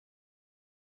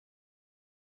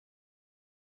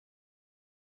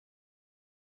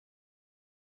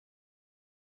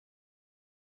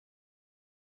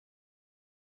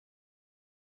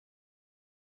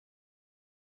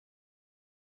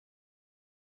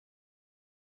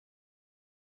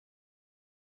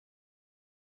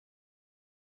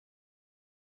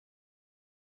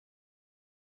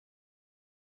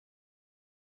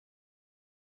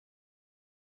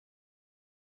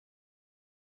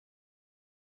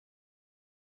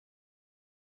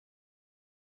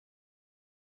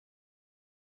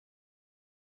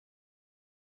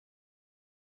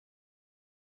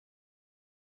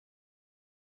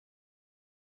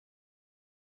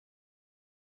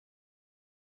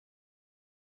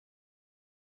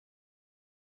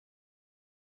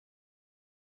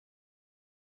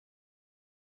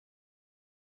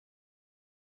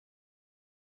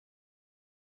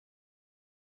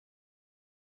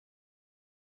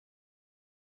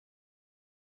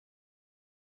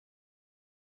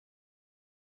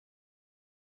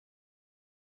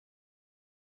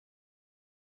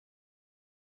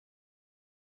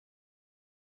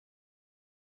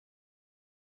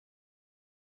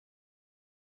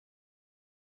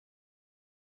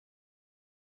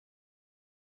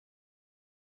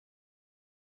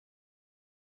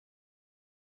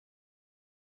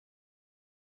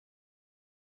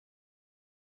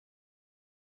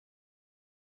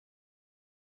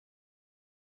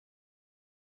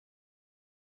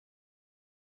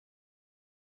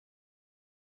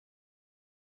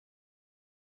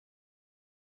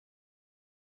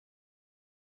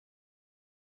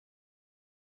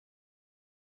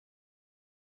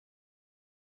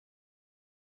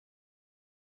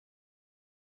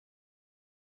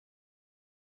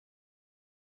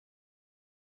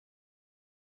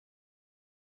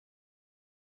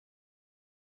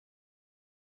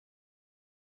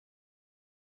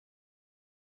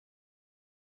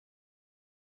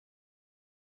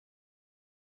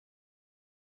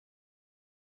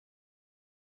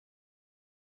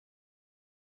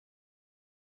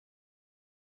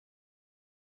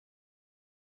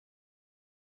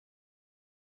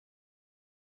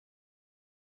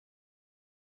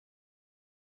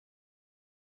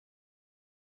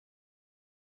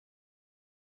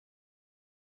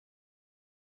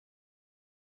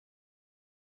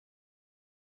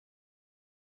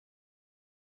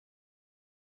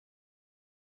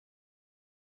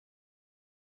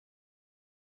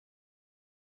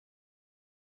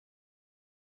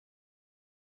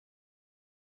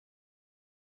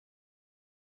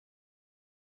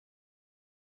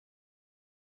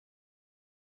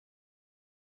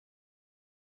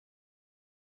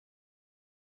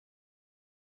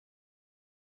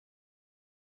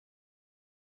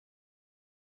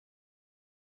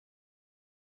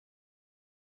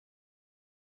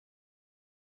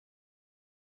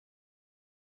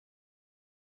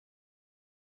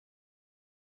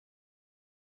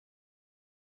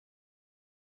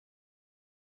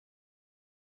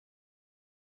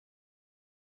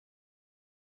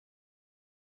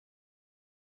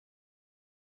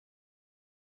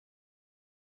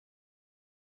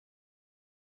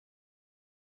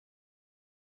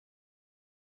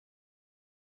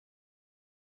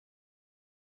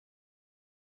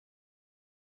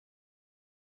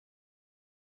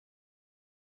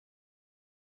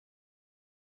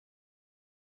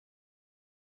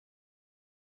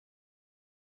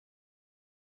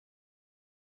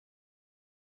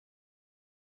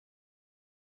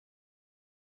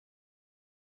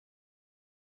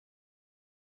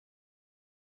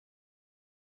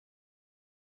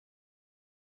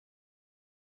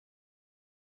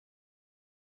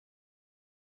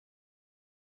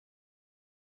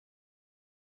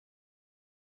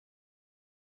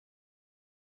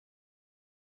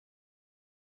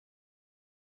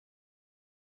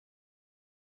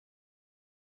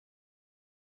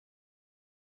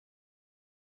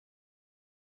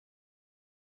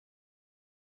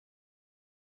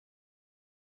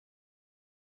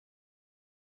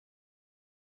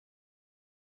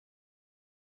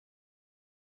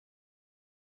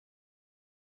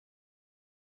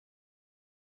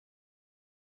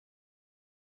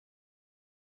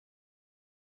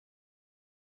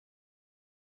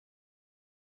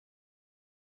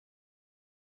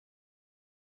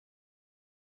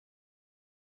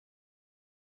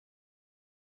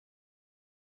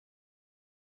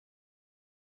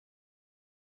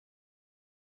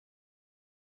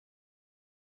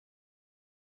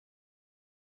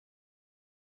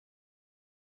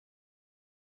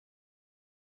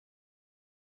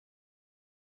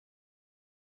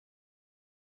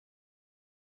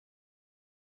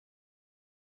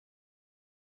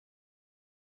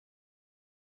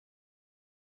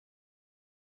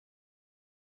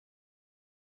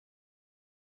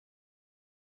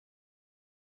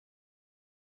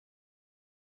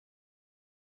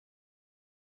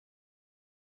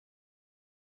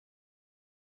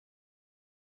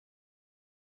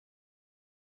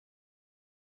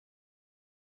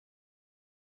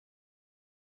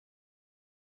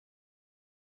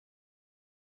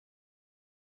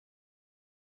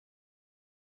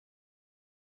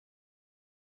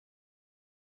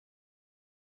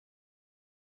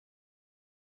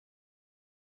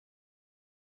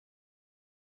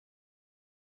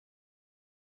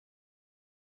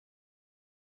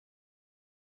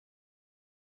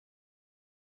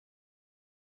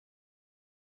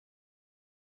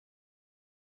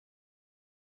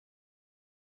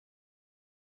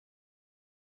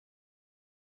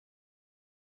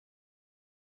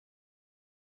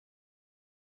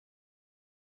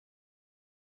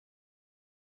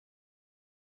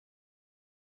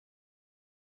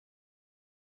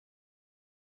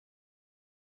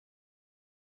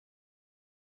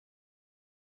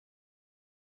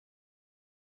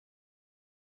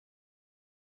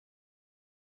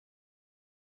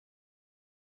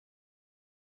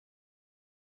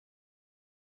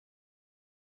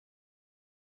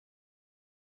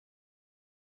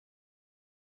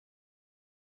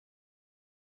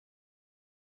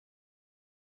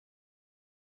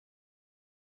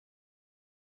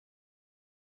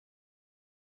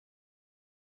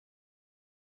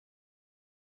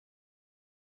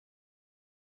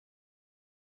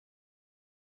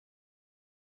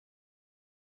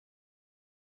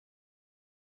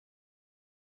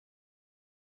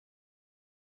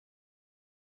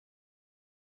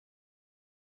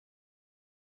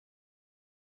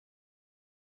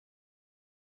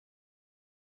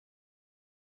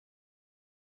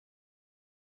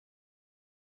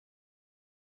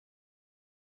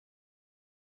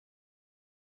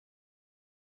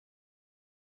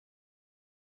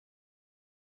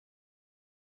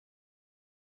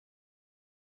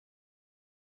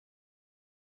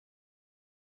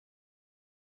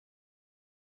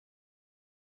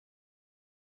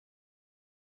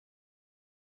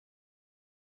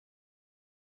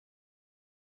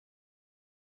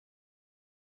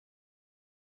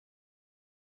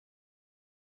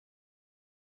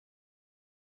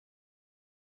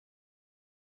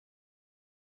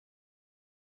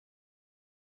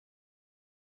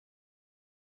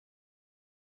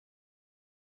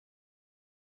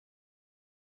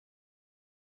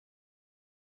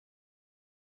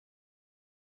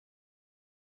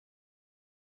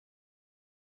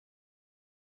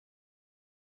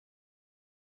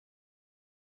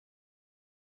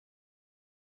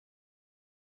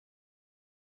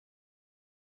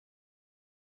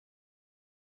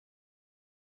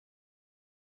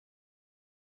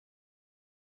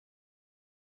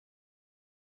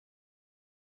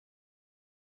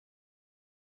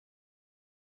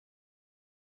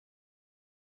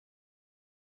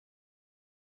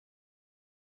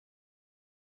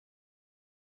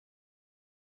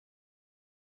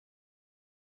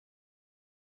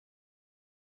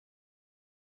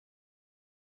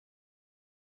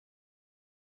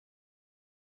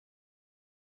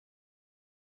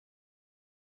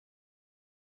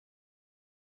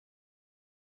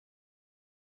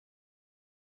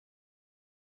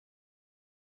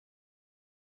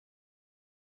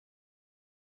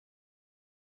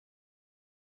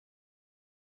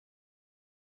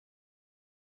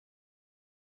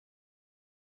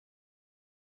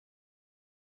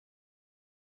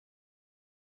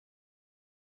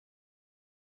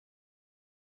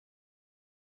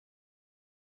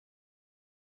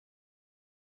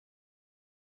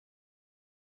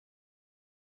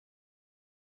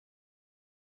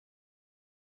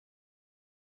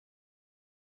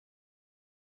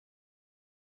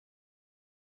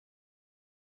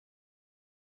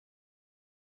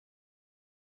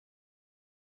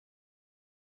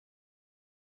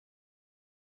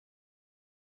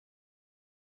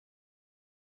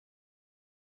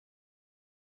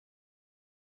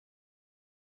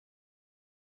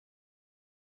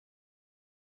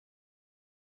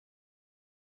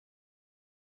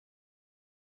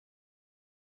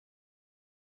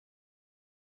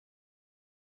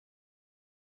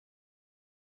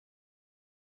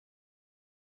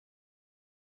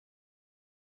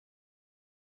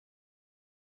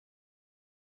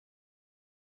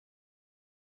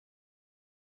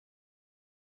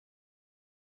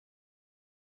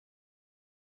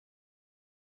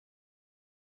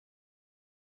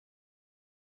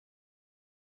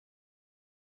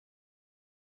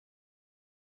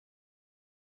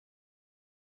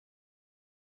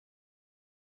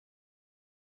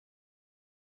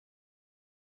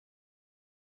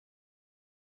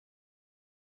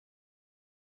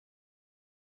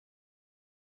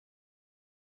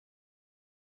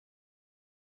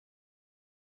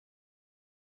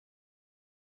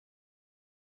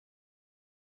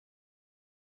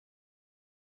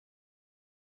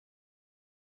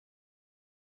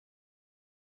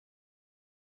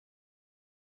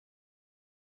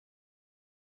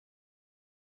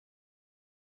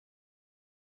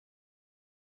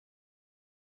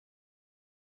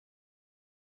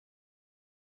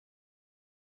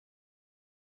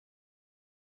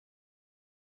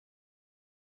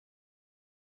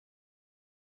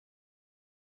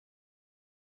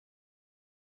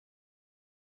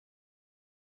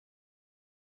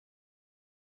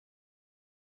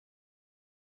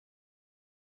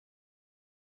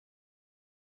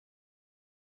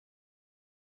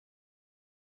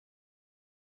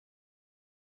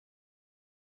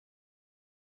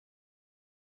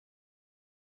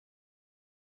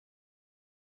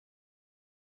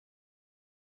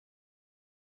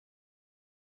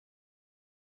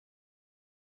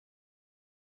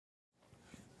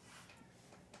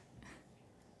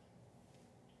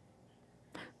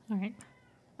Alright.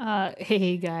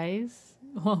 Hey guys.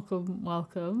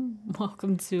 Welcome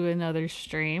to another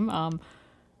stream. The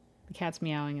cat's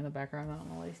meowing in the background. I don't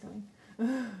know what he's doing.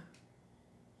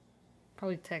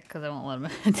 Probably ticked because I won't let him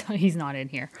until he's not in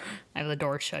here. I have the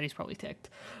door shut. He's probably ticked.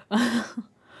 We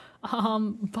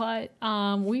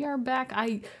are back.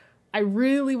 I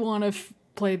really want to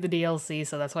play the DLC,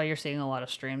 so that's why you're seeing a lot of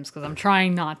streams, because I'm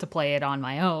trying not to play it on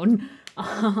my own.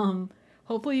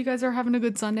 Hopefully you guys are having a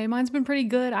good Sunday. Mine's been pretty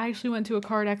good. I actually went to a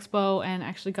card expo and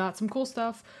actually got some cool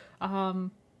stuff.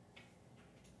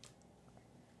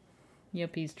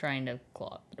 Yep, he's trying to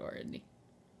claw up the door, isn't he?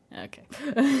 Okay.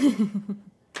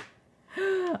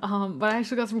 But I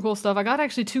actually got some cool stuff. I got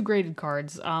actually 2 graded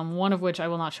cards, one of which I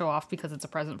will not show off because it's a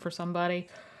present for somebody.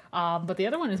 But the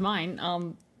other one is mine.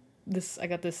 I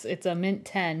got this, it's a Mint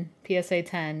 10, PSA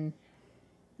 10,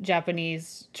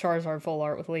 Japanese Charizard full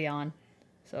art with Leon.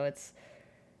 So it's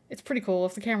pretty cool.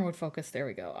 If the camera would focus, there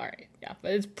we go. Alright, yeah,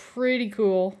 but it's pretty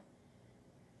cool.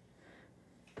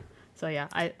 So yeah,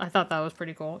 I thought that was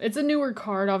pretty cool. It's a newer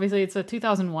card, obviously. It's a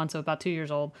 2001, so about 2 years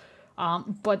old.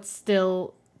 But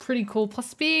still pretty cool.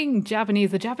 Plus being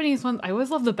Japanese, the Japanese ones, I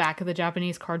always love the back of the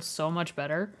Japanese cards so much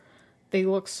better. They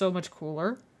look so much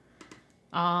cooler.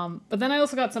 But then I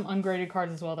also got some ungraded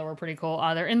cards as well that were pretty cool.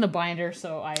 They're in the binder,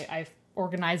 so I've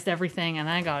organized everything, and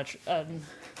then I got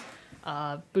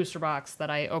a booster box that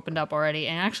I opened up already,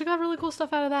 and I actually got really cool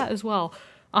stuff out of that as well.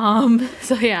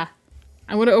 So yeah.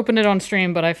 I would have opened it on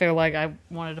stream, but I feel like I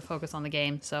wanted to focus on the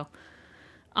game, so.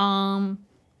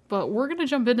 But we're gonna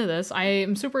jump into this. I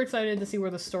am super excited to see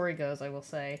where the story goes, I will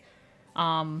say.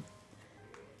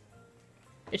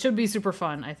 It should be super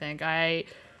fun, I think. I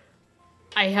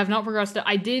have not progressed it.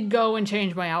 I did go and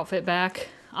change my outfit back,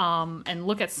 and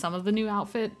look at some of the new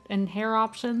outfit and hair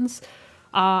options.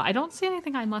 I don't see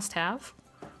anything I must have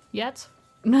yet.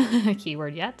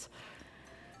 Keyword yet.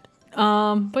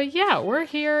 But yeah, we're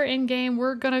here in game.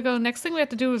 We're gonna go, next thing we have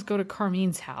to do is go to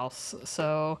Carmine's house.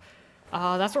 So,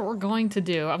 that's what we're going to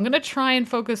do. I'm gonna try and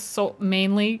focus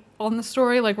mainly on the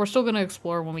story. Like, we're still gonna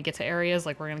explore when we get to areas.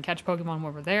 Like, we're gonna catch Pokemon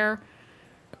when we're there.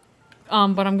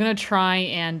 But I'm gonna try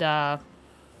and,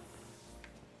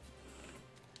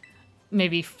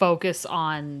 maybe focus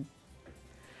on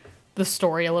the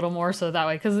story a little more, so that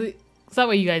way, because that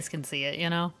way you guys can see it, you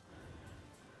know?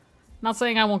 Not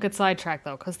saying I won't get sidetracked,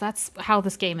 though, because that's how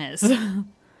this game is.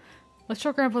 Let's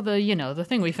show Grandpa the, you know, the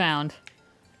thing we found.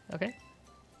 Okay.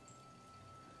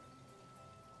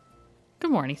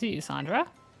 Good morning to you, Sandra.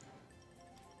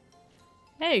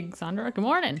 Hey, Sandra, good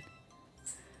morning.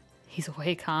 He's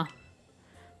awake, huh?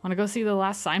 Want to go see the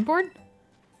last signboard?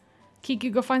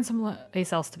 Kiku, go find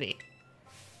someplace else to be.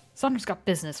 Sandra's got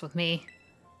business with me.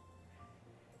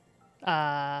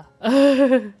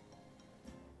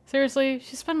 Seriously?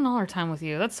 She's spending all her time with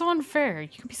you. That's so unfair. You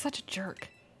can be such a jerk.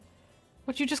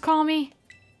 What'd you just call me?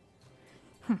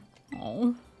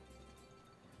 Oh.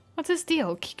 What's his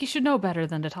deal? Kiki should know better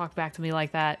than to talk back to me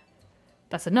like that.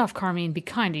 That's enough, Carmine. Be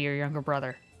kind to your younger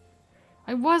brother.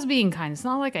 I was being kind. It's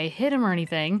not like I hit him or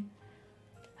anything.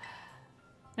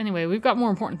 Anyway, we've got more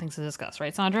important things to discuss,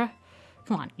 right, Sandra?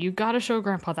 Come on, you gotta show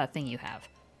Grandpa that thing you have.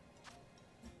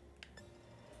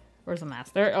 Where's the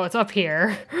mask? There. Oh, it's up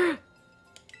here.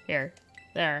 Here.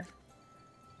 There.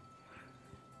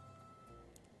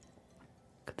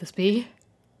 Could this be?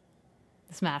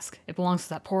 This mask. It belongs to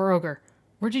that poor ogre.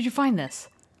 Where did you find this?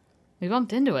 We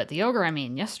bumped into it. The ogre, I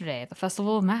mean, yesterday at the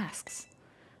Festival of Masks.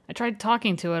 I tried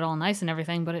talking to it all nice and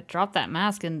everything, but it dropped that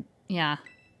mask and, yeah.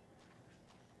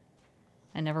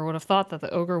 I never would have thought that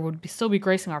the ogre would still be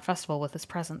gracing our festival with his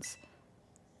presence.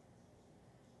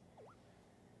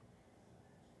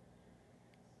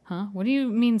 Huh? What do you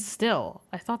mean still?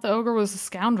 I thought the ogre was a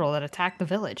scoundrel that attacked the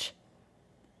village.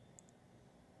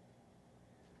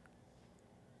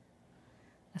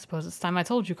 I suppose it's time I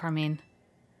told you, Carmine.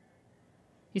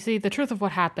 You see, the truth of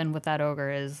what happened with that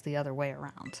ogre is the other way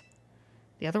around.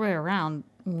 The other way around?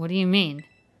 What do you mean?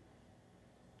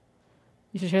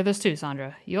 You should hear this too,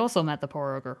 Sandra. You also met the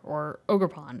poor ogre, or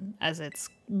Ogrepon, as it's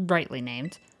rightly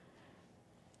named.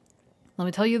 Let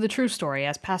me tell you the true story,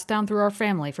 as passed down through our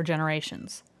family for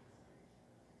generations.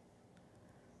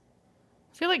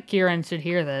 I feel like Kieran should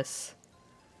hear this.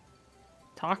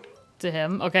 Talk to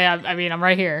him. Okay, I mean, I'm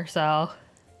right here, so...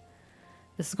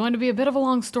 This is going to be a bit of a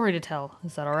long story to tell.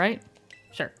 Is that alright?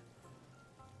 Sure.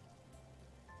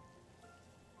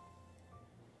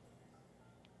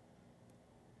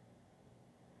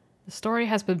 The story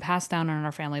has been passed down in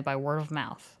our family by word of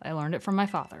mouth. I learned it from my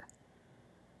father.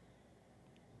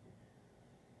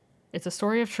 It's a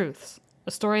story of truths.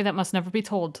 A story that must never be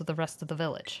told to the rest of the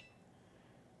village.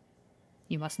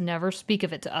 You must never speak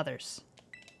of it to others.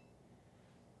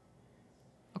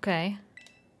 Okay.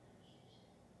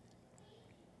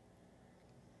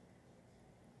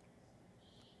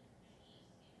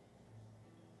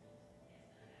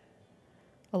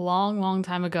 A long, long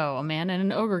time ago, a man and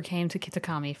an ogre came to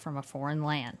Kitakami from a foreign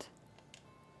land.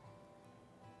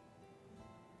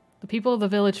 The people of the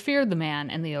village feared the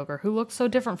man and the ogre who looked so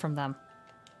different from them.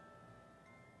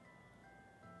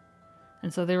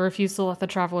 And so they refused to let the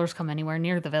travelers come anywhere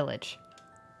near the village.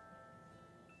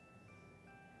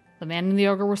 The man and the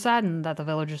ogre were saddened that the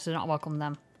villagers did not welcome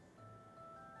them.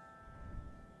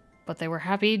 But they were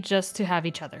happy just to have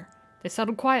each other. They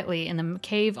settled quietly in a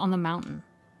cave on the mountain.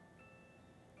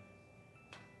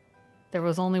 There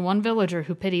was only one villager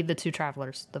who pitied the two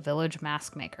travelers, the village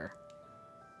mask maker.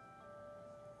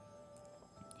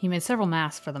 He made several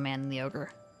masks for the man and the ogre.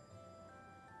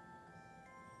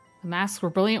 The masks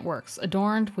were brilliant works,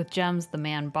 adorned with gems the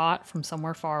man bought from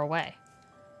somewhere far away.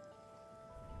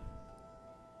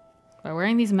 By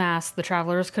wearing these masks, the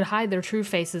travelers could hide their true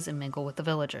faces and mingle with the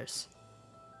villagers.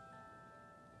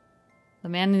 The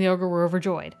man and the ogre were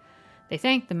overjoyed. They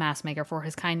thanked the mask maker for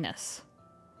his kindness.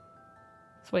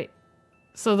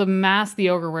 So the mask the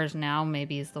ogre wears now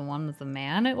maybe is the one with the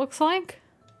man, it looks like?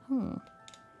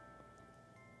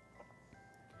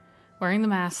 Wearing the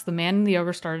mask, the man and the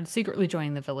ogre started secretly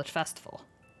joining the village festival.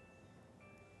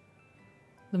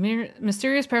 The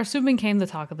mysterious pair soon became the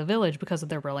talk of the village because of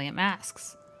their brilliant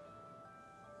masks.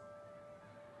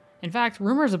 In fact,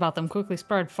 rumors about them quickly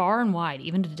spread far and wide,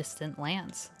 even to distant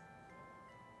lands.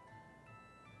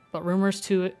 But rumors,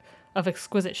 too, of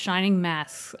exquisite shining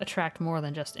masks attract more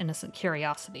than just innocent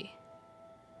curiosity.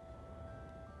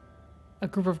 A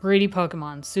group of greedy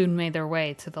Pokemon soon made their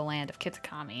way to the land of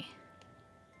Kitakami.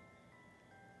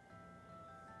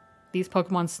 These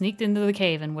Pokemon sneaked into the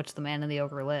cave in which the man and the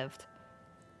ogre lived,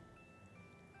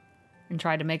 and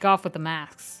tried to make off with the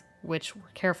masks, which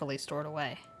were carefully stored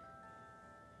away.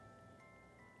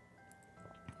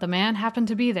 The man happened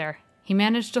to be there. He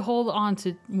managed to hold on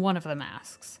to one of the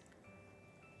masks,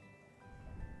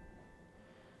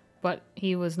 but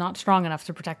he was not strong enough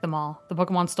to protect them all. The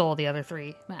Pokemon stole the other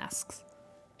 3 masks.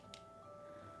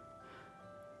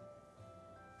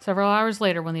 Several hours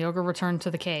later, when the ogre returned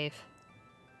to the cave,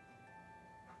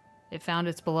 it found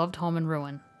its beloved home in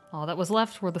ruin. All that was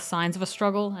left were the signs of a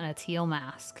struggle and a teal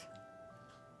mask.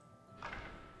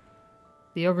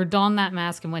 The ogre donned that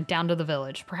mask and went down to the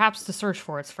village, perhaps to search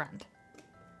for its friend.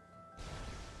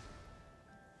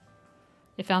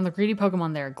 It found the greedy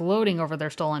Pokemon there, gloating over their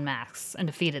stolen masks, and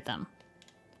defeated them.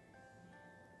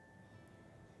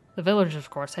 The villagers, of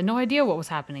course, had no idea what was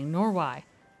happening, nor why.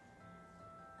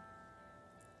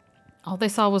 All they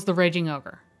saw was the raging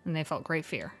ogre, and they felt great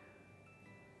fear.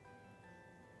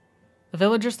 The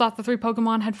villagers thought the 3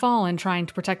 Pokemon had fallen trying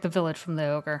to protect the village from the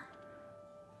ogre.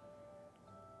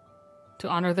 To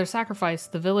honor their sacrifice,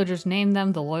 the villagers named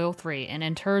them the Loyal 3 and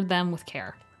interred them with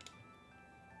care.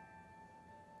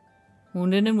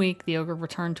 Wounded and weak, the ogre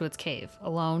returned to its cave,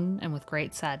 alone and with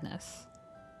great sadness.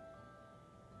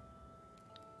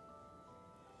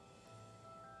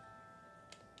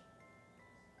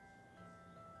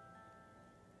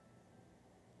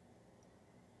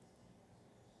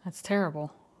 That's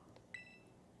terrible.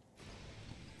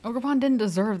 Ogerpon didn't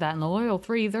deserve that, and the Loyal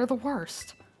 3, they're the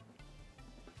worst.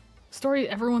 The story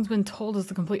everyone's been told is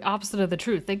the complete opposite of the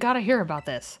truth. They gotta hear about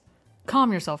this.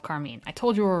 Calm yourself, Carmine. I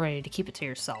told you already to keep it to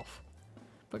yourself.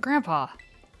 But Grandpa,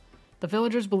 the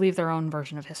villagers believe their own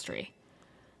version of history.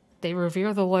 They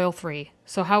revere the Loyal 3,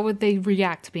 so how would they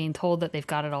react to being told that they've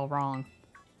got it all wrong?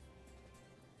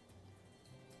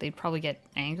 They'd probably get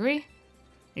angry?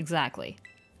 Exactly.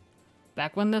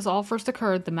 Back when this all first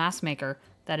occurred, the mask maker,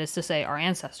 that is to say our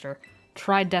ancestor,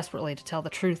 tried desperately to tell the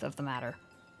truth of the matter.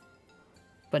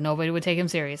 But nobody would take him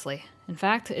seriously. In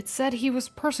fact, it said he was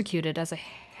persecuted as a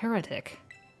heretic.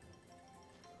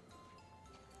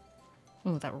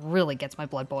 Ooh, that really gets my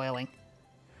blood boiling.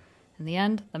 In the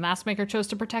end, the mask maker chose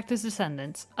to protect his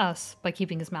descendants, us, by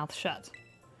keeping his mouth shut.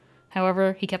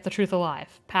 However, he kept the truth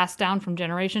alive, passed down from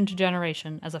generation to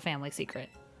generation as a family secret.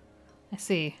 I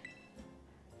see.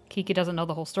 Kiki doesn't know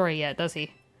the whole story yet, does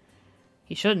he?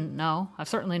 He shouldn't, no. I've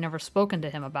certainly never spoken to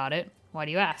him about it. Why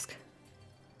do you ask?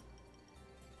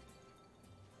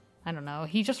 I don't know.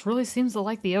 He just really seems to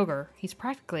like the ogre. He's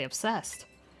practically obsessed.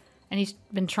 And he's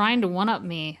been trying to one-up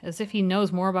me as if he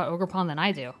knows more about Ogerpon than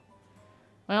I do.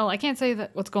 Well, I can't say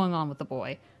that what's going on with the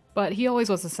boy, but he always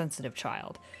was a sensitive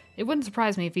child. It wouldn't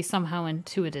surprise me if he somehow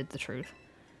intuited the truth.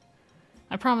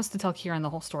 I promise to tell Kieran the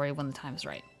whole story when the time is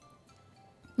right.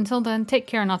 Until then, take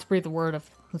care not to breathe a word of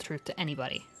the truth to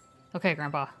anybody. Okay,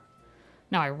 Grandpa.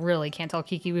 Now I really can't tell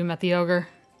Kiki we met the ogre.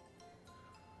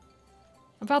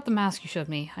 About the mask you showed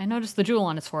me, I noticed the jewel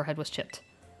on its forehead was chipped.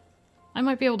 I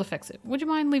might be able to fix it. Would you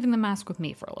mind leaving the mask with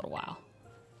me for a little while?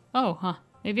 Oh, huh.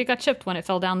 Maybe it got chipped when it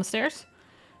fell down the stairs?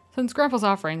 Since Grandpa's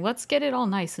offering, let's get it all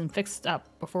nice and fixed up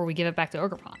before we give it back to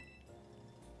Ogrepon.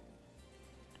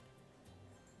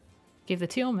 Give the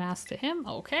teal mask to him?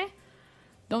 Okay.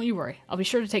 Don't you worry. I'll be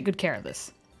sure to take good care of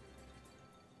this.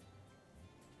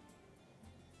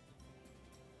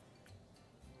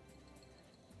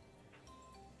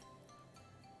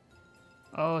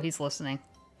 Oh, he's listening.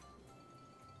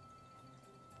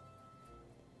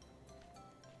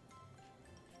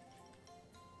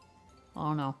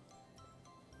 Oh no.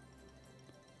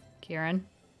 Kieran,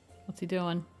 what's he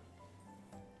doing?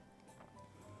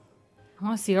 I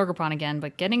want to see Ogrepon again,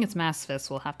 but getting its mass fist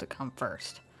will have to come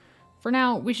first. For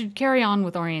now, we should carry on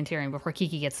with orienteering before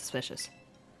Kiki gets suspicious.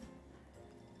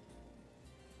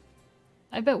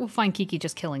 I bet we'll find Kiki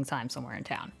just killing time somewhere in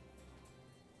town.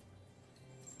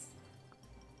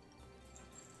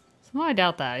 No, I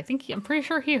doubt that. I'm pretty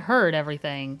sure he heard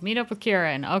everything. Meet up with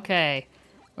Kieran. Okay.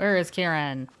 Where is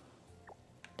Kieran?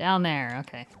 Down there.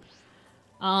 Okay.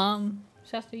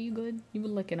 Shasta, you good? You were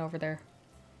looking over there.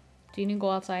 Do you need to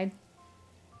go outside?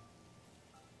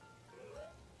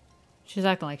 She's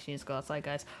acting like she needs to go outside,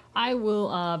 guys. I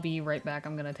will, be right back.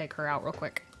 I'm gonna take her out real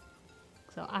quick.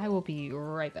 So I will be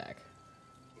right back.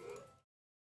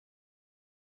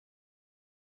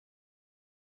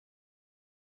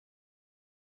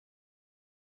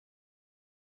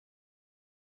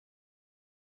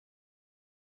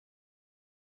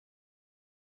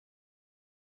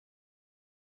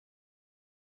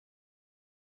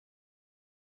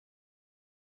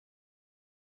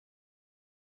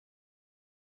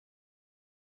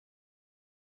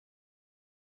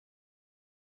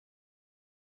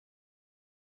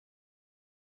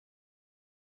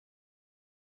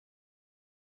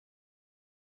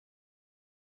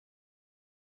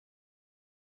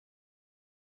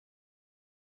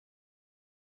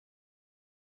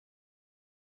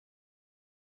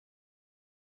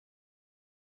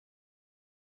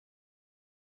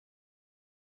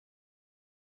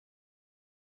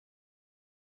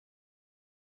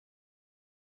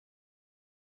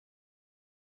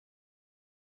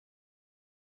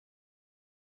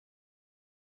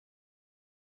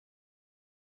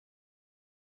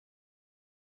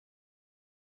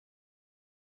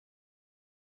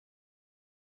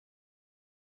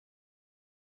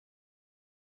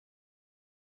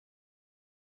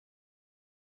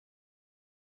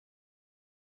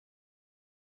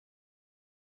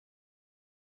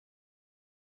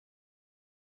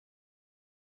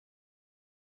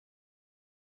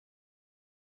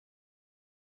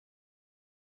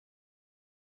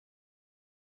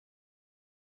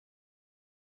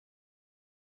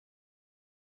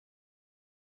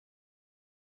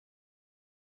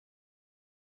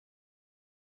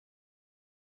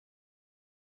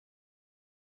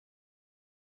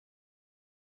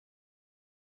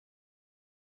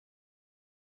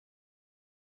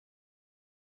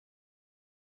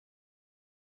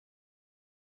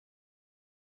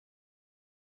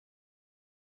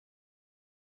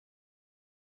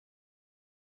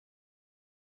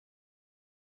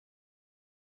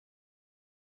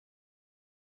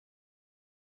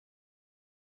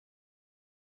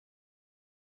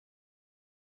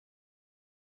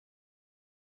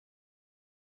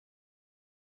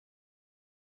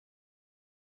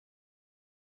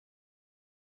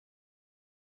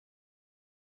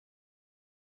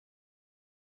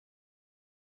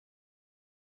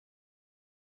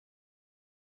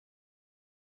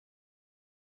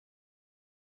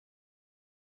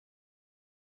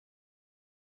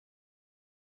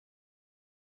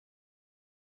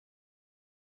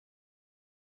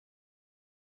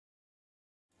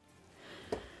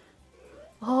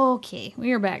 Okay,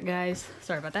 we are back, guys.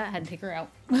 Sorry about that. I had to take her out.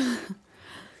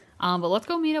 But let's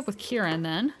go meet up with Kieran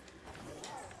then.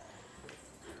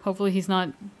 Hopefully he's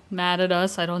not mad at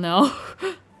us. I don't know.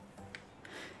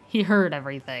 He heard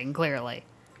everything, clearly.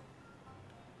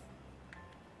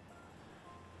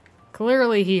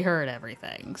 Clearly he heard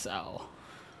everything, so...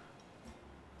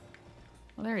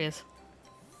 Well, there he is.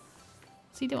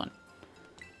 What's he doing?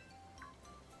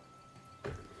 I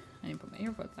need to put my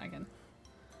earbuds back in.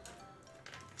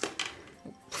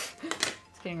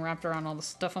 It's getting wrapped around all the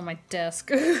stuff on my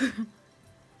desk.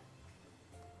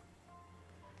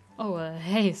 Oh,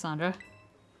 hey, Sandra.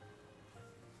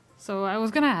 So I was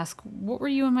gonna ask, what were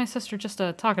you and my sister just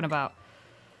talking about?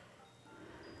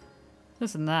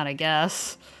 This and that, I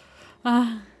guess.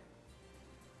 Oh,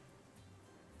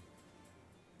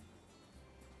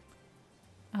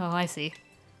 I see.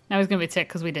 Now he's gonna be ticked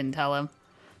because we didn't tell him.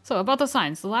 So, about the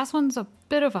signs. The last one's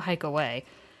bit of a hike away.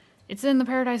 It's in the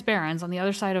Paradise Barrens on the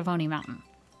other side of Oni Mountain.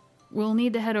 We'll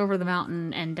need to head over the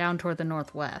mountain and down toward the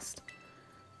northwest.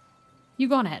 You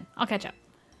go on ahead. I'll catch up.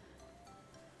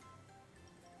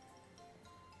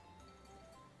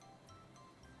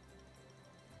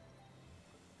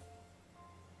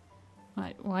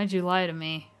 Why'd you lie to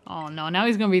me? Oh no, now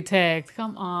he's gonna be ticked.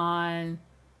 Come on.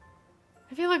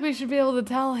 I feel like we should be able to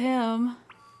tell him.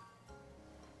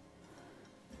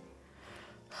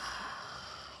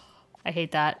 I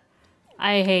hate that.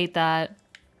 I hate that.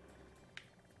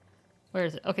 Where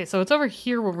is it? Okay, so it's over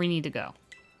here where we need to go.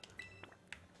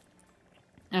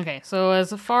 Okay, so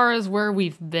as far as where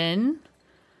we've been,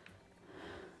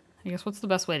 I guess what's the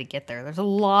best way to get there? There's a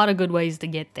lot of good ways to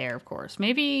get there, of course.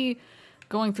 Maybe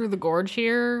going through the gorge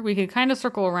here, we could kind of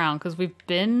circle around because we've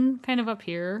been kind of up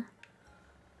here.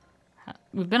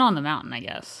 We've been on the mountain, I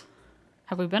guess.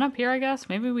 Have we been up here, I guess?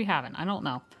 Maybe we haven't. I don't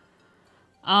know.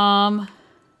 I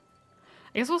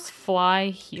guess let's fly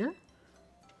here.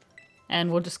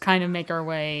 And we'll just kind of make our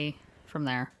way from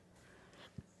there.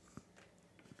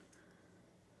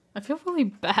 I feel really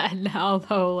bad now,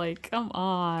 though. Like, come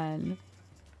on.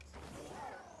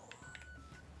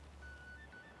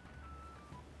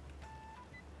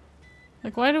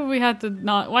 Like, why do we have to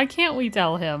not... Why can't we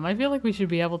tell him? I feel like we should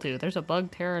be able to. There's a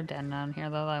bug terror den down here,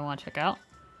 though, that I want to check out.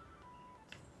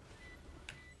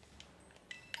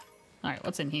 Alright,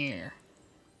 what's in here?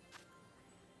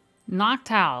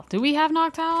 Noctowl. Do we have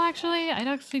Noctowl, actually? I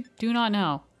actually do not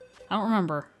know. I don't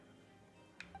remember.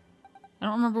 I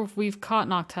don't remember if we've caught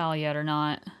Noctowl yet or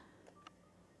not.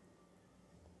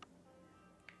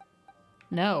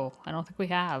 No, I don't think we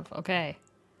have. Okay.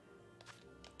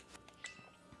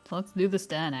 So let's do this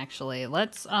den, actually.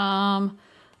 Let's, I'm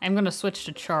gonna switch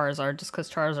to Charizard, just because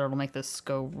Charizard will make this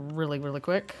go really, really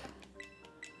quick.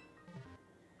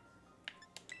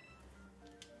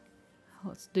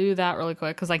 Let's do that really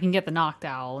quick, because I can get the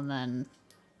Noctowl, and then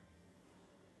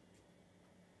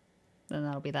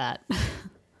that'll be that.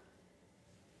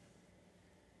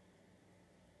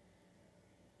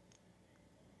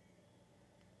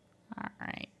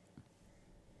 Alright.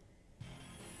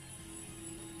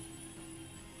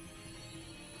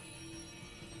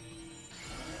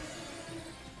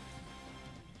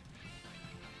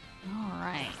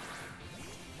 Alright.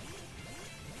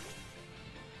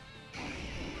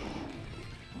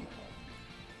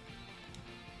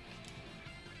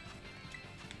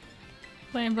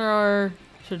 Flamethrower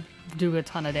should do a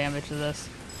ton of damage to this.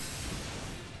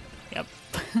 Yep.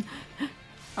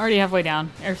 Already halfway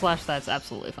down. Air Slash, that's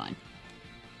absolutely fine.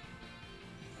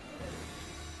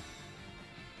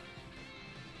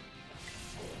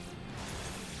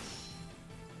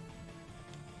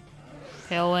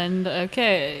 Tailwind,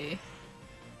 okay.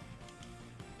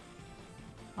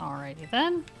 Alrighty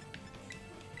then.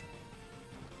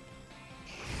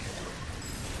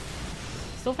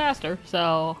 Still faster,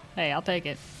 so hey, I'll take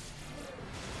it.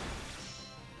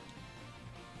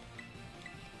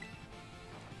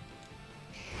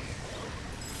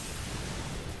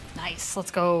 Nice, let's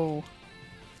go.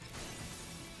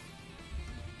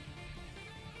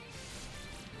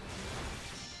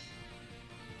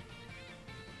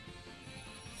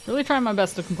 Really trying my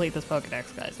best to complete this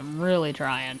Pokedex, guys. I'm really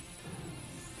trying.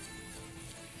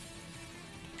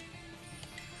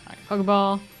 Alright,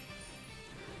 Pokeball.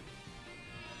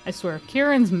 I swear,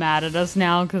 Kieran's mad at us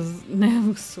now because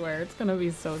I swear it's gonna be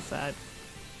so sad.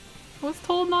 I was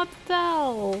told not to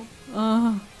tell.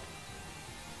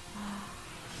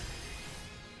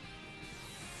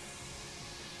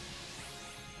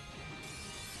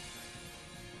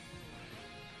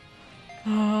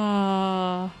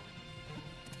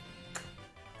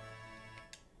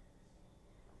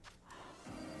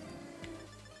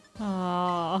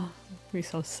 Be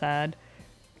so sad.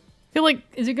 I feel like,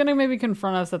 is he gonna maybe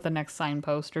confront us at the next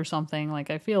signpost or something? Like,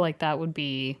 I feel like that would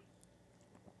be...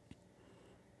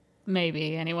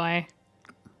 Maybe, anyway.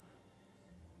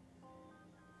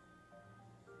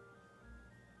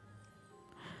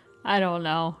 I don't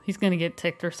know. He's gonna get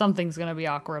ticked or something's gonna be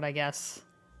awkward, I guess.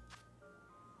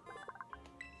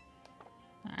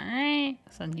 Alright,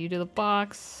 send you to the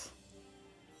box.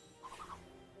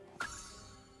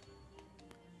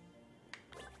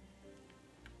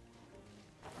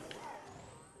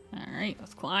 Alright,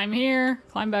 let's climb here.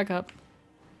 Climb back up.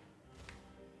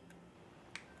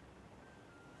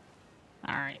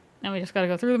 Alright, now we just gotta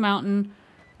go through the mountain.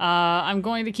 I'm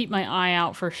going to keep my eye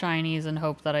out for shinies and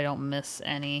hope that I don't miss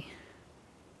any.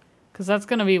 Because that's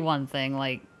gonna be one thing,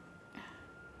 like...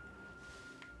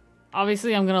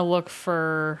 Obviously, I'm gonna look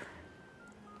for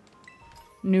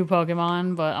new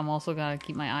Pokemon, but I'm also gonna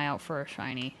keep my eye out for a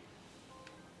shiny.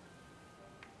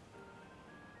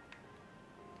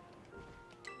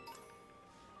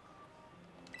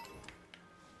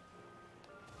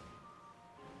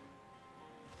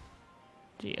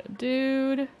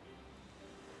 dude.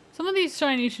 Some of these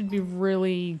shinies should be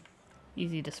really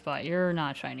easy to spot. You're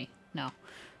not shiny. No.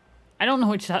 I don't know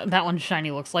what that one shiny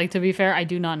looks like, to be fair. I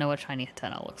do not know what shiny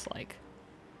Hatena looks like.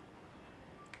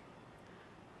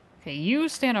 Okay, you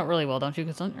stand out really well, don't you?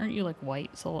 Because aren't you like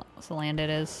white? Salandit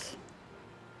is.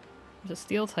 There's a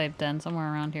steel type den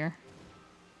somewhere around here.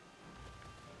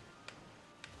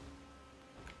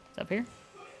 It's up here.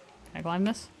 Can I climb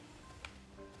this?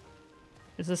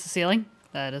 Is this the ceiling?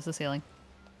 That is the ceiling.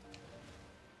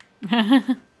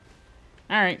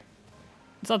 Alright.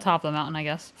 It's on top of the mountain, I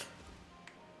guess.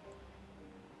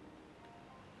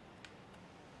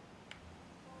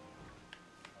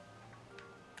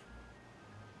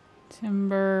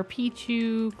 Timber,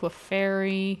 Pichu,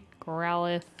 Clefairy,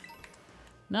 Growlithe.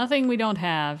 Nothing we don't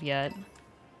have yet.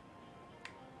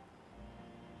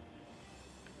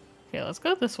 Okay, let's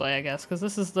go this way, I guess, because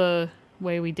this is the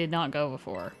way we did not go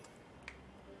before.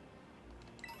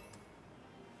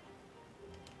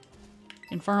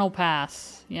 Infernal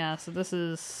Pass. Yeah, so this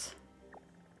is...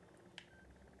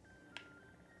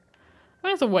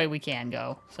 well, it's a way we can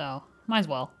go, so might as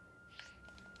well.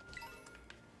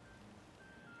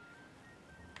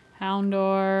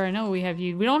 Houndour. I know we have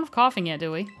you. We don't have coughing yet,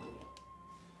 do we?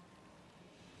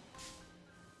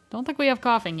 Don't think we have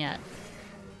coughing yet.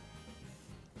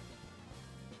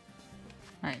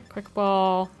 Alright, quick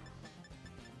ball.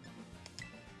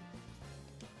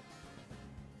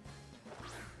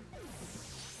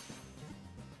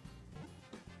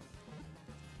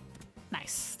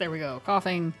 Nice. There we go.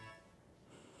 Coughing.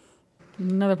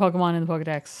 Another Pokemon in the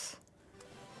Pokedex.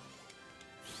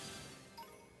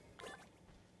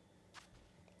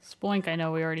 Spoink, I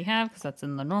know we already have, because that's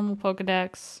in the normal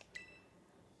Pokedex.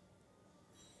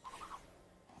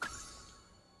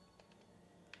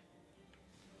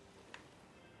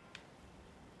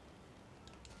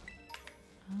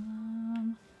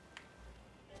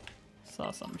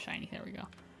 Saw something shiny. There we go.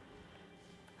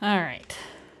 Alright.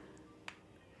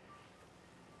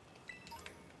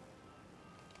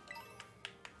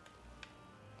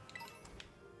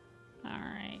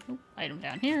 Alright. Item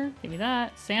down here. Give me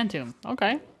that. Sand Tomb.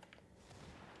 Okay.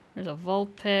 There's a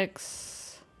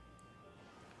Vulpix.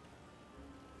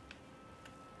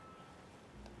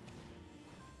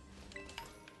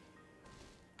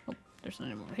 Oh, there's an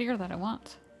item over here that I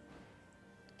want.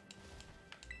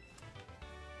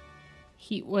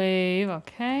 Heat Wave,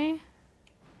 okay.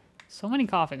 So many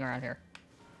coughing around here.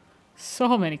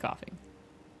 So many coughing.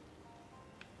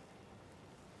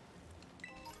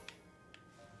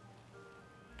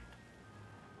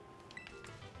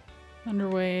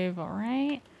 Thunderwave,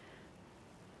 alright.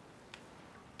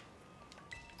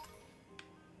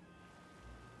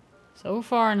 So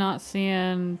far, not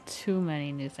seeing too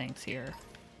many new things here.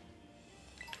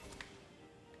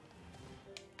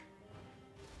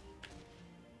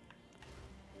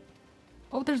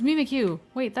 Oh, there's Mimikyu.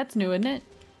 Wait, that's new, isn't it?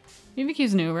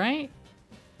 Mimikyu's new, right?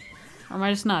 Or am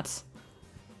I just nuts?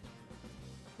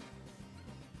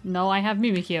 No, I have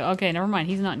Mimikyu. Okay, never mind.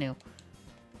 He's not new.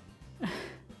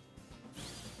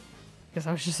 Because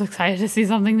I was just excited to see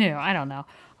something new. I don't know.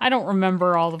 I don't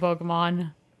remember all the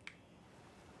Pokemon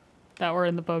that were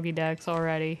in the Pokédex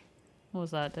already. What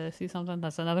was that? Did I see something?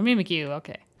 That's another Mimikyu.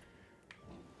 Okay.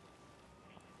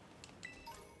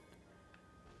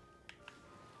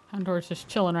 Houndour's just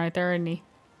chilling right there, isn't he?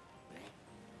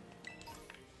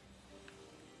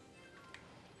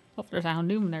 Oh, there's a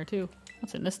Houndoom in there too.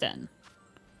 What's in this den?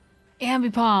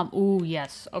 Ambipom! Ooh,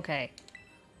 yes. Okay.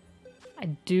 I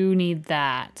do need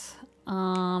that.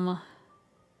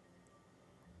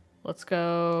 Let's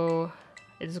go...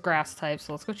 It's grass type,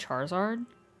 so let's go Charizard.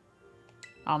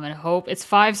 I'm gonna hope... It's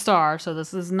 5-star, so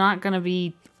this is not gonna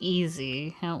be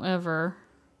easy. However...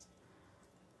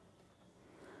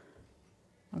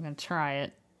 I'm gonna try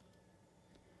it.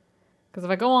 Because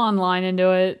if I go online and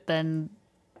do it, then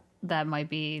that might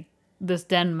be... This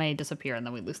den may disappear and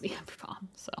then we lose the Ambipom,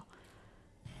 so...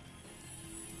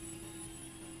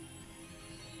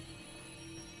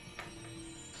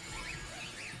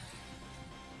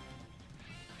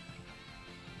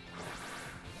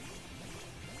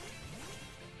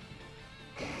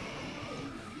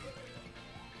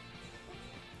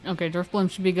 Okay,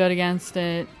 Drifblim should be good against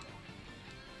it.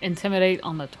 Intimidate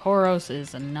on the Tauros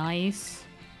is nice.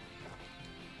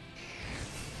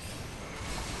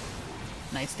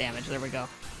 Nice damage, there we go.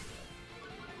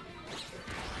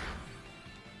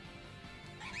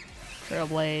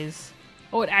 Trailblaze.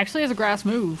 Oh, it actually has a grass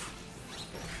move.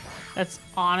 That's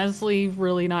honestly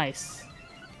really nice.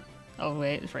 Oh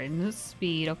wait, it's right in the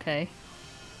speed, okay.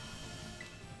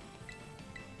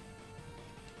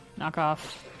 Knock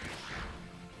off.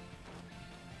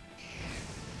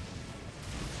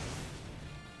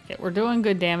 Okay, we're doing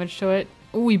good damage to it.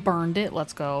 Ooh, we burned it.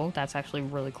 Let's go. That's actually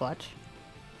really clutch.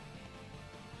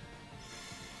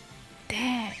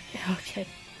 Dang. Okay.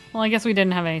 Well, I guess we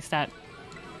didn't have any stat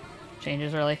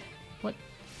changes, really. What?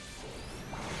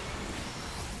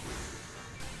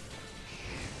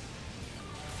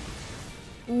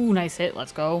 Ooh, nice hit.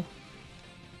 Let's go.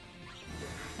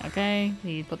 Okay.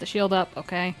 He put the shield up.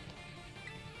 Okay.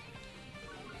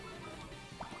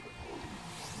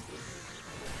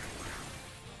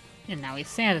 And now he's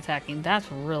sand attacking. That's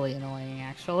really annoying,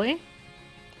 actually.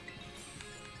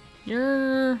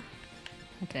 You're...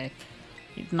 Okay.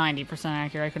 He's 90%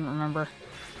 accurate. I couldn't remember.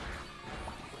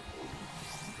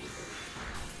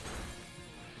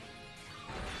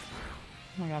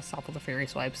 I gotta stop with the fairy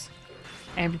swipes.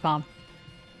 Ambipom.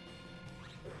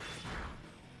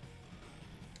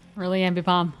 Really,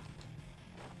 Ambipom?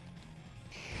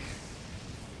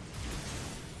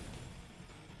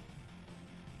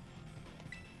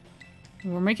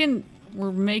 We're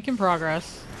making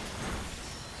progress,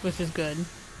 which is good.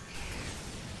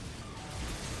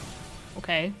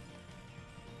 Okay.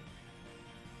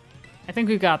 I think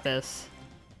we got this.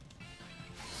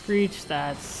 Screech,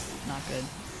 that's not good.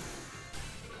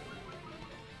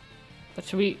 But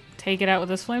should we take it out with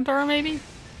this flamethrower, maybe?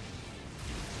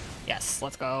 Yes,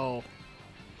 let's go.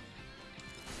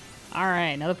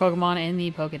 Alright, another Pokemon in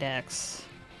the Pokedex.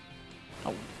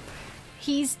 Oh.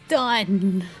 He's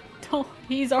done! Don't,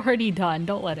 he's already done.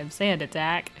 Don't let him sand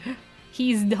attack.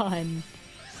 He's done.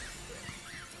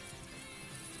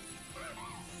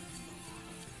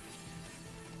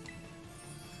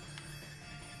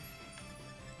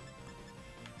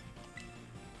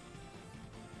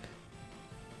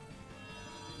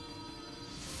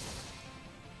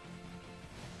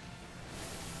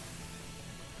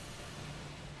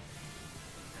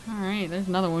 Alright, there's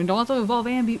another one. We don't have to evolve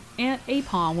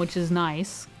Apom, which is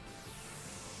nice.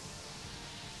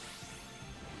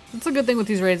 That's a good thing with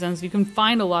these raids ends. You can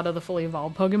find a lot of the fully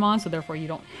evolved Pokemon, so therefore you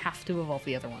don't have to evolve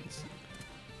the other ones.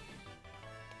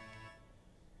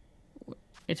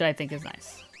 Which I think is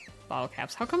nice. Bottle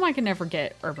caps. How come I can never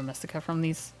get Herba Mystica from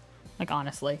these? Like,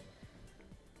 honestly.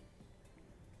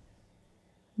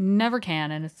 Never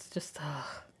can, and it's just...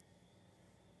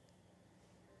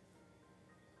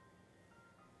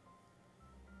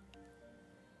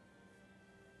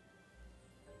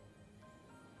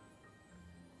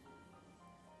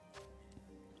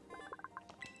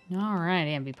 Alright,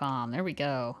 Ambipom. There we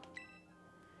go.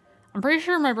 I'm pretty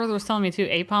sure my brother was telling me too,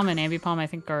 Apom and Ambipom I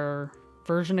think are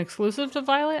version exclusive to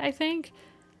Violet, I think?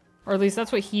 Or at least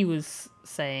that's what he was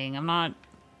saying. I'm not...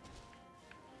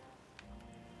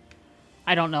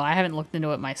 I don't know. I haven't looked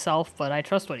into it myself, but I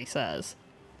trust what he says.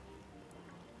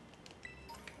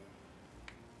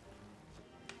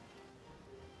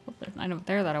 Oh, there's an item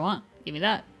there that I want. Give me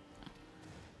that.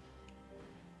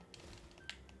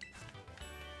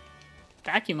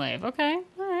 Vacuum Wave. Okay.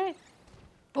 Alright.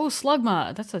 Oh,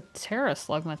 Slugma. That's a Terra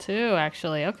Slugma too,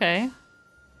 actually. Okay.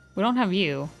 We don't have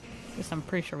you. At least I'm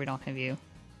pretty sure we don't have you.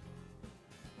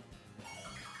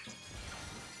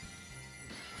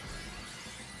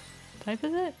 Type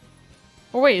is it?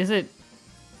 Oh wait, is it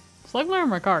Slugma or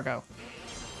Macargo?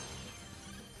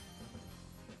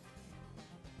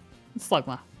 It's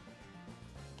Slugma.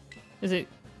 Is it?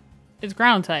 It's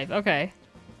ground type. Okay.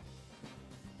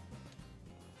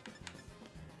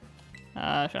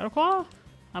 Shadow Claw?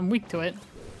 I'm weak to it.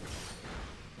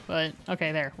 But,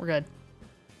 okay, there. We're good.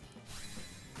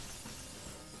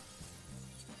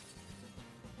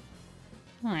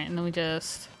 Alright, and then we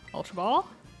just... Ultra Ball.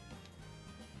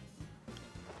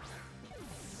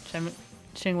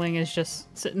 Chingling is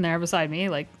just sitting there beside me,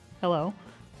 like, hello.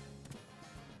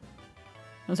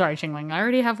 I'm sorry, Chingling. I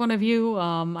already have one of you.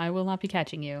 I will not be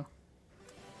catching you.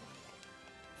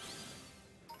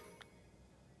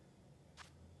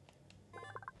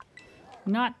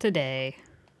 Not today.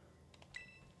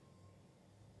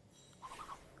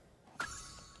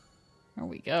 There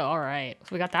we go. Alright. So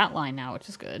we got that line now, which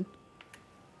is good.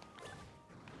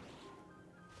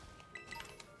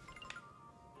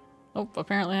 Oh,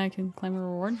 apparently I can claim a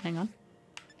reward. Hang on.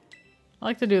 I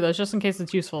like to do those just in case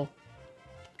it's useful.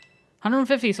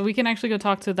 150, so we can actually go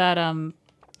talk to that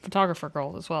photographer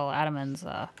girl as well, Adaman's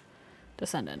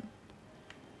descendant.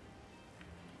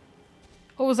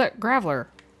 Oh, was that Graveler?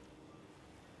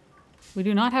 We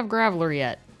do not have Graveler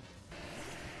yet.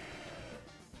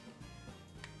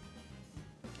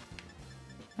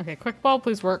 Okay, Quick Ball,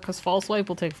 please work, because False Swipe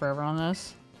will take forever on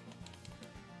this.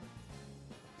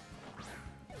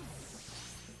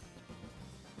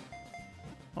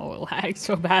 Oh, it lagged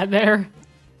so bad there.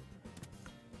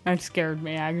 That scared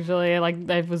me, actually. Like,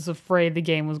 I was afraid the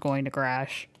game was going to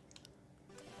crash.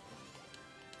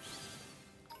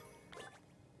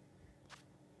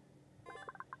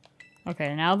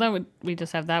 Okay, now that we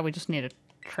just have that, we just need to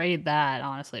trade that,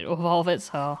 honestly, to evolve it,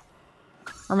 so...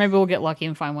 Or maybe we'll get lucky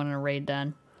and find one in a raid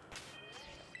den.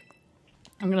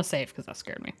 I'm gonna save, because that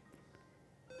scared me.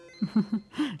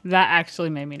 That actually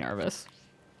made me nervous.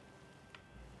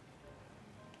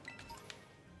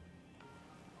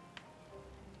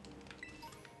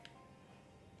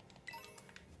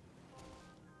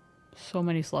 So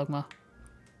many Slugma.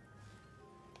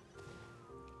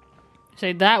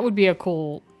 Say that would be a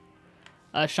cool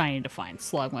shiny to find,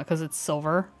 Slugma, because it's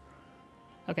silver.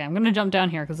 Okay, I'm gonna jump down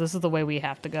here because this is the way we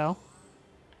have to go.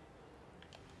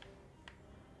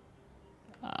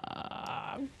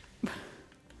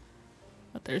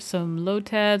 But there's some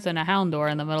Loteds and a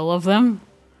Houndour in the middle of them.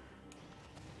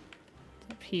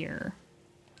 Up here.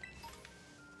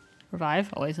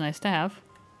 Revive, always nice to have.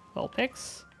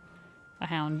 Vulpix. A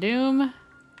Houndoom.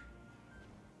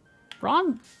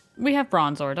 We have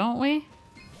Bronzor, don't we?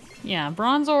 Yeah,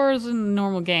 Bronzor is in the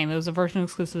normal game. It was a version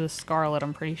exclusive to Scarlet,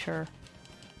 I'm pretty sure.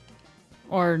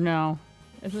 Or no.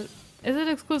 Is it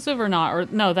exclusive or not? Or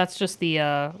no, that's just the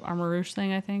Armarouge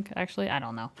thing, I think. Actually, I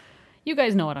don't know. You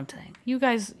guys know what I'm saying. You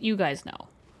guys know.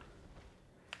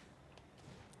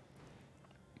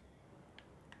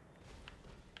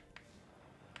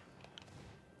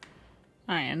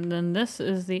 Alright, and then this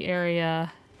is the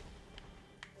area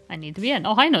I need to be in.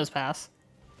 Oh, hi, Nosepass.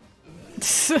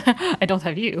 I don't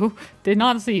have you. Did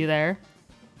not see you there.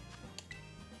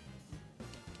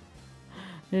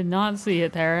 Did not see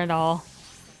it there at all.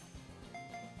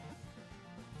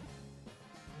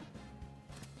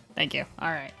 Thank you.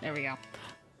 Alright, there we go.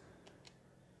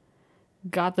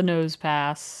 Got the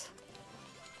Nosepass.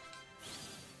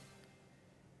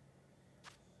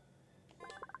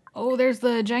 Oh, there's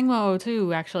the Jangmo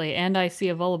too, actually. And I see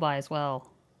a Vullaby as well.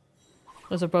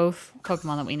 Those are both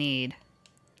Pokemon that we need.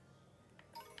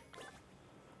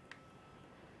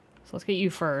 So let's get you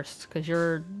first, because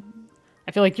you're...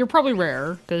 I feel like you're probably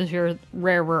rare, because you're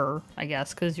rarer, I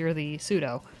guess, because you're the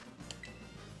pseudo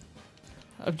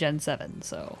of Gen 7,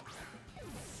 so...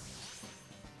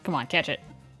 Come on, catch it.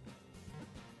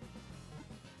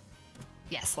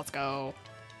 Yes, let's go.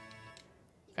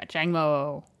 Got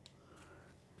Jangmo.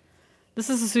 This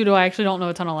is a pseudo I actually don't know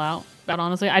a ton about,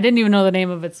 honestly. I didn't even know the name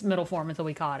of its middle form until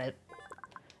we caught it.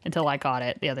 Until I caught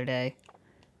it the other day.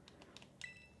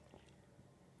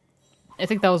 I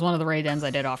think that was one of the raid ends I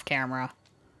did off camera.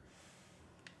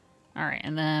 Alright,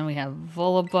 and then we have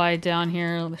Vullaby down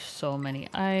here. There's so many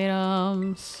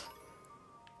items.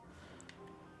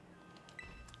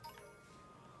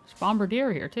 There's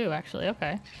Bombardier here too, actually.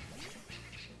 Okay.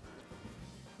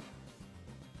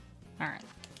 Alright.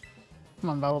 Come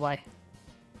on, Vullaby.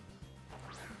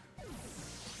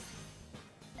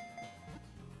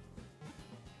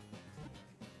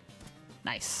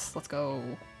 Nice. Let's go.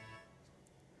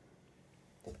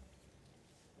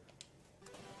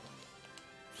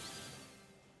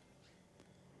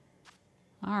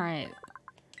 Alright.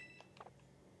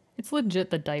 It's legit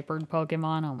the diapered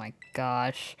Pokemon. Oh my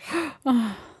gosh.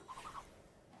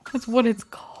 That's what it's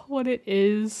called. What it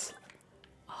is.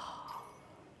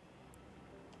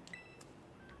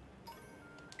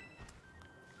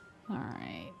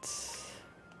 Alright.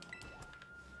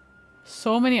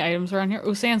 So many items around here.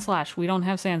 Oh, Sandslash. We don't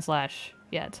have Sandslash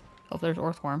yet. Oh, there's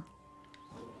Earthworm.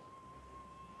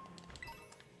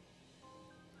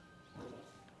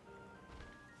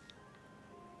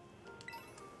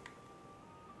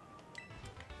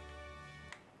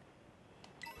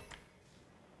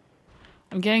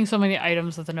 I'm getting so many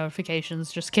items that the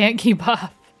notifications just can't keep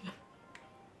up.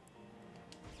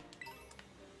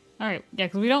 Alright, yeah,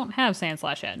 because we don't have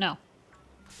Sandslash yet, no.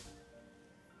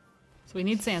 So we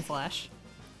need Sandslash.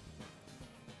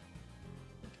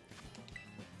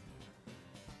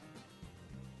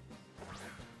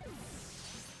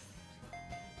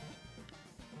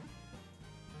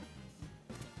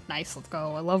 Nice, let's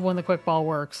go. I love when the quick ball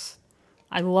works.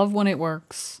 I love when it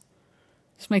works.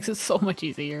 Just makes it so much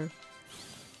easier.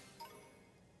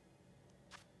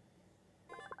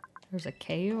 There's a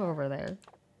cave over there.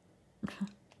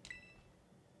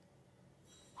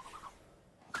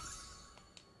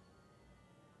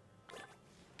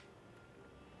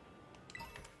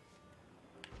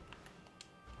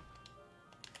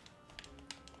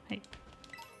 Hey.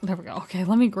 There we go. Okay,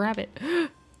 let me grab it.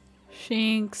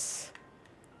 Shinx.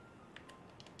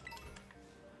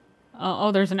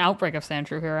 Oh, there's an outbreak of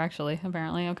Sandshrew here, actually,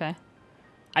 apparently. Okay.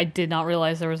 I did not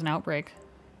realize there was an outbreak.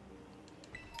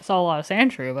 I saw a lot of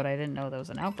Sandshrew, but I didn't know there was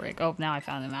an outbreak. Oh, now I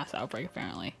found a mass outbreak,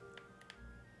 apparently.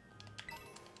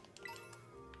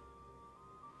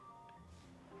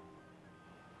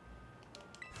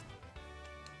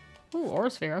 Ooh,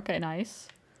 Aura Sphere. Okay, nice.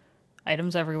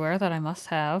 Items everywhere that I must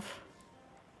have.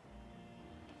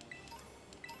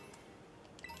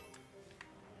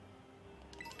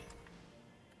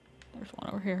 There's one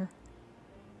over here.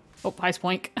 Oh, high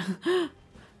spoink.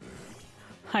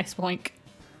 High spoink.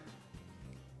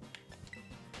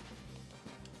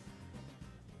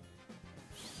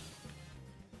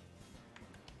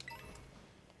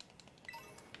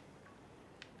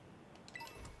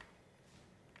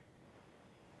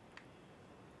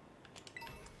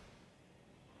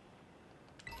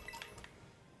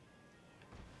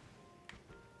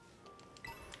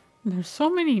 There's so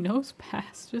many nose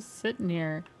paths just sitting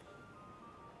here.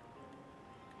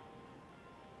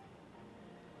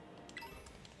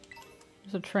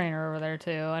 There's a trainer over there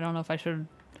too. I don't know if I should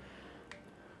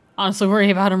honestly worry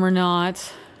about him or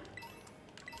not.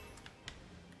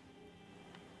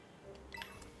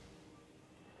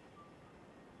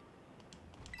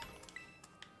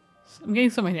 I'm getting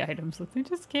so many items that they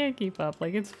just can't keep up.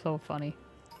 Like, it's so funny.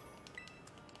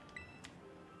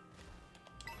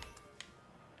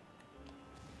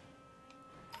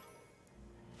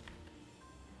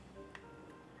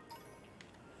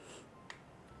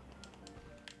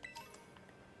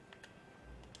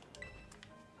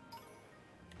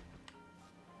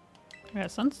 I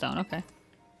got sunstone, okay.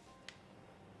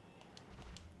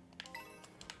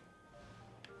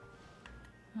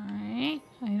 Alright,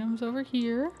 items over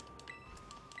here.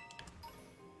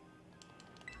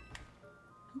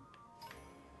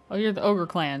 Oh, you're the Ogre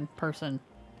Clan person.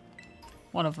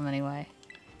 One of them, anyway.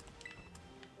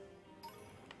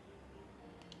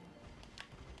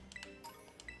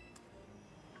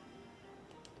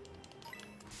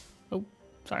 Oh,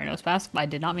 sorry, Nose Pass. I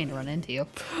did not mean to run into you.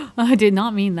 I did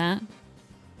not mean that.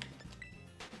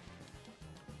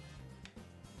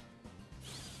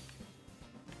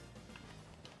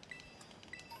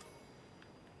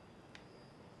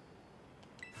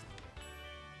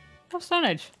 Oh, Stone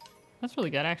Edge. That's really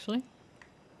good, actually.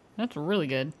 That's really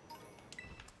good.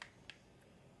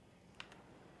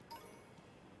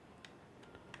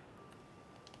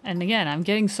 And again, I'm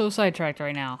getting so sidetracked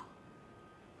right now.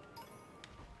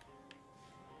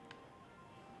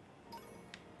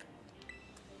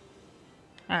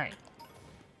 Alright.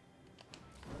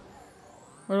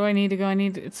 Where do I need to go?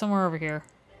 It's somewhere over here.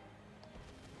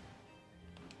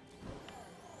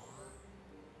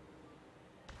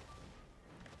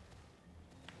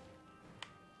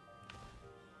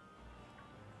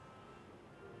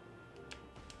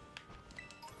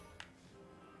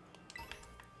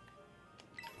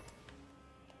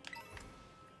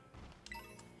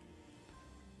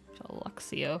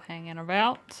 Luxio hanging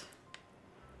about.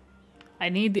 I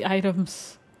need the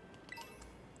items.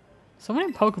 So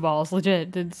many Pokeballs,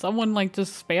 legit. Did someone like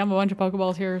just spam a bunch of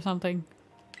Pokeballs here or something?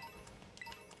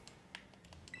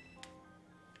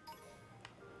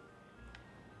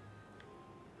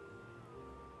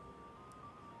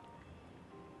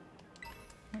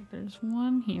 Right, there's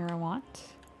one here I want.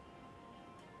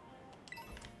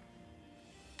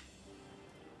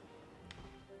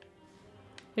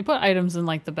 They put items in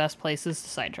like the best places to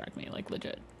sidetrack me, like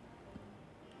legit.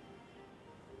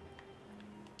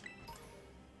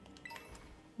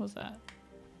 What was that?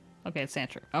 Okay, it's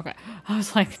Sandshrew. Okay. I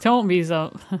was like, don't be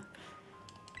so...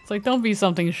 It's like, don't be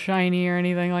something shiny or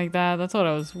anything like that. That's what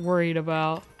I was worried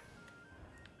about.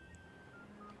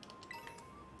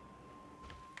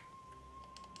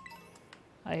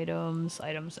 Items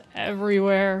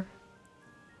everywhere.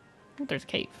 Oh, there's a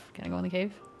cave. Can I go in the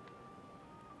cave?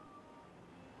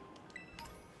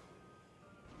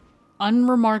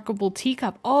 Unremarkable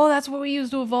teacup. Oh, that's what we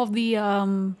used to evolve the,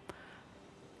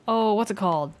 oh, what's it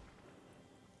called?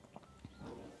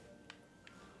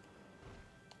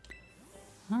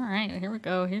 Alright, here we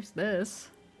go. Here's this.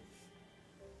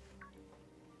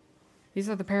 These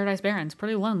are the Paradise Barrens.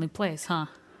 Pretty lonely place, huh?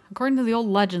 According to the old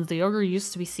legends, the ogre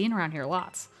used to be seen around here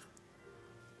lots.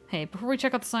 Hey, before we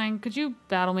check out the sign, could you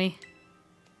battle me?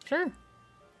 Sure.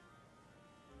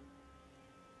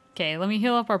 Okay, let me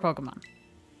heal up our Pokemon.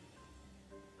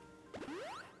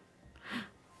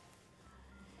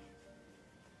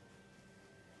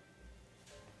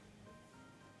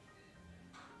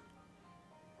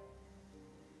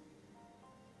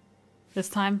 This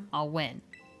time, I'll win.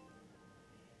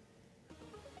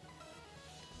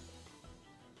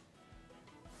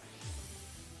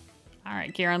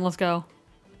 Alright, Kieran, let's go.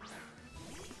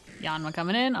 Yanma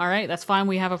coming in. Alright, that's fine.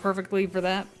 We have a perfect lead for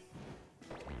that.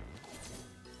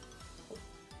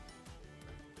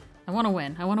 I want to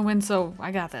win. I want to win, so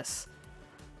I got this.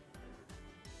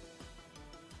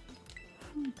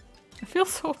 I feel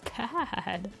so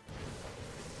bad.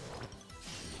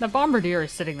 The Bombardier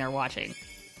is sitting there watching.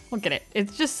 Look at it.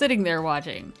 It's just sitting there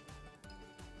watching.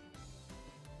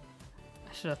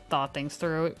 Should have thought things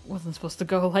through. It wasn't supposed to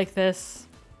go like this.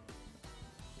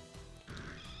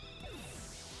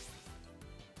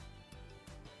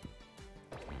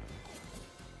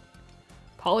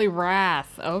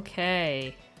 Poliwrath.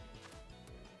 Okay.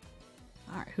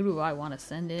 Alright, who do I want to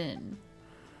send in?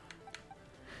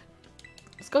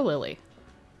 Let's go Lily.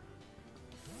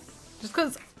 Just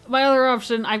because my other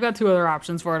option, I've got two other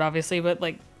options for it, obviously, but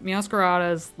like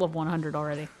Meowscarada is level 100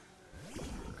 already.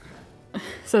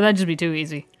 So that'd just be too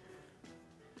easy.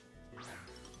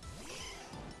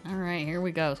 Alright, here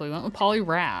we go. So we went with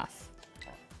Poliwrath.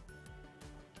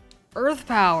 Earth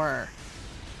Power.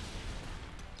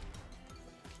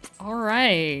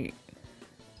 Alright.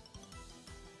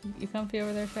 You comfy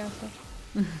over there, Shasta?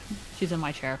 She's in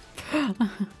my chair.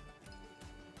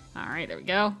 Alright, there we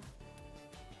go.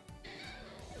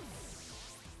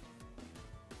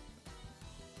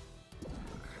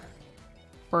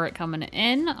 Furret coming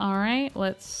in. Alright,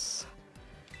 let's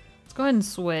go ahead and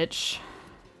switch.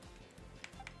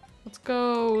 Let's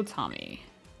go Tommy.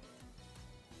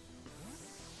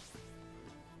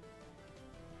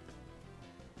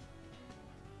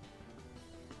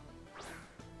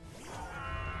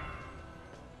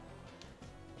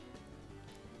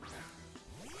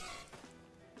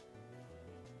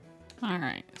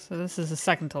 Alright, so this is the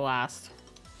second to last.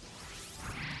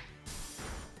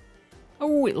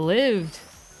 Oh, it lived!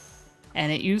 And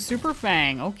it used Super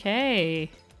Fang. Okay.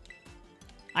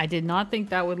 I did not think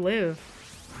that would live.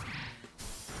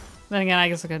 Then again, I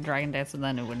guess I could Dragon Dance and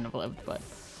then it wouldn't have lived, but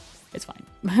it's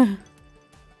fine.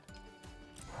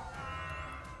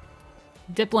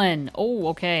 Diplin. Oh,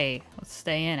 okay. Let's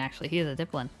stay in, actually. He is a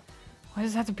Diplin. Why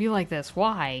does it have to be like this?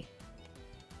 Why?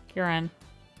 Kieran.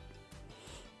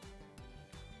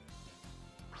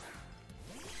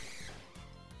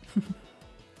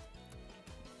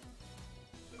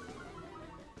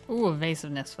 Ooh,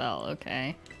 evasiveness fell.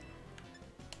 Okay.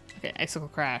 Okay, Icicle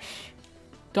Crash.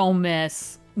 Don't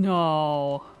miss.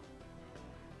 No.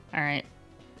 Alright.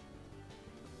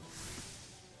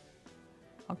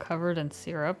 All covered in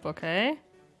syrup. Okay.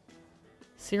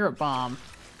 Syrup Bomb.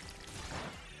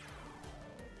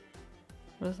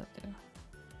 What does that do?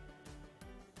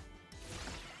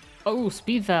 Oh,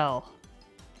 Speed fell.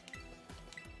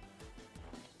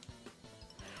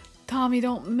 Tommy,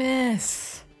 don't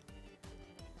miss.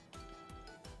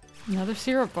 Another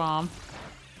Syrup Bomb.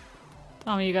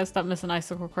 Tommy, you gotta stop missing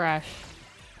Icicle Crash.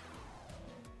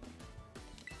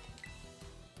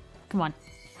 Come on.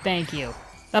 Thank you.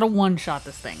 That'll one-shot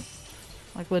this thing.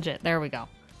 Like, legit. There we go.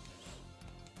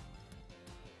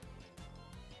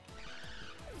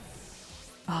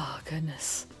 Oh,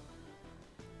 goodness.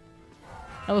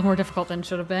 That was more difficult than it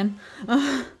should have been.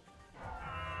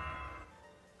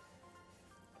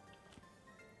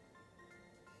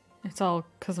 It's all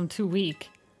because I'm too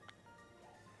weak.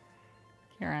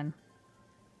 Kieran.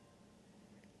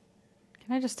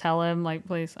 Can I just tell him, like,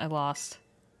 please, I lost.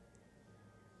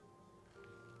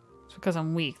 It's because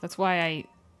I'm weak. That's why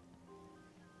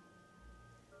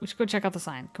we should go check out the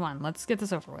sign. Come on, let's get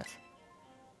this over with.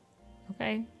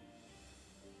 Okay.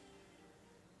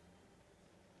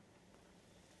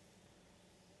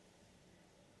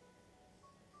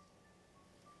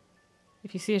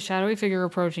 If you see a shadowy figure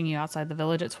approaching you outside the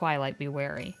village at twilight, be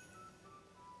wary.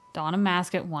 Don a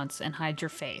mask at once and hide your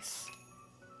face.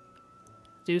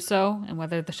 Do so, and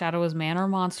whether the shadow is man or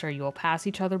monster, you will pass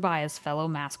each other by as fellow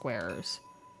mask wearers.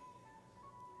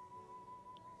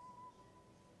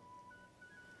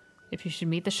 If you should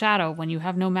meet the shadow when you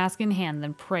have no mask in hand,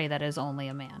 then pray that it is only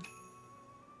a man.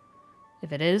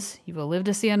 If it is, you will live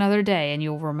to see another day, and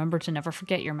you will remember to never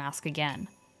forget your mask again.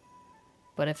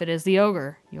 But if it is the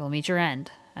ogre, you will meet your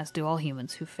end, as do all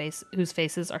humans whose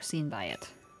faces are seen by it.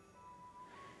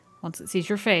 Once it sees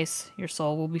your face, your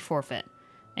soul will be forfeit,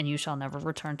 and you shall never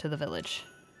return to the village.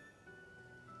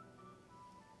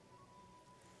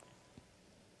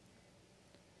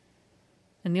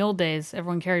 In the old days,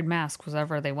 everyone carried masks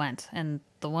wherever they went, and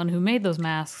the one who made those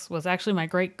masks was actually my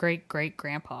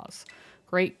great-great-great-grandpa's.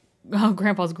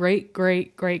 Grandpa's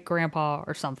great-great-great-grandpa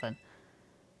or something.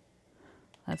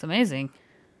 That's amazing.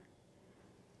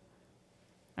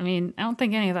 I mean, I don't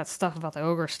think any of that stuff about the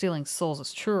ogre stealing souls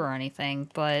is true or anything,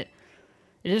 but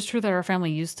it is true that our family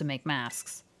used to make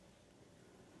masks.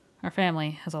 Our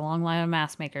family has a long line of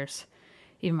mask makers.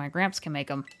 Even my gramps can make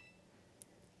them.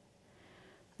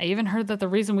 I even heard that the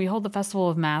reason we hold the Festival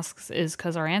of Masks is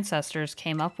because our ancestors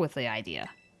came up with the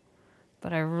idea.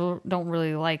 But I don't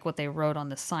really like what they wrote on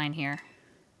this sign here.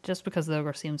 Just because the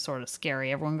ogre seems sort of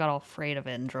scary, everyone got all afraid of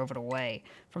it and drove it away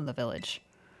from the village.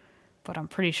 But I'm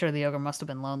pretty sure the ogre must have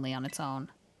been lonely on its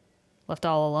own. Left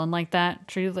all alone like that,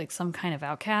 treated like some kind of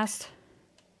outcast.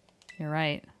 You're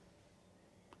right.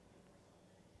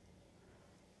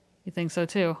 You think so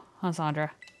too, huh,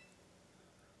 Sandra?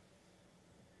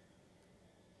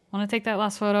 Want to take that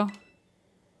last photo?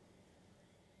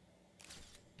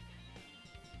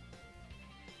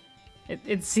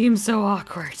 It seems so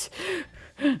awkward.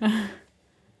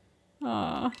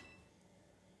 Aw.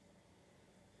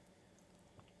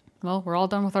 Well, we're all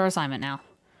done with our assignment now.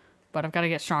 But I've got to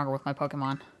get stronger with my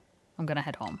Pokemon. I'm gonna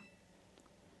head home.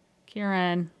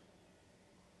 Kieran.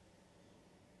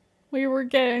 We were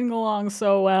getting along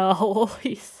so well.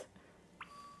 Please.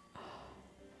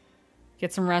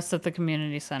 Get some rest at the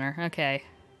community center. Okay.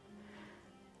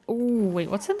 Ooh, wait,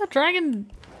 what's in the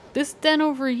dragon? This den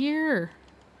over here.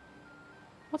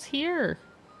 What's here?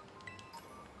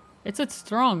 It's a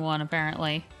strong one,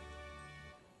 apparently.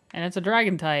 And it's a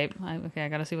dragon type. Okay, I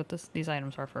gotta see what these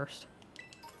items are first.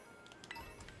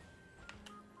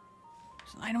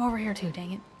 There's an item over here too,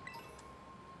 dang it.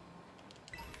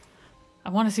 I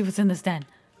want to see what's in this den.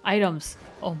 Items.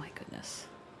 Oh my goodness.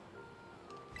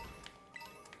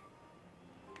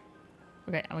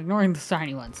 Okay, I'm ignoring the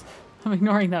shiny ones. I'm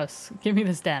ignoring those. Give me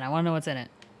this den. I want to know what's in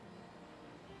it.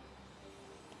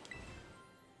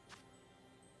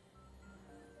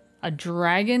 A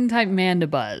dragon type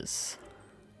Mandibuzz.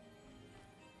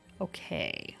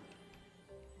 Okay.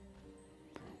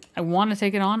 I want to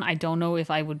take it on. I don't know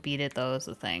if I would beat it though, is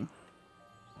the thing.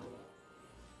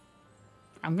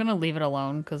 I'm gonna leave it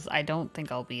alone because I don't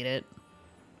think I'll beat it.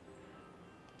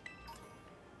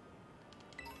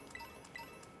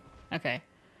 Okay.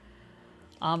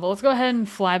 But let's go ahead and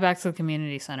fly back to the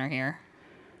community center here.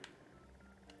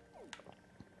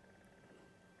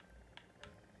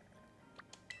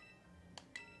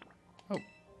 Oh.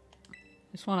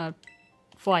 Just want to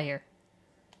fly here.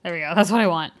 There we go. That's what I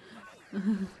want.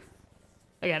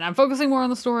 Again, I'm focusing more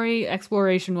on the story.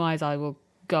 Exploration-wise, I will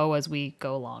go as we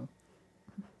go along.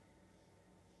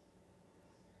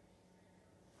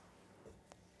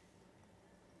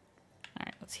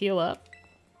 Alright, let's heal up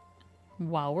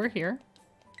while we're here.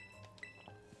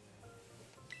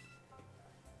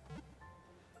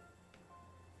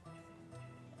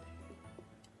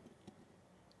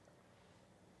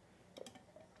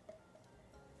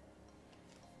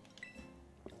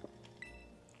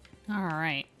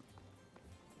 Alright.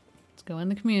 Let's go in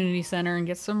the community center and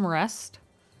get some rest.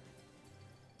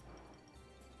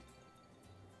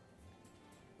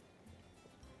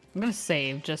 I'm gonna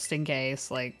save just in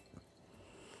case, like,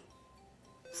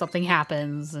 something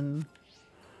happens and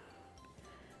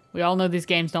we all know these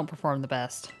games don't perform the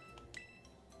best.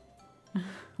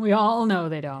 We all know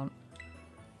they don't,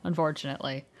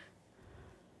 unfortunately.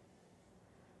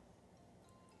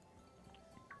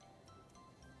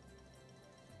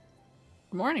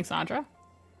 Good morning, Sandra.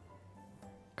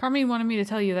 Carmine wanted me to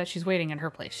tell you that she's waiting in her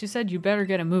place. She said you better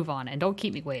get a move on and don't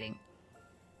keep me waiting.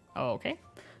 Oh, okay.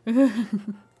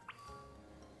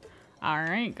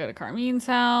 Alright, go to Carmine's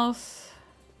house.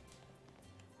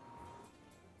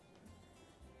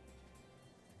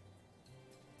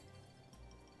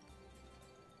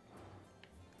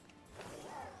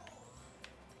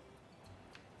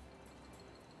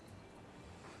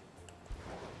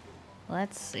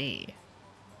 Let's see.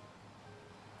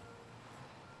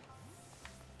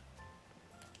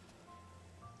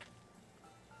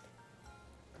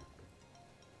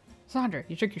 Sandra,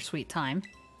 you took your sweet time.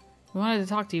 We wanted to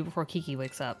talk to you before Kiki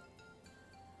wakes up.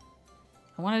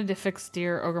 I wanted to fix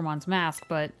dear Ogrmon's mask,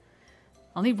 but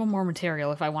I'll need one more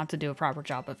material if I want to do a proper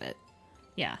job of it.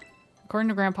 Yeah. According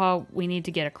to Grandpa, we need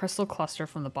to get a crystal cluster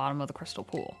from the bottom of the crystal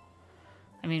pool.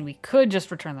 I mean, we could just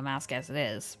return the mask as it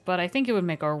is, but I think it would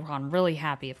make Ogrmon really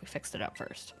happy if we fixed it up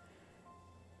first.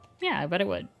 Yeah, I bet it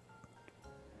would.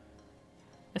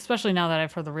 Especially now that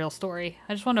I've heard the real story.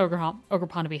 I just want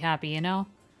Ogrmon to be happy, you know?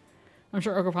 I'm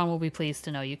sure Ogrmon will be pleased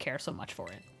to know you care so much for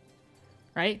it.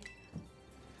 Right?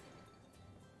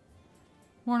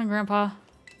 Morning, Grandpa.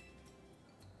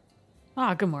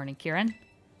 Ah, good morning, Kieran.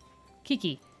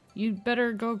 Kiki, you'd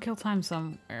better go kill time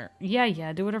somewhere.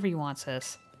 Yeah, do whatever you want,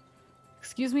 sis.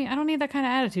 Excuse me? I don't need that kind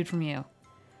of attitude from you.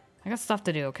 I got stuff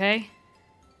to do, okay?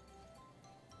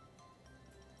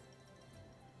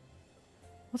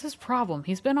 What's his problem?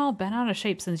 He's been all bent out of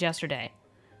shape since yesterday.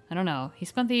 I don't know. He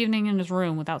spent the evening in his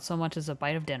room without so much as a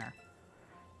bite of dinner.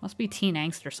 Must be teen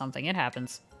angst or something. It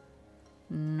happens.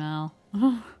 No.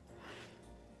 It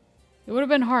would have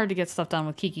been hard to get stuff done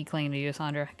with Kiki clinging to you,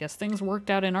 Sandra. Guess things worked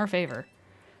out in our favor.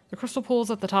 The crystal pool's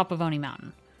at the top of Oni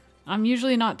Mountain. I'm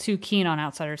usually not too keen on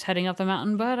outsiders heading up the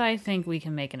mountain, but I think we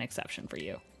can make an exception for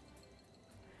you.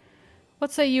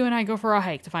 Let's say you and I go for a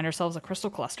hike to find ourselves a crystal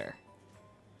cluster.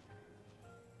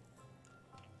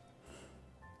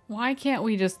 Why can't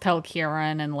we just tell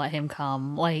Kieran and let him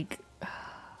come? Like,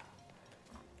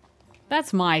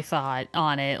 that's my thought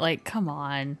on it. Like, come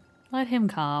on. Let him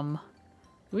come.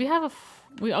 We have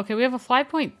okay, we have a fly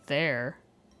point there.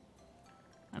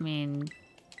 I mean,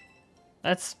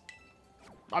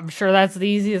 I'm sure that's the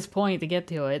easiest point to get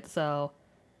to it, so.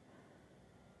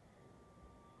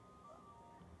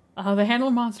 Oh, the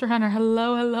Handler Monster Hunter.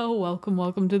 Hello, hello. Welcome,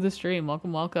 welcome to the stream.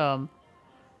 Welcome, welcome.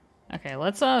 Okay,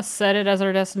 let's set it as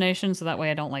our destination so that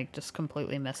way I don't like just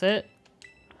completely miss it.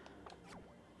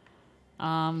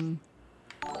 Oh,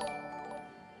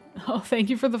 thank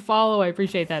you for the follow. I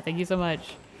appreciate that. Thank you so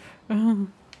much.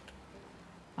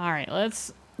 Alright,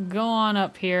 let's go on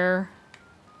up here.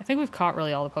 I think we've caught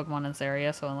really all the Pokemon in this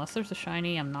area, so unless there's a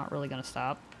shiny, I'm not really going to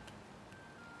stop.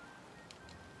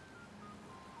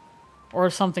 Or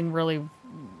something really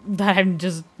that I'm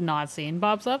just not seeing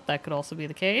pops up. That could also be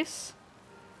the case.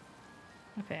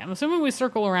 Okay, I'm assuming we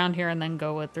circle around here and then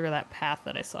go through that path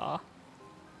that I saw.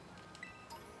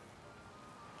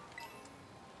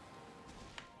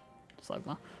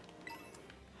 Slugma.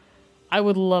 I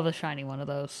would love a shiny one of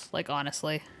those, like,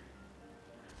 honestly.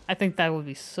 I think that would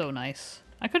be so nice.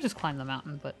 I could just climb the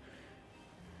mountain, but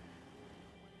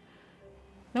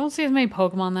I don't see as many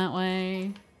Pokemon that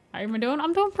way. How am I doing?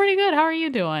 I'm doing pretty good. How are you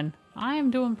doing? I am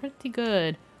doing pretty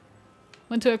good.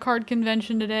 Went to a card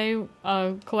convention today.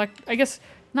 I guess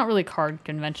not really card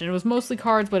convention. It was mostly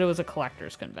cards, but it was a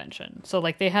collector's convention. So,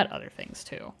 like, they had other things,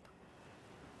 too.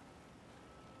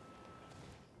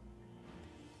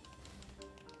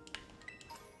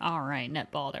 Alright,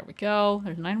 netball. There we go.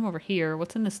 There's an item over here.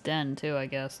 What's in this den, too, I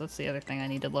guess? That's the other thing I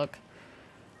need to look.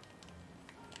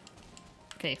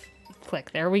 Okay,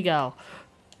 click. There we go.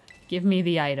 Give me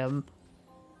the item.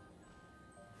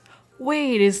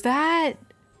 Wait, is that...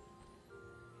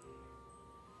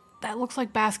 That looks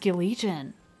like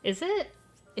Basculegion. Is it?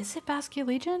 Is it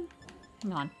Basculegion?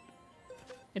 Hang on.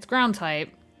 It's ground type.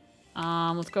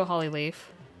 Let's go Hollyleaf.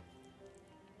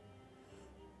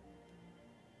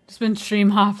 Just been stream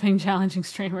hopping, challenging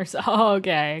streamers. Oh,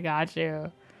 okay, got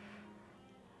you.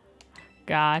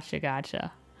 Gotcha,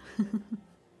 gotcha.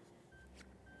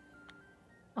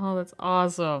 Oh, that's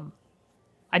awesome.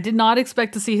 I did not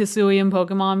expect to see Hisuian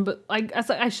Pokemon, but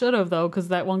I should have, though, because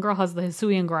that one girl has the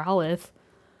Hisuian Growlithe.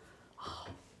 Oh,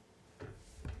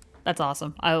 that's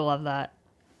awesome. I love that.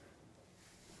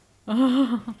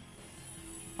 Oh,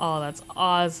 that's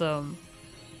awesome.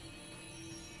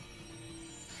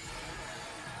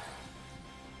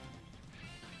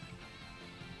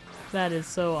 That is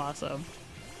so awesome.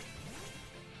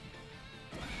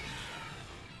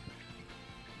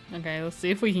 Okay, let's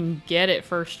see if we can get it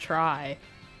first try.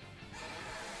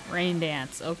 Rain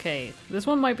Dance. Okay, this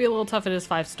one might be a little tough. It is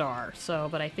 5-star, so,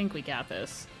 but I think we got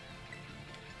this.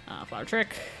 Flower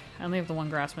Trick. I only have the one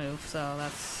grass move, so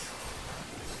that's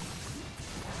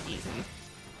easy.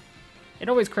 It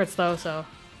always crits, though, so.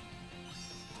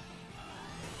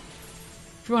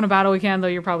 If you want to battle, we can, though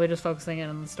you're probably just focusing in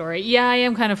on the story. Yeah, I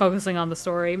am kind of focusing on the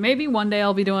story. Maybe one day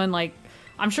I'll be doing, like,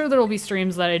 I'm sure there will be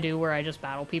streams that I do where I just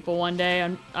battle people one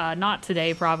day. Not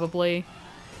today, probably.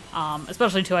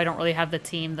 Especially, too, I don't really have the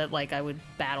team that, like, I would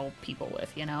battle people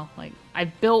with, you know? Like, I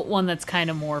built one that's kind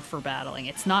of more for battling.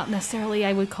 It's not necessarily,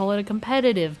 I would call it a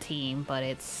competitive team, but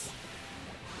it's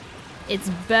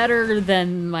better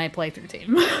than my playthrough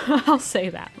team. I'll say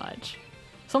that much.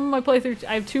 Some of my playthrough,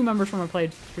 I have 2 members from my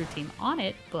playthrough team on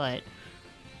it, but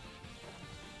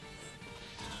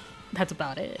that's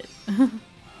about it.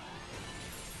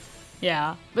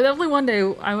 Yeah, but definitely one day,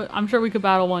 I'm sure we could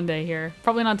battle one day here.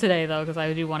 Probably not today, though, because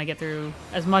I do want to get through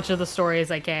as much of the story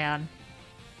as I can.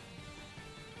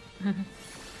 Alright,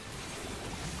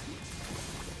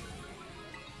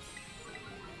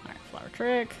 Flower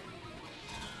Trick.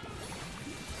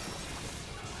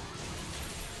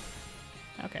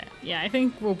 Okay, yeah, I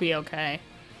think we'll be okay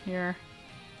here.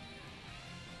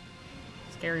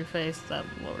 Scary Face, that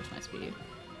lowers my speed.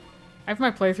 I have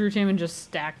my playthrough team and just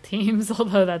stack teams,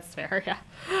 although that's fair, yeah.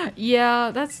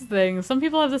 Yeah, that's the thing. Some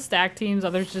people have the stack teams,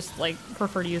 others just, like,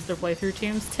 prefer to use their playthrough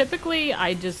teams. Typically,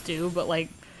 I just do, but, like,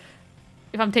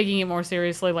 if I'm taking it more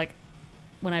seriously, like,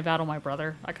 when I battle my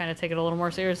brother, I kind of take it a little more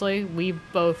seriously. We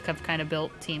both have kind of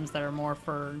built teams that are more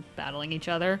for battling each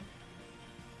other.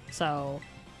 So,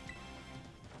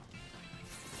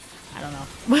 I don't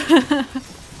know.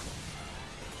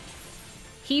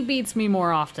 He beats me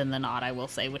more often than not, I will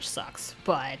say, which sucks,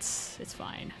 but it's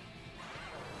fine.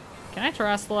 Can I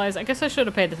terrestrialize? I guess I should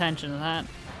have paid attention to that.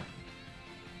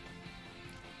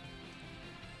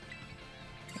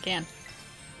 I can.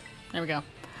 There we go.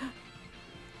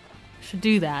 Should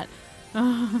do that.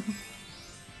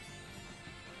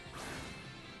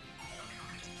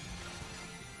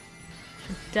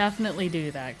 definitely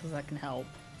do that, because that can help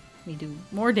me do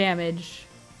more damage.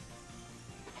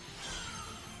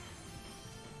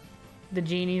 The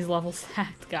genie's level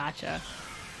stacked. Gotcha.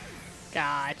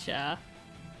 Gotcha.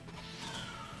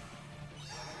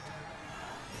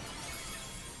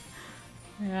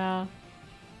 Yeah.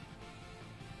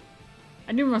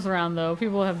 I do mess around, though.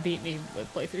 People have beat me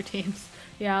with playthrough teams.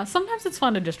 Yeah, sometimes it's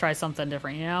fun to just try something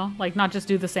different, you know? Like, not just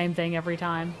do the same thing every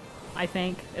time, I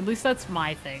think. At least that's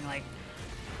my thing. Like,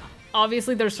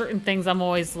 obviously there's certain things I'm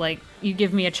always like, you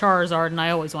give me a Charizard and I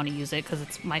always want to use it because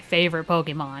it's my favorite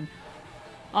Pokemon.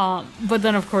 But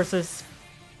then, of course,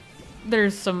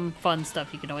 there's some fun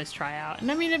stuff you can always try out.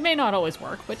 And I mean, it may not always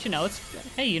work, but you know,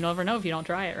 hey, you never know if you don't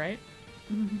try it, right?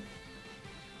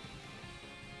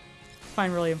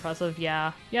 Find really impressive,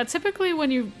 yeah. Yeah, typically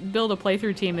when you build a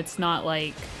playthrough team, it's not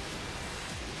like...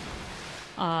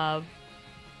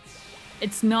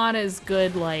 it's not as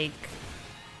good, like,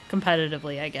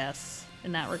 competitively, I guess,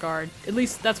 in that regard. At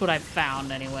least that's what I've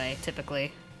found, anyway,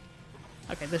 typically.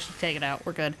 Okay, this should take it out.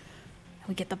 We're good.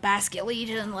 We get the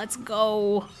Basculegion. Let's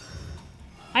go.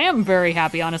 I am very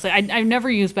happy, honestly. I've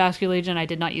never used Basculegion. I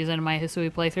did not use it in my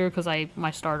Hisui playthrough because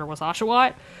my starter was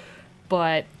Oshawott.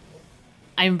 But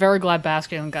I'm very glad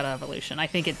Basculin got an evolution. I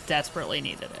think it desperately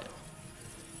needed it.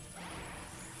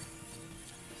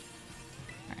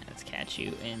 Alright, let's catch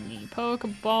you in the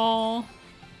Pokeball.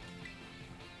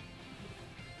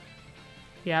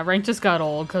 Yeah, rank just got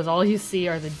old because all you see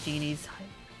are the genies.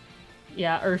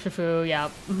 Yeah, Urshifu, yeah.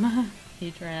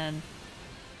 Heatran.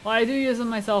 Well, I do use them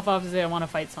myself. Obviously, I want to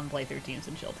fight some playthrough teams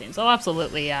and chill teams. Oh,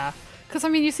 absolutely, yeah. Because, I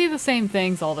mean, you see the same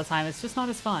things all the time. It's just not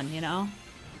as fun, you know?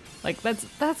 Like,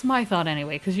 that's my thought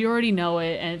anyway, because you already know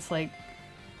it, and it's like,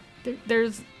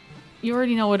 you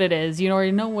already know what it is. You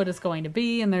already know what it's going to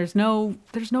be, and there's no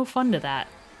fun to that.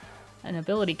 An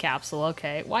ability capsule,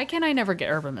 okay. Why can't I never get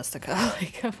Urban Mystica?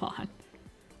 Like, come on.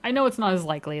 I know it's not as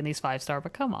likely in these 5-star,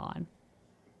 but come on.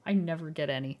 I never get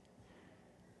any.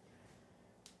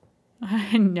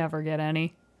 I never get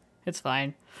any. It's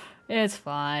fine. It's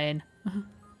fine.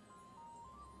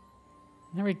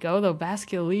 There we go, though.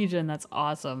 Basculegion, that's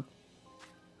awesome.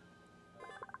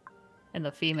 And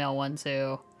the female one,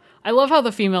 too. I love how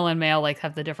the female and male, like,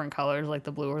 have the different colors, like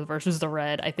the blue versus the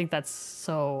red. I think that's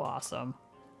so awesome.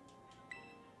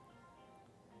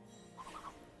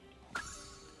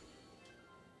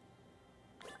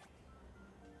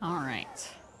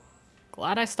 Alright.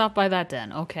 Glad I stopped by that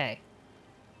den. Okay.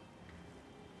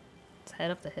 Let's head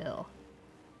up the hill.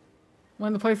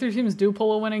 When the playthrough teams do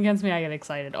pull a win against me, I get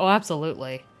excited. Oh,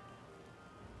 absolutely.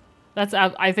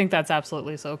 I think that's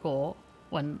absolutely so cool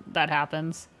when that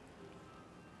happens.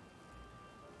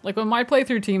 Like, when my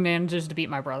playthrough team manages to beat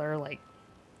my brother, like,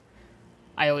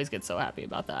 I always get so happy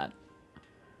about that.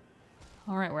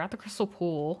 Alright, we're at the Crystal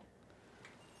Pool.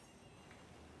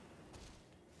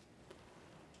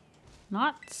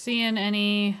 Not seeing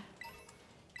any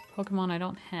Pokemon I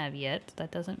don't have yet.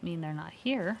 That doesn't mean they're not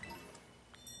here.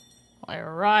 Well, I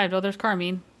arrived. Oh, there's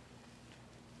Carmine.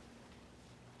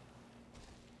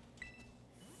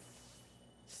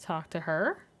 Let's talk to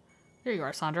her. There you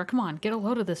are, Sandra. Come on, get a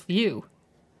load of this view.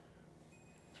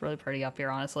 It's really pretty up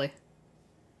here, honestly.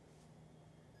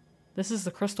 This is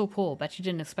the Crystal Pool. Bet you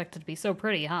didn't expect it to be so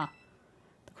pretty, huh?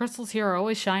 The crystals here are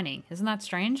always shining. Isn't that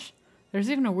strange? There's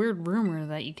even a weird rumor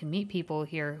that you can meet people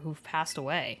here who've passed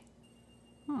away.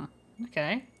 Hmm,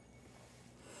 okay.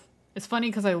 It's funny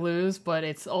because I lose, but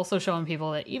it's also showing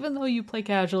people that even though you play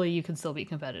casually, you can still beat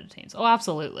competitive teams. Oh,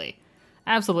 absolutely.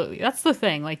 Absolutely. That's the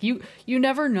thing. Like, you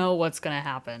never know what's going to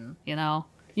happen, you know?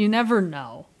 You never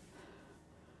know.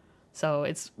 So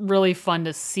it's really fun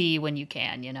to see when you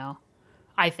can, you know?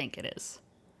 I think it is.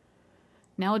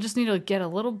 Now I just need to get a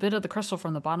little bit of the crystal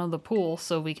from the bottom of the pool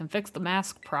so we can fix the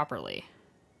mask properly.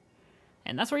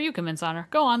 And that's where you come in, Sandra.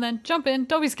 Go on then. Jump in.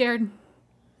 Don't be scared.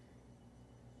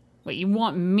 Wait, you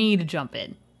want me to jump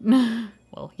in?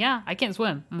 Well, yeah, I can't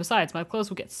swim. And besides, my clothes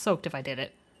would get soaked if I did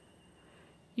it.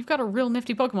 You've got a real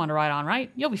nifty Pokemon to ride on, right?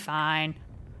 You'll be fine.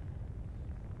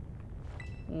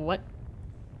 What?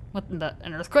 What in the...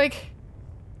 An earthquake?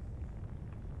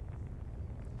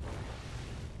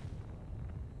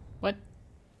 What?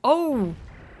 Oh!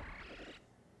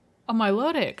 A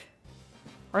Milotic.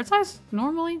 Are its eyes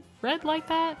normally red like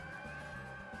that?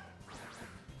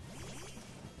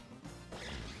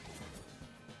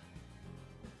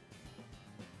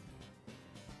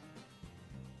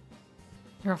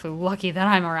 You're awfully lucky that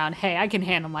I'm around. Hey, I can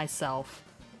handle myself.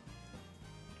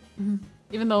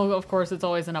 Even though, of course, it's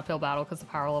always an uphill battle because the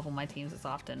power level of my teams is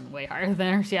often way higher than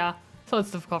theirs, yeah. So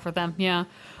it's difficult for them, yeah.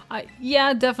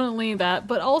 Yeah, definitely that.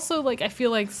 But also, like, I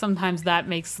feel like sometimes that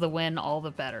makes the win all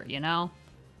the better, you know?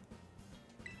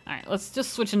 Alright, let's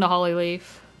just switch into Hollyleaf.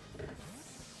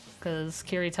 Because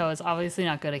Kirito is obviously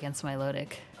not good against my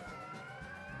Milotic.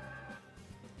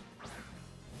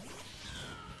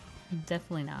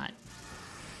 Definitely not.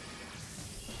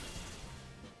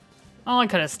 Oh, I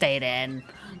could have stayed in.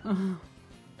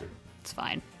 It's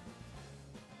fine.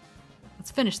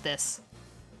 Let's finish this.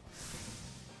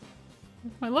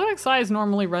 My Milotic's eye is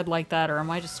normally red like that, or am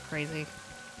I just crazy?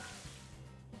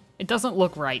 It doesn't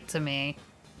look right to me.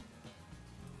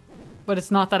 But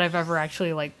it's not that I've ever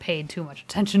actually, like, paid too much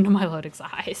attention to my Milotic's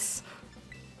eyes.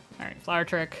 Alright, Flower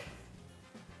Trick.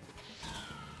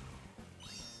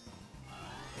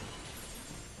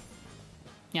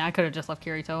 Yeah, I could have just left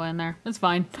Kirito in there. It's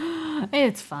fine.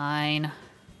 It's fine.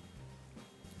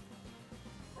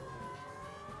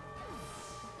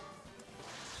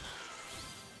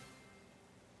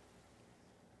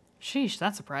 Sheesh,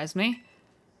 that surprised me.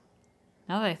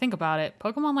 Now that I think about it,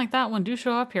 Pokemon like that one do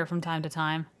show up here from time to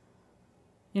time.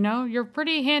 You know, you're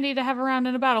pretty handy to have around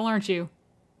in a battle, aren't you?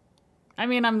 I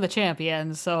mean, I'm the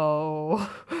champion, so...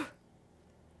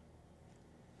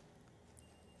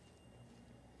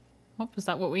 Oh, is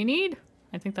that what we need?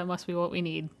 I think that must be what we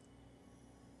need.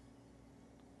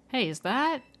 Hey, is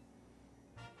that...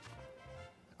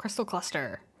 a crystal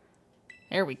cluster?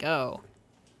 There we go.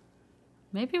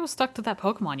 Maybe it was stuck to that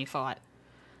Pokemon you fought.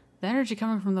 The energy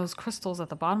coming from those crystals at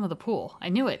the bottom of the pool. I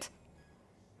knew it.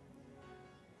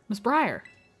 Miss Briar.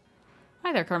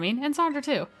 Hi there, Carmine. And Sandra,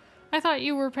 too. I thought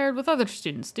you were paired with other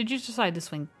students. Did you decide to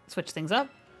switch things up?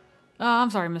 I'm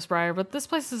sorry, Miss Briar, but this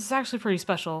place is actually pretty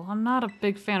special. I'm not a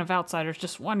big fan of outsiders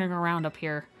just wandering around up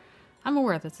here. I'm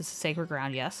aware that this is sacred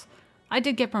ground, yes. I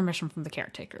did get permission from the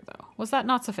caretaker, though. Was that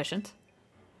not sufficient?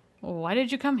 Well, why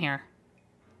did you come here?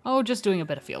 Oh, just doing a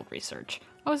bit of field research.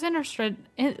 I was interested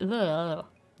in the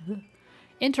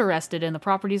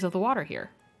properties of the water here.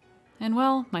 And,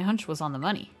 well, my hunch was on the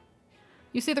money.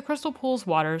 You see, the crystal pool's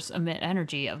waters emit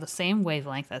energy of the same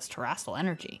wavelength as terrestrial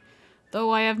energy,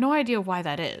 though I have no idea why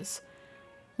that is.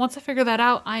 Once I figure that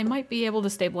out, I might be able to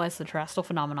stabilize the terrestrial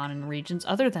phenomenon in regions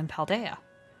other than Paldea.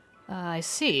 I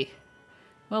see.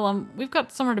 Well, we've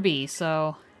got somewhere to be,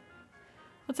 so...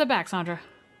 let's head back, Sandra.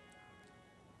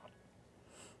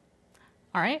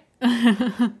 Alright.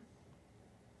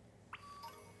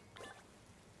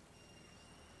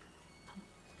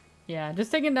 Yeah,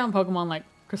 just taking down Pokemon like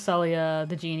Cresselia,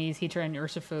 the Genies, Heatran, and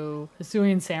Urshifu,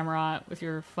 Hisuian Samurott with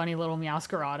your funny little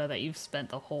Meowscarada that you've spent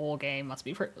the whole game must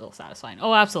be pretty satisfying.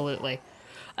 Oh, absolutely.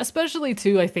 Especially,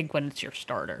 too, I think when it's your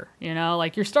starter. You know,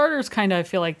 like, your starter's kind of, I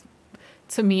feel like,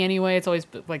 to me anyway, it's always,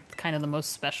 like, kind of the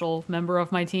most special member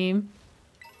of my team.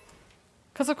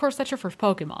 Because, of course, that's your first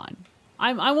Pokemon.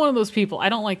 I'm one of those people. I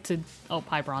don't like to... Oh,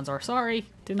 hi, Bronzor. Sorry.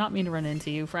 Did not mean to run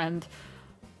into you, friend.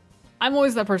 I'm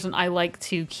always that person. I like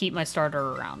to keep my starter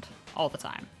around all the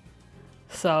time.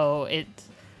 So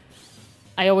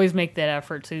I always make that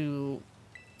effort to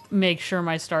make sure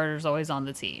my starter's always on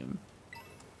the team.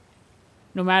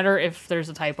 No matter if there's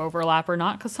a type overlap or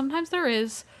not, because sometimes there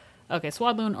is. Okay,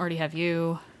 Swadloon, already have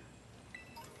you.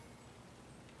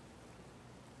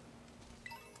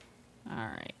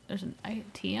 Alright, there's an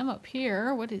ITM up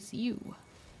here. What is you?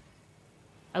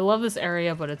 I love this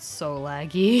area, but it's so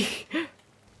laggy.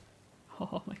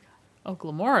 Oh my god. Oh,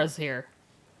 Glamora's here.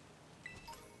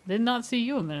 Did not see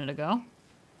you a minute ago.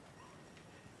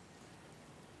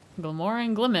 Glamora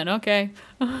and Glimmin, okay.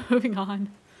 Moving on.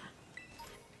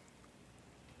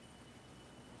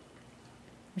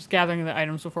 Just gathering the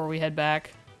items before we head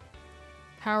back.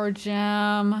 Power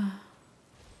Gem.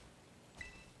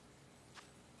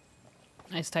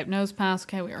 Ice type nose pass.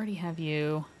 Okay, we already have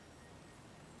you.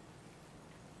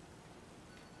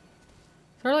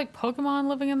 Is there like Pokemon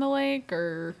living in the lake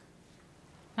or...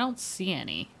 I don't see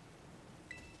any.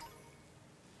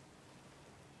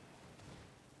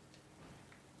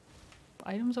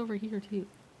 Items over here too.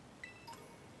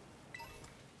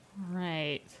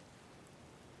 Alright.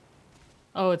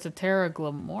 Oh, it's a Terra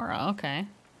Glamora. Okay.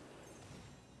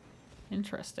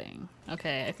 Interesting.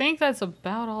 Okay, I think that's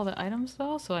about all the items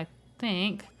though, so I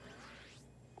think...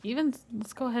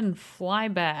 let's go ahead and fly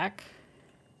back.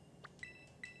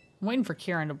 I'm waiting for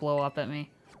Kieran to blow up at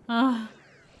me.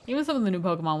 Even some of the new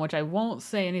Pokemon, which I won't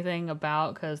say anything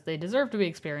about because they deserve to be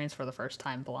experienced for the first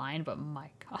time blind, but my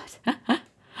god.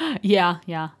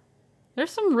 Yeah.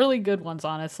 There's some really good ones,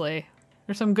 honestly.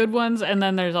 There's some good ones, and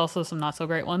then there's also some not so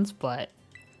great ones, but...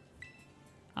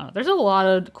 I don't know. There's a lot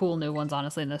of cool new ones,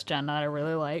 honestly, in this gen that I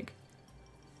really like.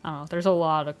 I don't know. There's a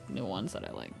lot of new ones that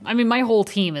I like. I mean, my whole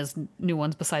team is new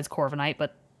ones besides Corviknight,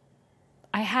 but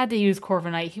I had to use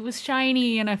Corviknight. He was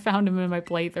shiny, and I found him in my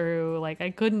playthrough. Like, I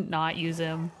couldn't not use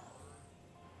him.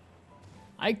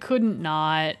 I couldn't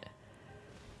not.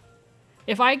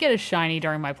 If I get a shiny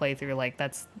during my playthrough, like,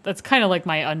 that's kind of like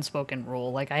my unspoken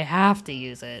rule. Like, I have to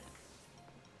use it.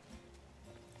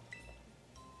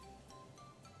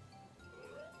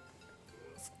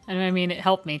 And I mean, it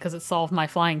helped me because it solved my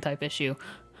flying type issue.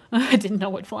 I didn't know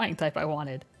what flying type I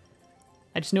wanted.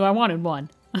 I just knew I wanted one.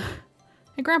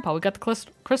 Hey, Grandpa, we got the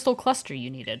crystal cluster you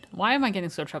needed. Why am I getting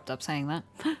so tripped up saying that?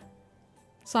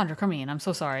 Sandra, come in. I'm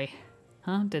so sorry.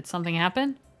 Huh? Did something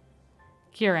happen?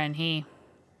 Kieran, he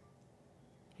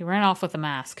ran off with the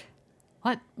mask.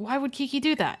 What? Why would Kiki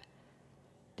do that?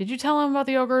 Did you tell him about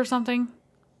the ogre or something?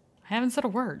 I haven't said a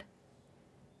word.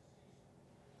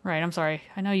 Right, I'm sorry.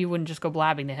 I know you wouldn't just go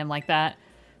blabbing to him like that.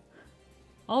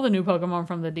 All the new Pokemon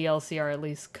from the DLC are at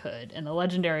least good, and the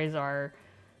legendaries are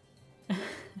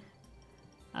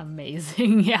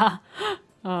amazing. Yeah.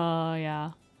 Oh,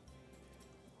 yeah.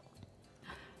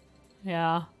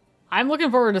 Yeah. I'm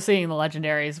looking forward to seeing the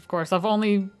legendaries, of course.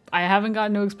 I haven't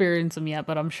gotten to experience them yet,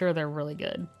 but I'm sure they're really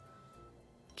good.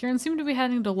 Kieran seemed to be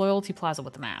heading to Loyalty Plaza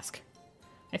with the mask.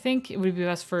 I think it would be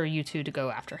best for you two to go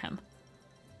after him.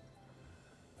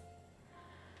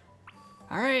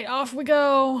 Alright, off we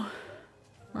go!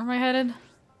 Where am I headed?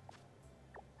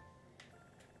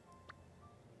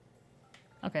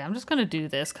 Okay, I'm just gonna do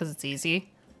this because it's easy.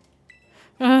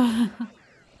 I'm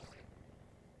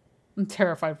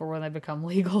terrified for when they become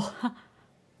legal.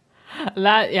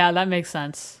 That makes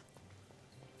sense.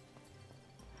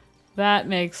 That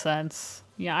makes sense.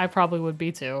 Yeah, I probably would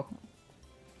be too.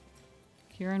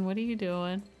 Kieran, what are you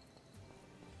doing?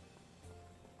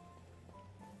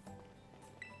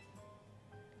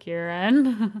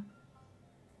 Kieran?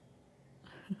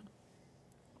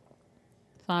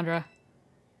 Sandra.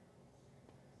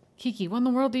 Kiki, what in the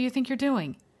world do you think you're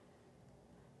doing?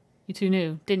 You two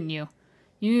knew, didn't you?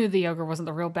 You knew the ogre wasn't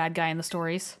the real bad guy in the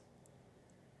stories.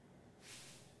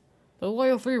 The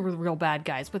Loyal Three were the real bad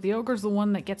guys, but the ogre's the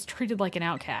one that gets treated like an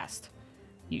outcast.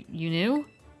 You knew?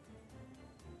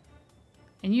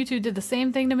 And you two did the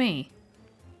same thing to me.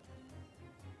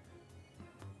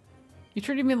 You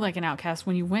treated me like an outcast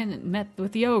when you went and met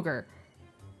with the ogre.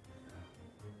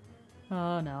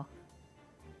 Oh no.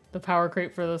 The power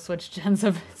creep for the Switch gens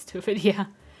of stupid, yeah.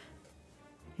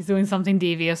 He's doing something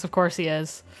devious, of course he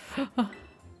is.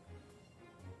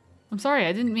 I'm sorry,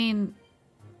 I didn't mean...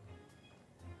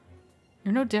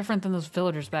 You're no different than those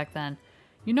villagers back then.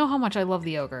 You know how much I love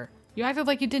the ogre. You acted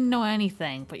like you didn't know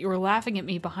anything, but you were laughing at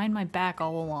me behind my back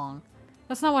all along.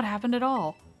 That's not what happened at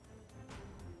all.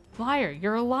 Liar,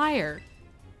 you're a liar.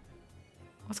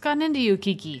 What's gotten into you,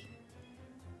 Kiki?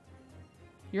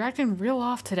 You're acting real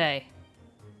off today.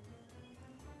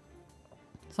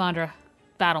 Sandra,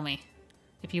 battle me.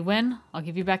 If you win, I'll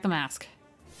give you back the mask.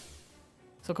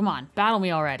 So come on, battle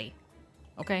me already.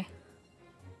 Okay?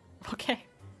 Okay.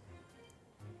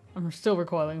 I'm still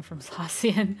recoiling from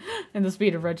Zacian and the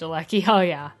speed of Regieleki. Oh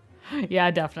yeah.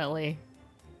 Yeah, definitely.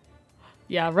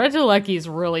 Yeah, Regieleki's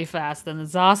really fast and the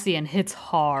Zacian hits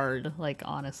hard. Like,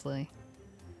 honestly.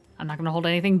 I'm not gonna hold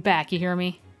anything back, you hear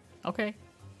me? Okay.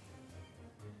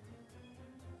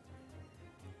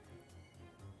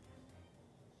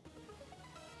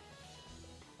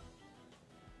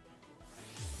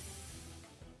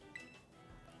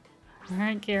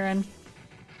 Alright, Kieran.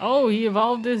 Oh, he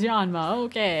evolved his Yanma.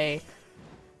 Okay.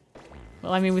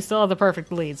 Well, I mean, we still have the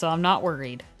perfect lead, so I'm not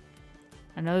worried.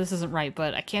 I know this isn't right,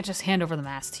 but I can't just hand over the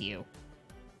mask to you.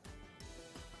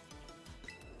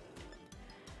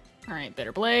 Alright,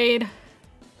 Bitter Blade.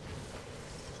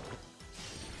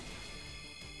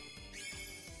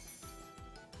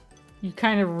 You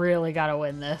kind of really gotta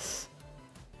win this.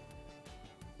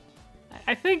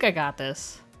 I think I got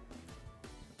this.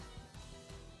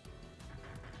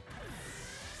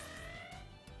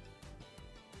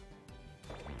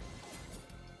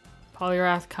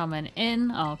 Poliwrath coming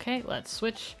in. Okay, let's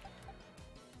switch.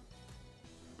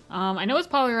 I know his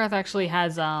Poliwrath actually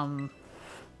has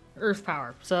Earth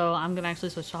Power, so I'm gonna actually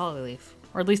switch to Holyleaf.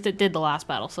 Or at least it did the last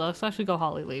battle, so let's actually go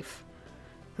Holyleaf.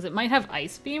 Because it might have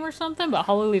Ice Beam or something, but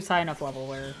Holyleaf's high enough level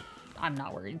where I'm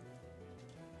not worried.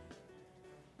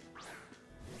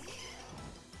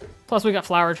 Plus we got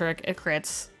Flower Trick, it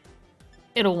crits.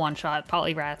 It'll one-shot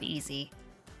Poliwrath easy.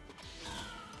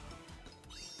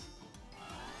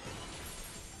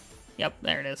 Yep,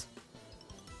 there it is.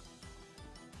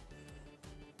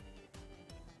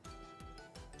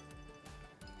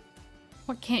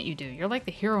 What can't you do? You're like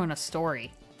the hero in a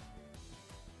story.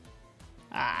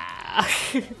 Ah.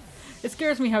 It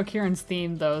scares me how Kieran's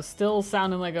theme, though, still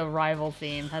sounding like a rival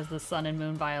theme, has the sun and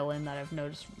moon violin that I've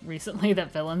noticed recently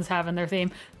that villains have in their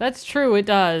theme. That's true, it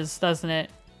does, doesn't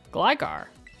it? Gligar.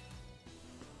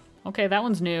 Okay, that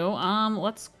one's new.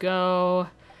 Let's go.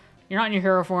 You're not in your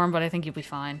hero form, but I think you'll be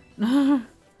fine.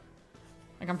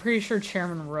 Like, I'm pretty sure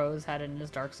Chairman Rose had it in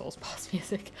his Dark Souls boss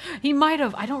music. He might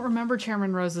have. I don't remember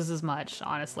Chairman Rose's as much,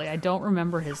 honestly. I don't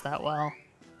remember his that well.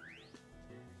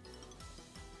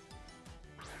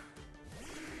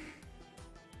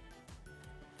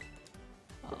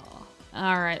 Oh.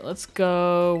 Alright, let's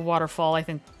go Waterfall.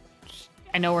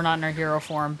 I know we're not in our hero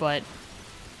form, but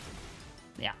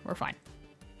yeah, we're fine.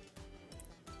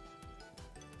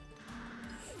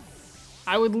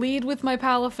 I would lead with my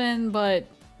Palafin, but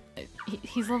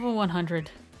he's level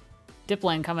 100.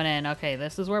 Dipling coming in. Okay,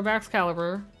 this is where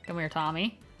Baxcalibur. Come here,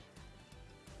 Tommy.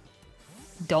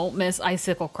 Don't miss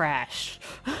Icicle Crash.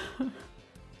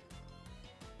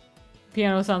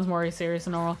 Piano sounds more serious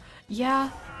than normal. Yeah.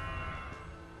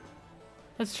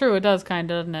 That's true, it does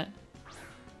kinda, doesn't it?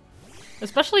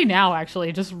 Especially now,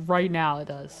 actually. Just right now it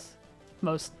does.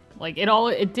 Like,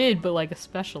 it did, but like,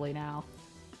 especially now.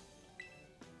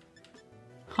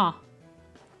 Huh.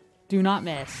 Do not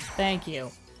miss. Thank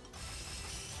you.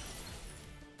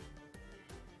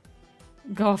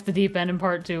 Go off the deep end in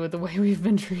part 2 with the way we've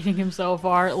been treating him so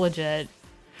far. Legit.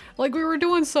 Like, we were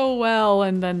doing so well,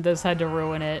 and then this had to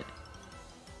ruin it.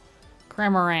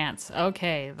 Cramorants.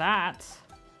 Okay, that's...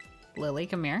 Lily,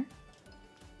 come here.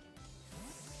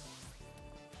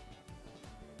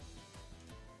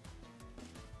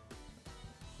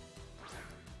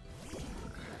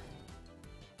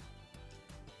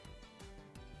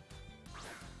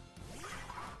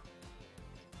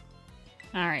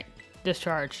 Alright,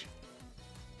 discharge.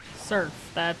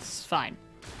 Surf, that's fine.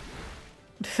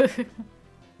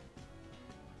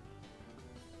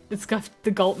 It's got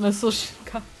the Gulp missile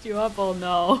scuffed you up, oh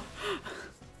no.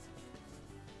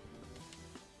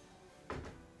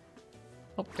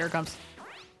 Oh, here it comes.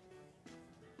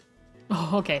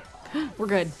 Oh, okay. We're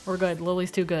good, we're good.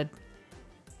 Lily's too good.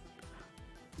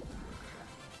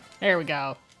 There we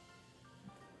go.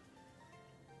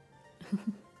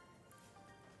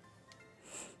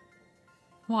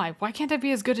 Why? Why can't I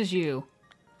be as good as you?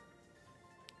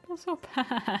 That's so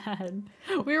bad.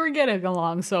 We were getting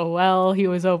along so well. He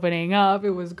was opening up.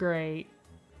 It was great.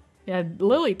 Yeah,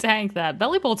 Lily tanked that.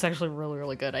 Belly Bolt's actually really,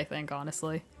 really good, I think,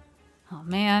 honestly. Oh,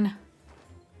 man.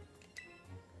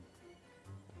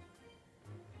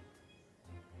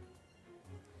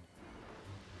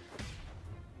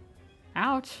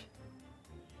 Ouch.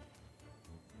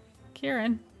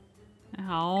 Kieran.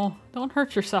 Ow. Don't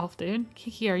hurt yourself, dude.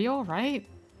 Kiki, are you alright?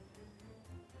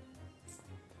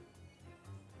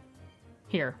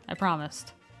 Here, I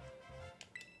promised.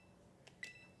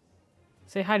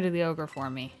 Say hi to the ogre for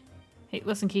me. Hey,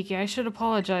 listen, Kiki, I should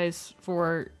apologize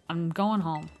for... I'm going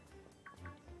home.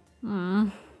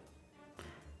 You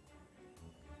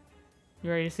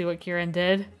ready to see what Kieran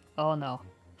did? Oh, no.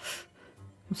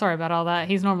 I'm sorry about all that.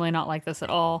 He's normally not like this at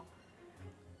all.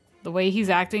 The way he's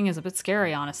acting is a bit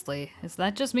scary, honestly. Is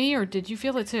that just me, or did you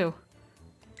feel it too?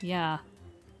 Yeah.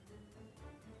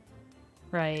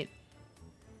 Right.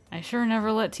 I sure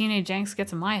never let teenage angst get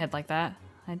to my head like that.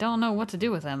 I don't know what to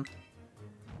do with him.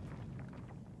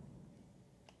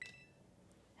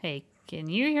 Hey, can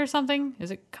you hear something?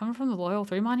 Is it coming from the Loyal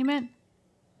 3 monument?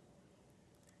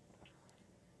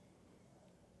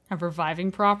 Have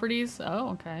reviving properties?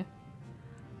 Oh, okay.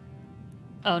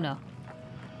 Oh, no.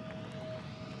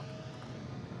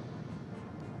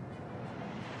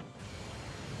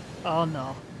 Oh,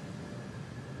 no.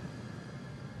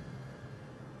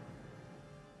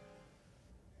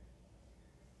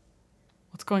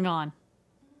 What's going on?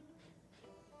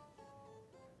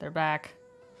 They're back.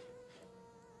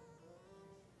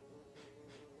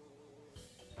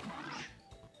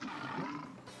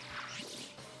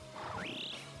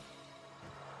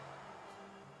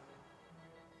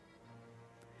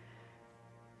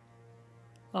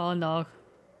 Oh no.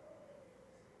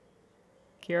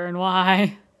 Kieran,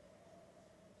 why?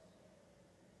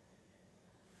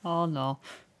 Oh no.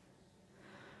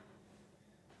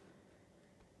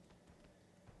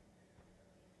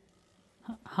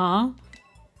 Huh?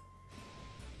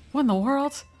 What in the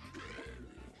world?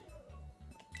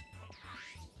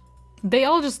 They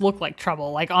all just look like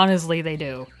trouble. Like, honestly, they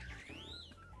do.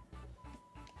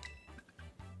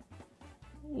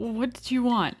 What did you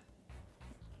want?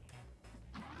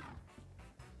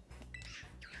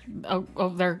 Oh,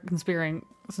 they're conspiring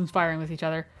with each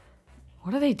other.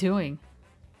 What are they doing?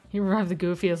 You revived the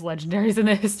goofiest legendaries in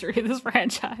the history of this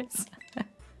franchise.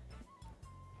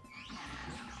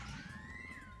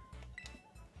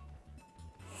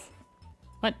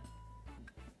 What?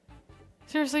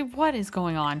 Seriously, what is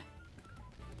going on?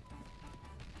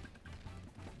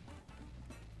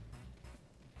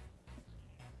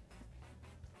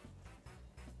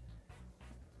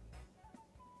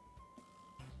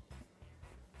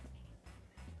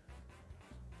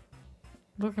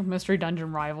 Look at Mystery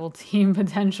Dungeon rival team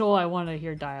potential. I want to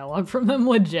hear dialogue from them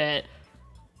legit.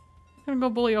 I'm gonna go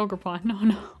bully Ogerpon. No,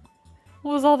 no.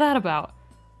 What was all that about?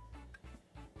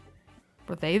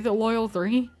 Were they the loyal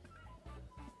three?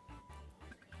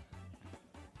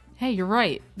 Hey, you're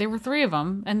right. There were 3 of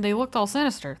them, and they looked all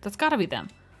sinister. That's gotta be them.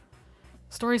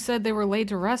 Story said they were laid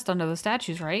to rest under the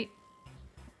statues, right?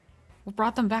 What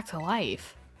brought them back to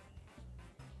life?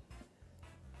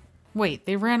 Wait,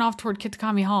 they ran off toward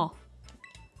Kitakami Hall.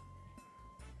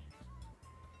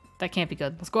 That can't be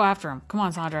good. Let's go after him. Come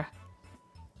on, Sandra.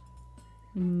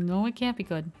 No, it can't be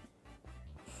good.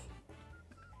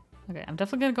 Okay, I'm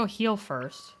definitely gonna go heal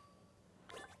first.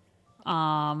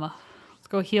 Let's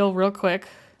go heal real quick.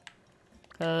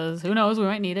 Because who knows, we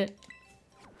might need it.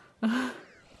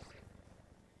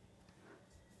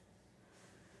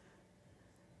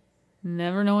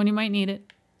 Never know when you might need it.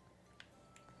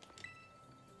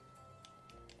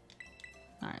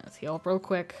 Alright, let's heal up real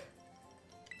quick.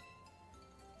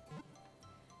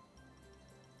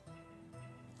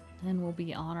 Then we'll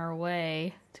be on our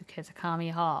way to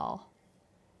Kitakami Hall.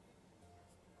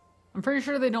 I'm pretty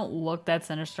sure they don't look that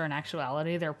sinister in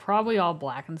actuality. They're probably all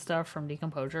black and stuff from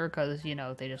decomposure because, you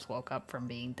know, they just woke up from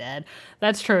being dead.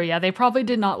 That's true, yeah. They probably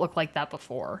did not look like that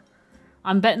before.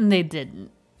 I'm betting they didn't.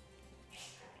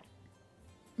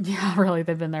 Yeah, really,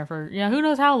 they've been there for, yeah, who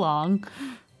knows how long.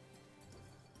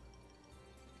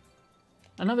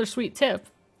 Another sweet tip.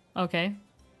 Okay.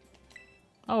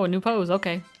 Oh, a new pose,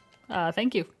 okay.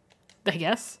 Thank you, I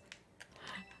guess.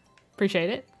 Appreciate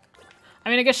it. I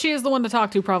mean, I guess she is the one to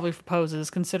talk to probably for poses,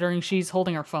 considering she's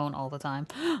holding her phone all the time.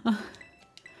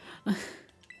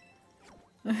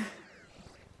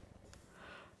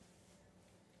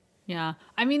 Yeah.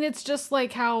 I mean, it's just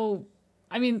like how...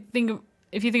 I mean,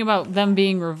 if you think about them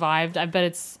being revived, I bet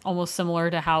it's almost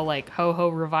similar to how, like, Ho-Ho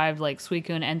revived, like,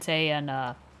 Suicune, Entei,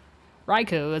 and,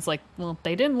 Raikou. It's like, well,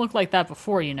 they didn't look like that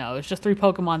before, you know. It's just 3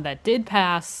 Pokemon that did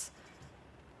pass,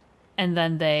 and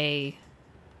then they...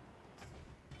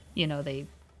 you know, they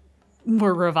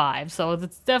were revived. So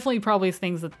it's definitely probably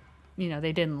things that, you know,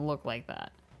 they didn't look like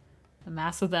that. The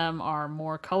mass of them are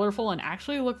more colorful and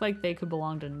actually look like they could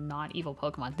belong to not evil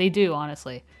Pokemon. They do,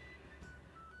 honestly.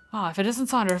 Oh, if it isn't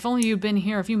Sandra, if only you'd been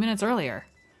here a few minutes earlier.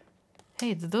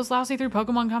 Hey, did those lousy 3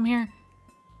 Pokemon come here?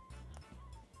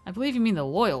 I believe you mean the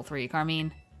loyal 3,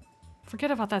 Carmine.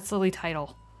 Forget about that silly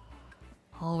title.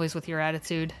 Always with your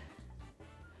attitude.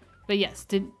 But yes,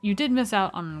 you did miss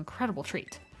out on an incredible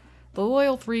treat. The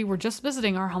loyal 3 were just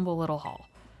visiting our humble little hall.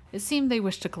 It seemed they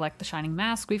wished to collect the shining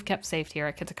mask we've kept safe here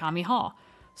at Kitakami Hall,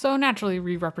 so naturally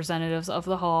we representatives of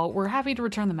the hall were happy to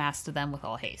return the masks to them with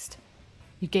all haste.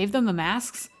 You gave them the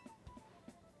masks?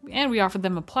 And we offered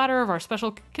them a platter of our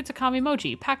special Kitakami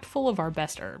mochi, packed full of our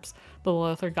best herbs. The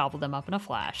loyal 3 gobbled them up in a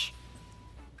flash.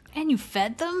 And you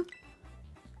fed them?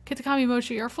 Kitakami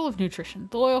mochi are full of nutrition.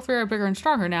 The loyal 3 are bigger and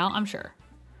stronger now, I'm sure.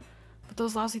 But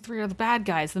those lousy 3 are the bad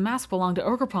guys. The mask belonged to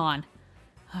Ogerpon.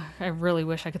 I really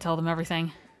wish I could tell them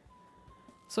everything.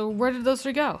 So where did those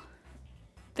 3 go?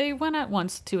 They went at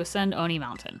once to ascend Oni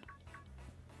Mountain.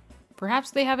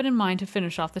 Perhaps they have it in mind to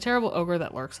finish off the terrible ogre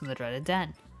that lurks in the dreaded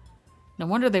den. No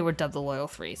wonder they were dubbed the Loyal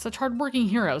 3. Such hard-working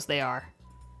heroes they are.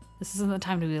 This isn't the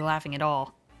time to be laughing at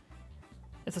all.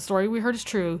 If the story we heard is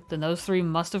true, then those 3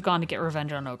 must have gone to get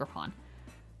revenge on Ogerpon.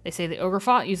 They say the ogre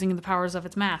fought using the powers of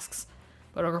its masks.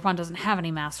 But Ogerpon doesn't have any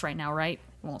masks right now, right?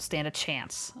 It won't stand a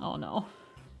chance. Oh no.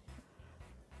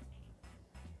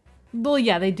 Well,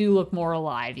 yeah, they do look more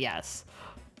alive, yes.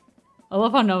 I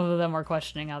love how none of them are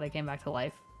questioning how they came back to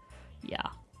life. Yeah.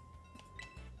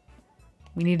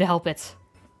 We need to help it.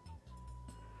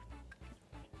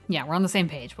 Yeah, we're on the same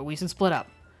page, but we should split up.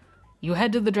 You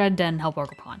head to the Dread Den and help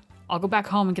Ogerpon. I'll go back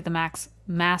home and get the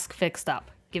mask fixed up.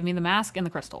 Give me the mask and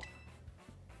the crystal.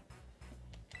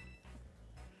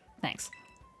 Thanks.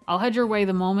 I'll head your way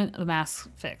the moment the mask's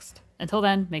fixed. Until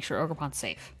then, make sure Ogerpon's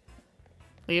safe.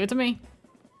 Leave it to me.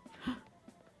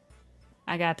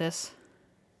 I got this.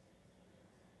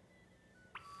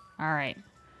 Alright.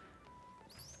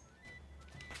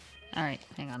 Alright,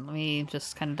 hang on. Let me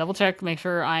just kind of double check, make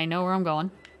sure I know where I'm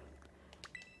going.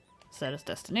 Set as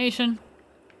destination.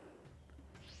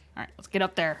 Alright, let's get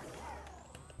up there.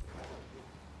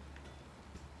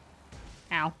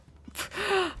 Ow.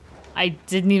 I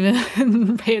didn't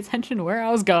even pay attention to where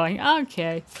I was going.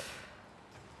 Okay.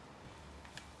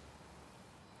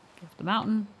 Get up the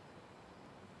mountain.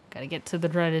 Gotta get to the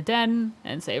dreaded den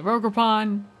and save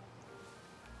Ogerpon.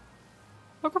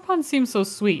 Ogerpon seems so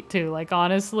sweet too. Like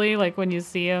honestly, like when you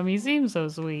see him, he seems so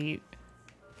sweet.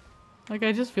 Like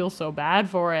I just feel so bad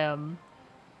for him.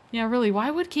 Yeah, really,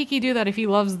 why would Kiki do that if he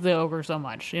loves the ogre so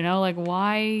much? You know, like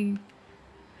why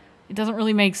It doesn't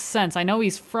really make sense. I know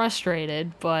he's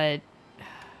frustrated, but...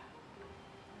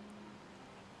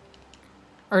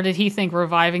 Or did he think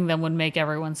reviving them would make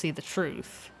everyone see the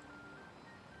truth?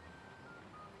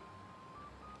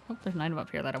 Oh, there's an item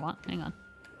up here that I want. Hang on.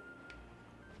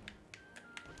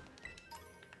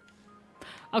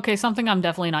 Okay, something I'm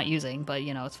definitely not using, but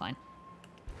you know, it's fine.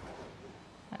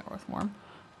 Earthworm.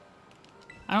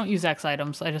 I don't use X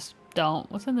items, I just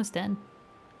don't. What's in this den?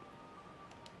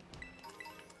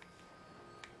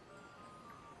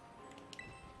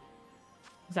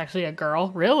 It's actually a girl?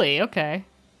 Really? Okay.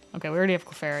 Okay, we already have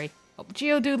Clefairy. Oh,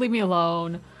 Geodude, leave me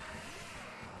alone.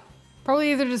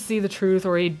 Probably either to see the truth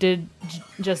or he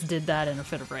just did that in a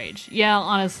fit of rage. Yeah,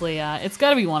 honestly, it's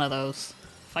gotta be one of those.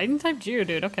 Fighting type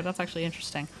Geodude. Okay, that's actually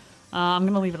interesting. I'm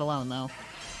gonna leave it alone, though.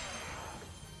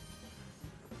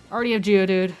 Already have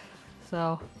Geodude,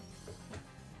 so...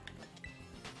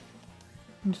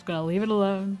 I'm just gonna leave it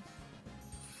alone.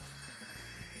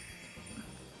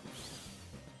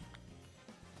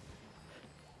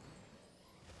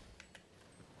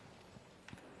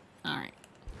 Alright.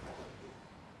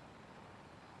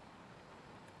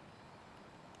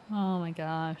 Oh my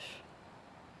gosh.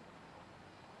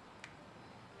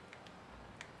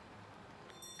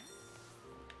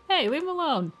 Hey, leave him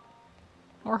alone.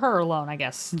 Or her alone, I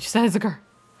guess. She said it's a girl.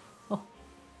 Oh,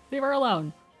 leave her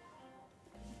alone.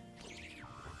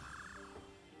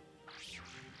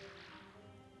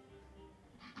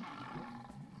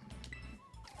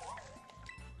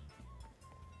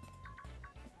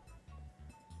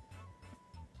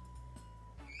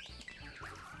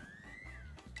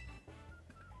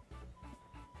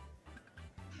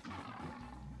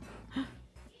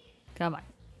 Come on.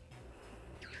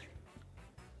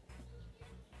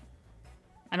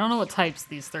 I don't know what types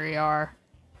these three are.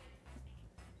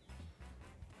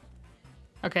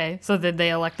 Okay, so did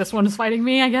they elect this one as fighting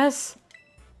me, I guess?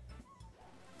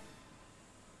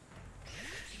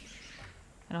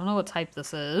 I don't know what type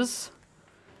this is.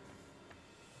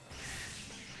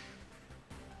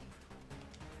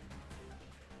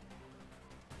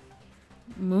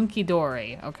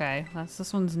 Munkidori. Okay, that's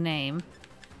this one's name.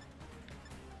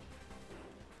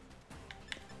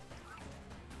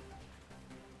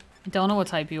 I don't know what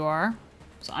type you are,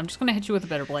 so I'm just gonna hit you with a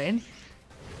Bitter Blade.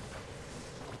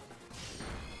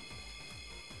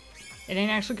 It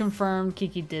ain't actually confirmed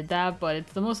Kiki did that, but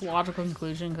it's the most logical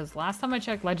conclusion because last time I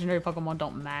checked, legendary Pokemon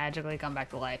don't magically come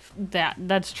back to life.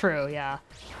 That's true, yeah.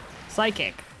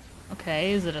 Psychic.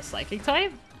 Okay, is it a psychic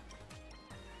type?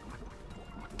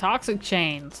 Toxic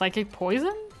Chain. Psychic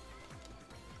Poison?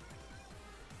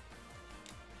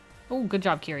 Oh, good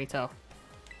job, Kirito.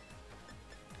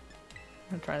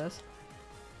 I'm gonna try this.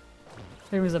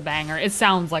 It was a banger. It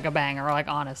sounds like a banger. Like,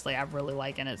 honestly, I'm really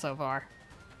liking it so far.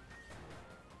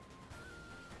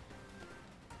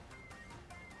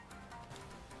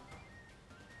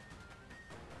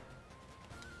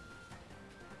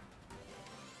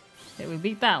 Okay, we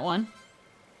beat that one.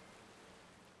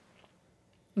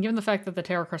 Given the fact that the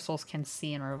Terra Crystals can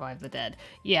see and revive the dead.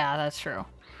 Yeah, that's true.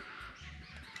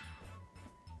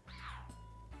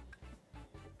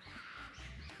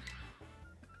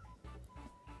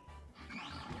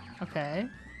 Okay.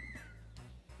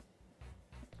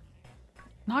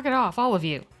 Knock it off, all of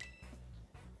you.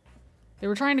 They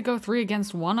were trying to go 3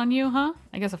 against 1 on you, huh?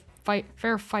 I guess a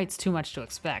fair fight's too much to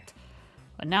expect.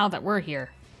 But now that we're here,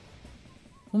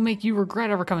 we'll make you regret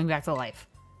ever coming back to life.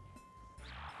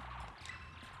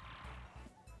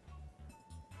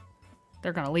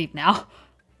 They're gonna leave now.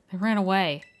 They ran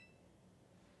away.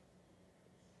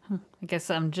 I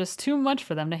guess I'm just too much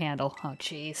for them to handle. Oh,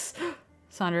 jeez.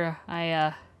 Sandra,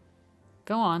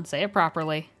 go on, say it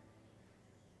properly.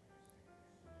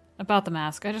 About the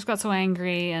mask. I just got so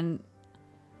angry and...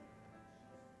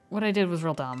 what I did was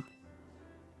real dumb.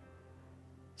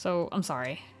 So, I'm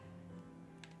sorry.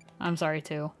 I'm sorry,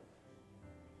 too.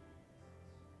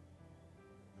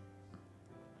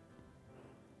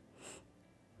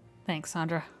 Thanks,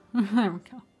 Sandra. There we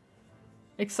go.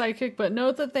 It's psychic, but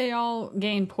note that they all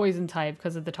gain poison type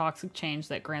because of the toxic change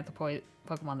that grant the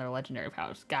Pokemon their legendary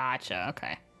powers. Gotcha,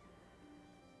 okay.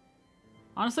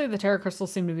 Honestly, the Terra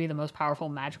Crystals seem to be the most powerful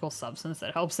magical substance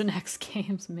that helps the next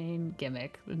game's main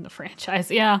gimmick in the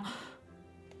franchise. Yeah.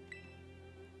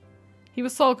 He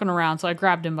was sulking around, so I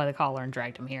grabbed him by the collar and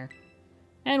dragged him here.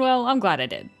 And, well, I'm glad I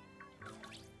did.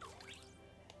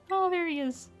 Oh, there he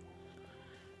is.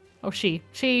 Oh, it's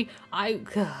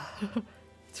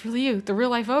really you, the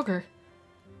real-life ogre.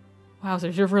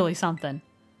 Wowzers, you're really something.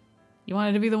 You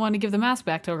wanted to be the one to give the mask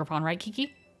back to Ogrepon, right,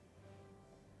 Kiki?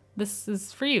 This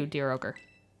is for you, dear ogre.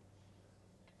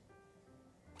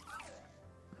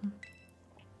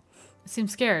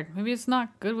 seems scared. Maybe it's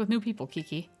not good with new people,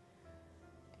 Kiki.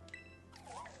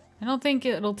 I don't think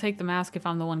it'll take the mask if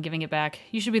I'm the one giving it back.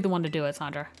 You should be the one to do it,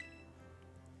 Sandra.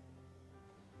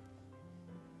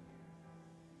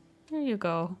 There you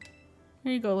go.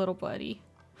 There you go, little buddy.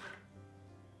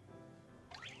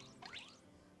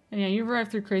 And yeah, you've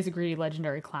arrived through crazy, greedy,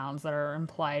 legendary clowns that are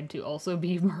implied to also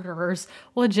be murderers.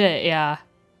 Legit, yeah.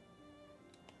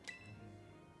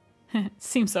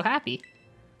 Seems so happy.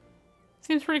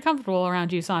 Seems pretty comfortable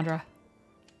around you, Sandra.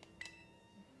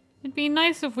 It'd be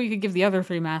nice if we could give the other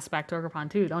 3 masks back to Ogerpon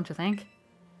too, don't you think?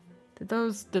 Did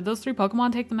those 3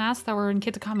 Pokemon take the masks that were in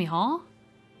Kitakami Hall?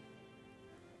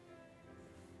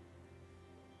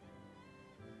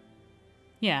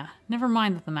 Yeah, never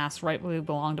mind that the masks rightfully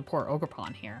belong to poor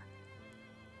Ogerpon here.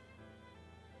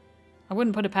 I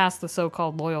wouldn't put it past the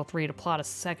so-called Loyal 3 to plot a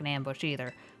second ambush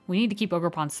either. We need to keep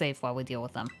Ogerpon safe while we deal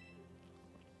with them.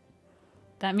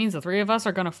 That means the 3 of us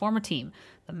are going to form a team.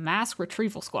 The Mask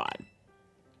Retrieval Squad.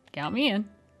 Count me in.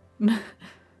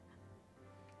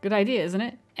 Good idea, isn't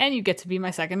it? And you get to be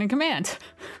my second in command.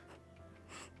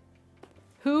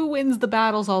 Who wins the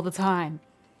battles all the time?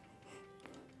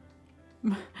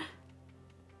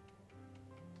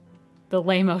 The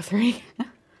Lame-O 3.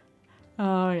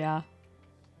 Oh, yeah.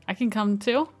 I can come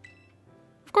too?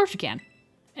 Of course you can.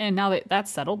 And now that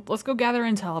that's settled, let's go gather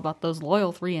intel about those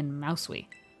Loyal 3 and Mousewee.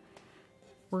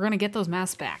 We're gonna get those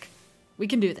masks back. We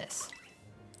can do this.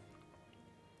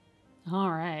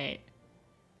 Alright.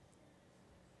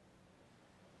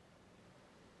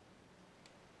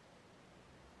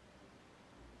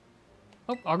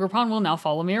 Oh, Ogerpon will now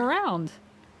follow me around.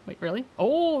 Wait, really?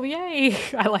 Oh, yay!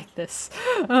 I like this.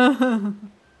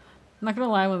 I'm not gonna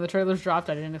lie, when the trailers dropped,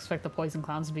 I didn't expect the Poison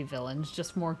Clowns to be villains,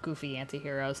 just more goofy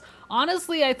anti-heroes.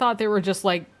 Honestly, I thought they were just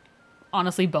like,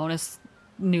 honestly, bonus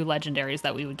new legendaries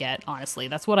that we would get, honestly.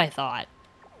 That's what I thought.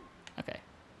 Okay.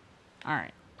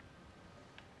 Alright.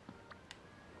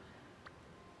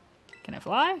 Can I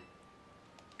fly?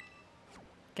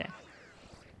 Okay.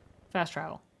 Fast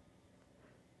travel.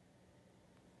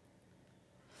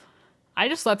 I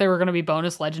just thought they were going to be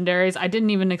bonus legendaries. I didn't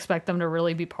even expect them to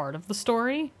really be part of the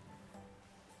story.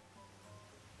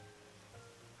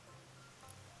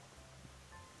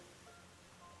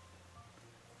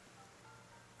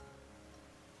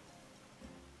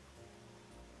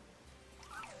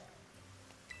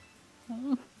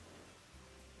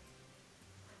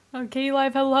 Okay,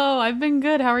 Live, hello. I've been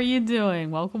good. How are you doing?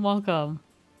 Welcome, welcome.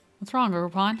 What's wrong,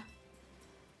 Ogerpon?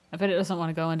 I bet it doesn't want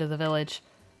to go into the village.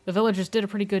 The villagers did a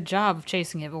pretty good job of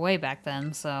chasing it away back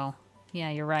then, so... Yeah,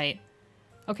 you're right.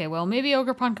 Okay, well, maybe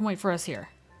Ogerpon can wait for us here.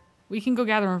 We can go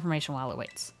gather information while it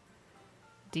waits.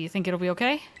 Do you think it'll be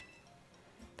okay?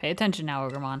 Pay attention now,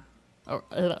 Ogremon.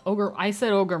 I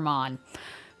said Ogremon.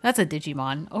 That's a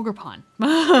Digimon.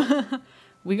 Ogerpon.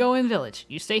 We go in village.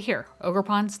 You stay here.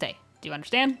 Ogerpon, stay. Do you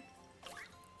understand?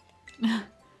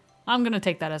 I'm gonna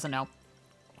take that as a no.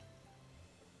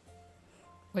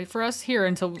 Wait for us here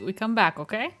until we come back,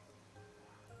 okay?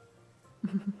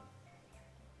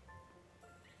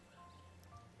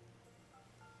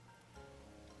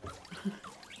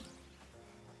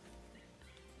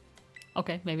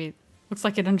 Okay, maybe. Looks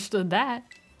like it understood that.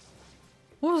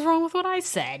 What was wrong with what I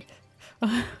said?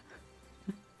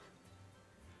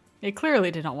 It clearly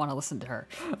did not want to listen to her.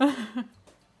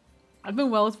 I've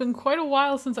been well. It's been quite a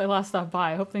while since I last stopped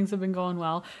by. I hope things have been going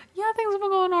well. Yeah, things have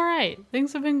been going all right.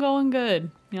 Things have been going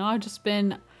good. You know, I've just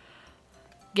been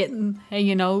getting, hey,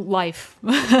 you know, life.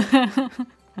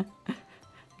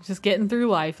 Just getting through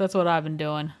life. That's what I've been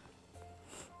doing.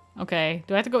 Okay.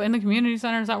 Do I have to go in the community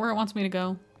center? Is that where it wants me to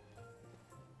go?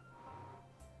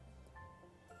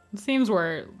 It seems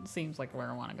like where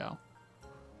I want to go.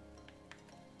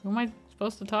 Who am I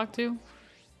supposed to talk to?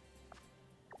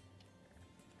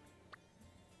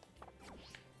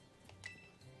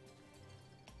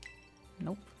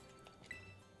 Nope.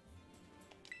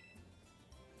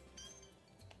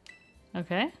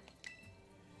 Okay.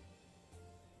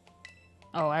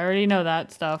 Oh, I already know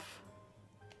that stuff.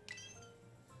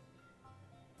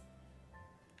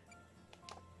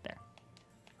 There.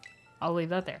 I'll leave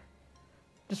that there.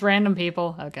 Just random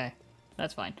people. Okay.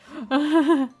 That's fine.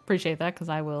 Appreciate that, because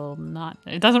I will not...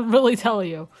 It doesn't really tell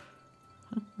you.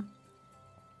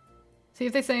 See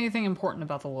if they say anything important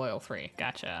about the Loyal 3.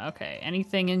 Gotcha. Okay.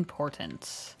 Anything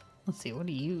important? Let's see. What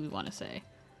do you want to say?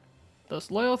 Those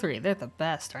Loyal 3, they're the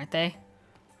best, aren't they?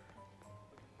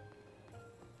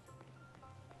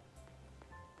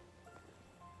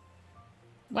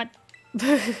 What?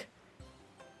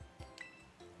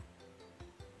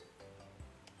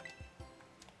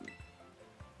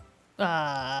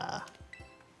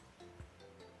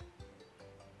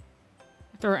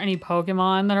 there are any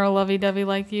Pokemon that are lovey-dovey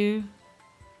like you.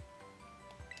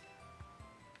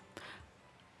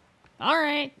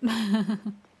 Alright.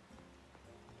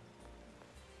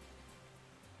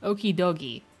 Okie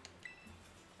dokie.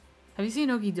 Have you seen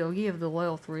Okie dokie of the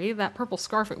Loyal 3? That purple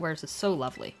scarf it wears is so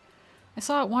lovely. I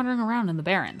saw it wandering around in the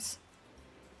Barrens.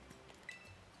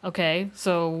 Okay,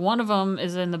 so one of them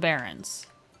is in the Barrens.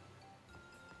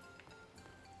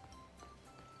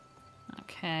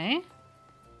 Okay.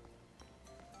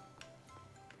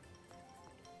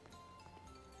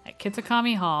 At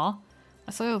Kitakami Hall.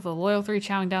 I saw the Loyal 3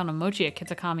 chowing down a mochi at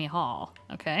Kitakami Hall.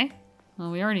 Okay. Well,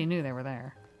 we already knew they were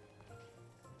there.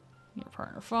 Your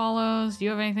partner follows. Do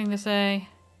you have anything to say?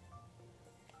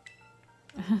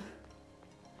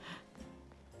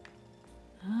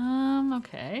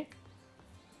 Okay.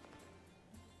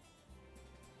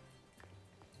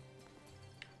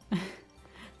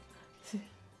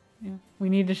 Yeah. We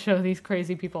need to show these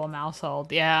crazy people a mouse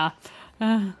hold. Yeah.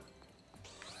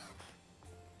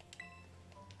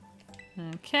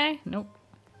 Okay. Nope.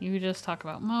 You just talk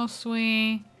about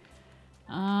Mosui.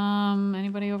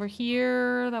 Anybody over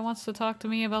here that wants to talk to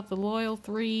me about the Loyal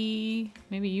 3?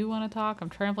 Maybe you want to talk? I'm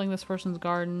trampling this person's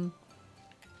garden.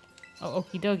 Oh,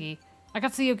 Okie dokie. I got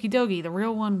to see Okie dokie. The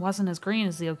real one wasn't as green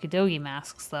as the Okie dokie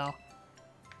masks, though.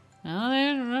 No,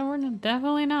 they were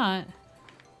definitely not.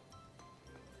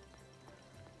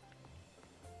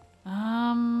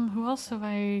 Who else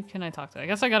can I talk to? I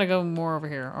guess I gotta go more over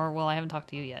here. Or, well, I haven't talked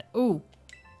to you yet. Ooh.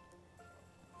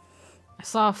 I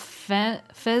saw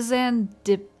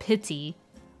Fezandipiti.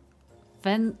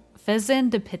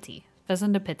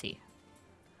 Fezandipiti.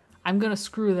 I'm gonna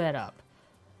screw that up.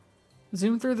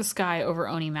 Zoom through the sky over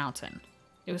Oni Mountain.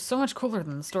 It was so much cooler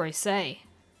than the stories say.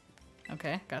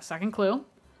 Okay, got a second clue.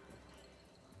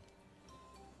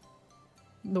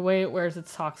 The way it wears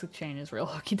its toxic chain is real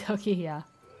okie dokie, yeah.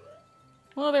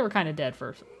 Well, they were kind of dead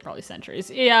for probably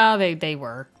centuries. Yeah, they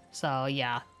were. So,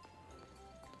 yeah.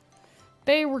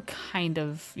 They were kind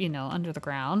of, you know, under the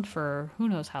ground for who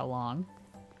knows how long.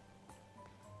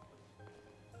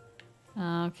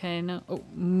 Okay, no. Oh,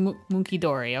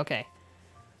 Munkidori, okay.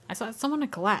 I saw someone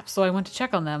had collapsed, so I went to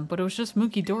check on them, but it was just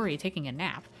Munkidori taking a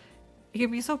nap. It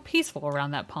could be so peaceful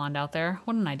around that pond out there.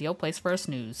 What an ideal place for a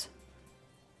snooze.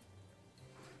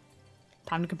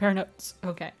 Time to compare notes.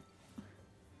 Okay.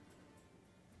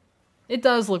 It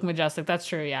does look majestic. That's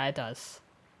true. Yeah, it does.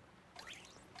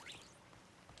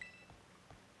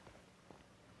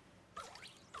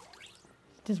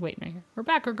 Just waiting right here. We're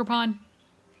back, Urgerpon.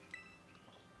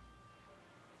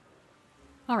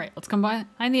 Alright, let's combine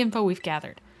the info we've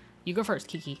gathered. You go first,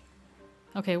 Kiki.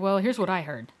 Okay, well, here's what I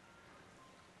heard.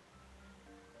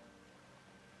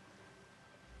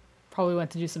 Probably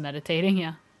went to do some meditating,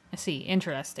 yeah. I see.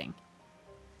 Interesting.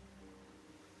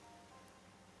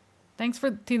 Thanks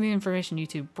to the information you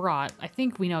two brought, I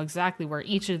think we know exactly where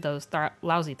each of those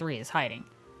lousy 3 is hiding.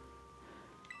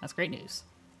 That's great news.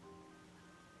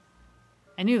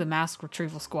 I knew the mask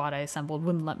retrieval squad I assembled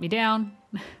wouldn't let me down.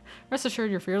 Rest assured,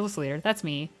 your fearless leader, that's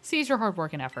me, sees your hard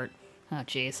work and effort. Oh,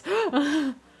 jeez.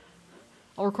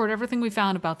 I'll record everything we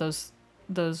found about those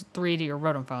 3 to your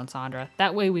Rotom phone, Sandra.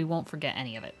 That way we won't forget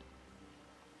any of it.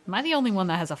 Am I the only one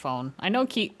that has a phone? I know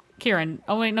Kieran.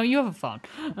 Oh, wait, no, you have a phone.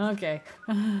 Okay.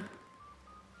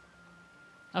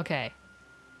 Okay.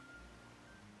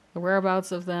 The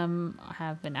whereabouts of them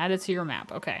have been added to your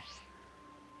map. Okay.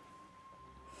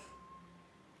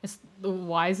 It's the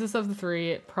wisest of the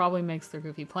 3. It probably makes their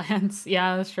goofy plans.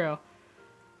 Yeah, that's true.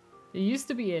 It used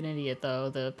to be an idiot, though.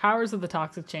 The powers of the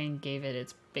toxic chain gave it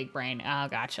its big brain. Oh,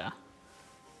 gotcha.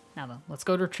 Now then, let's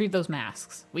go to retrieve those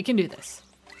masks. We can do this.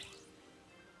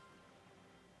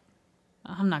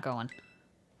 I'm not going.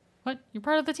 What? You're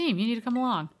part of the team. You need to come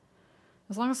along.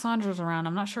 As long as Sandra's around,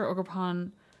 I'm not sure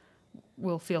Ogerpon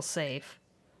will feel safe.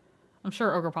 I'm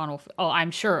sure Ogerpon will...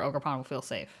 I'm sure Ogerpon will feel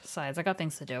safe. Besides, I got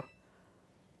things to do.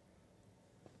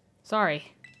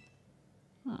 Sorry.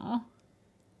 Oh.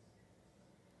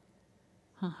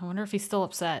 Huh, I wonder if he's still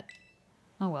upset.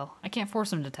 Oh well, I can't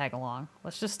force him to tag along.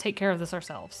 Let's just take care of this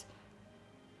ourselves.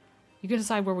 You can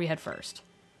decide where we head first.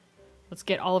 Let's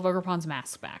get all of Ogerpon's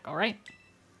masks back, alright?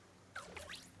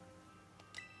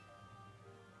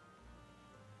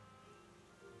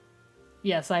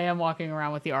 Yes, I am walking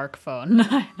around with the ARC phone.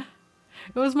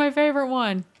 It was my favorite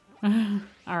one.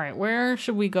 Alright, where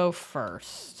should we go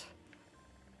first?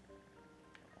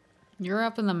 You're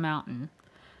up in the mountain.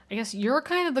 I guess you're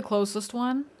kind of the closest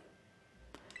one.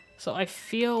 So I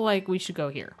feel like we should go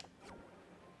here.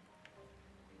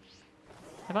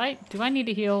 Do I need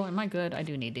to heal? Am I good? I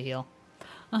do need to heal.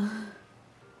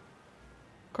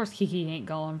 Of course Kiki ain't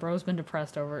going. Bro's been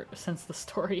depressed over since the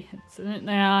story incident.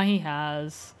 Nah, he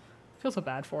has. I feel so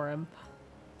bad for him.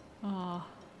 Aw.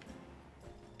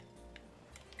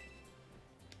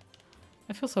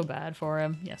 I feel so bad for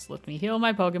him. Yes, let me heal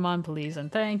my Pokemon, please,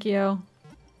 and thank you.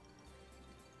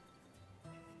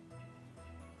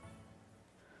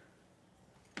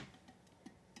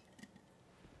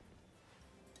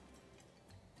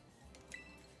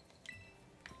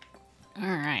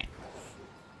 Alright.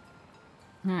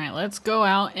 Alright, let's go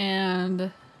out and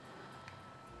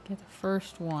get the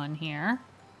first one here.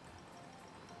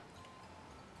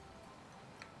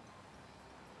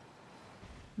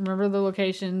 Remember the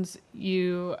locations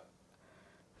you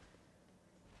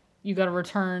gotta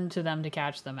return to them to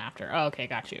catch them after. Oh, okay,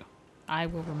 got you. I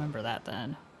will remember that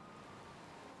then.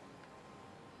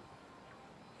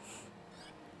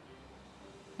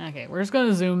 Okay, we're just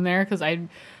gonna zoom there because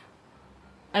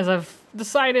as I've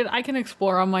decided, I can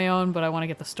explore on my own, but I want to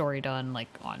get the story done, like,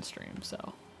 on stream,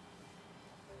 so.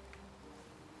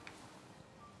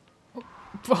 Oh,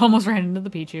 almost ran into the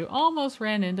Pichu. Almost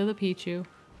ran into the Pichu.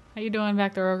 How you doing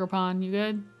back there, Ogerpon? You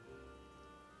good?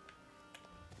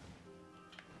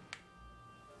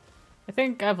 I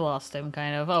think I've lost him,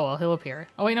 kind of. Oh, well, he'll appear.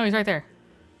 Oh, wait, no, he's right there.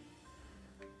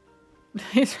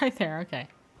 He's right there, okay.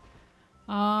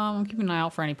 I'm keeping an eye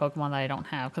out for any Pokemon that I don't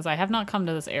have, because I have not come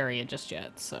to this area just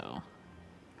yet, so.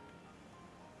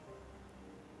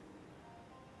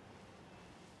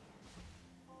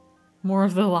 More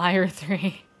of the Liar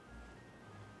 3.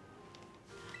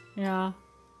 Yeah.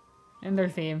 And their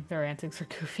theme, their antics are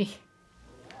goofy.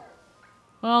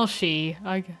 Well,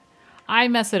 I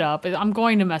mess it up. I'm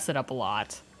going to mess it up a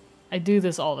lot. I do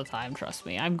this all the time, trust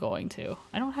me. I'm going to.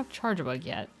 I don't have Charjabug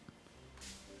yet.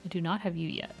 I do not have you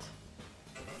yet.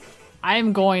 I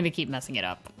am going to keep messing it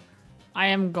up. I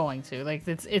am going to. Like,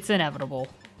 it's inevitable.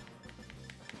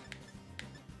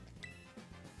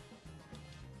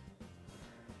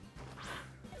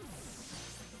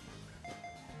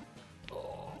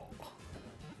 Oh.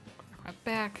 My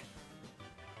back.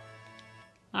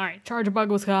 Alright, Charjabug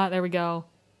was caught. There we go.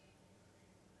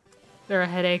 They're a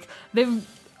headache. They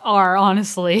are,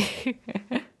 honestly.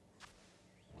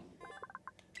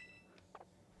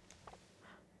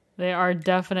 They are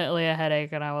definitely a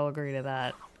headache, and I will agree to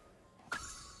that.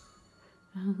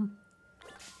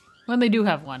 When they do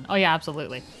have one. Oh yeah,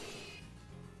 absolutely.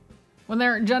 When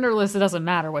they're genderless, it doesn't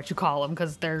matter what you call them,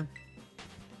 because they're...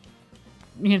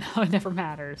 You know, it never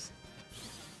matters.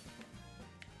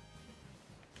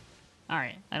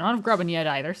 Alright, I don't have Grubbin yet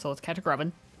either, so let's catch a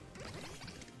Grubbin.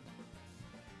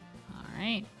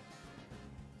 Alright.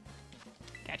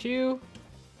 Catch you.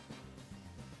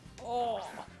 Oh.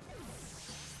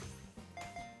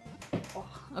 Oh,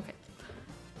 okay.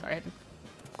 Sorry, I had to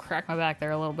crack my back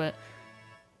there a little bit.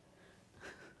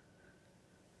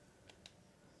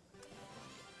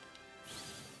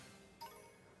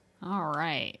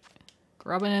 Alright.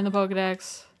 Grubbin in the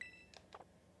Pokedex.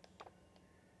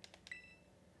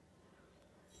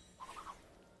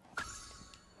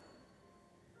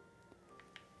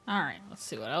 Alright, let's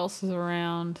see what else is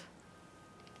around.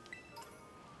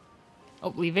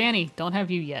 Oh, Leavanny. Don't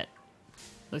have you yet.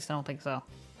 At least I don't think so.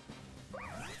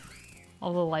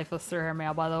 All the lifeless through her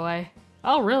mail, by the way.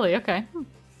 Oh, really? Okay.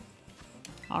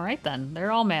 Alright then.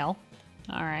 They're all male.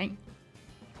 Alright.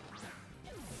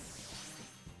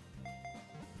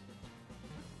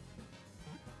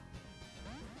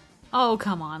 Oh,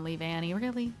 come on, Leavanny.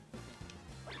 Really?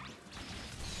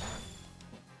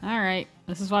 Alright.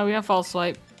 This is why we have False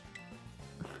Swipe.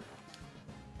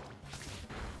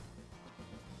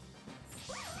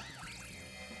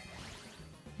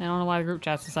 I don't know why the group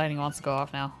chat's deciding wants to go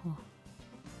off now.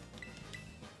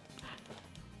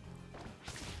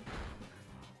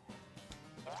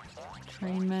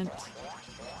 Trainment.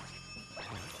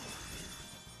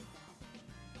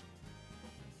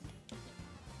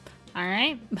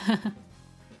 Alright.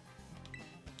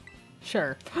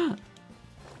 Sure.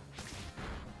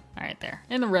 Alright, there.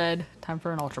 In the red. Time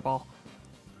for an Ultra Ball.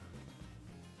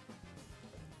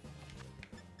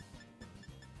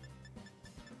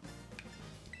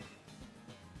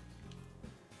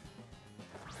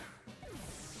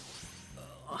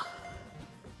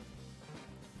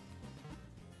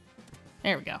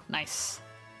 There we go. Nice.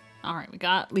 Alright, we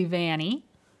got Leavanny.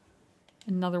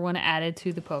 Another one added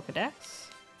to the Pokedex.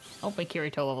 Oh, my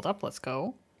Kirito leveled up. Let's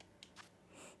go.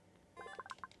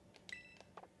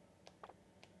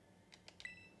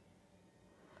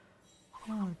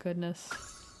 Oh, goodness.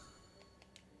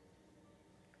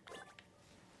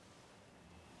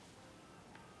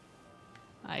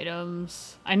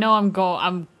 Items. I know I'm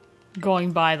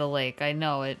going by the lake. I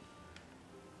know it.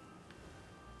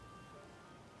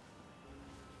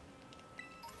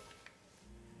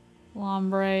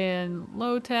 Lombre and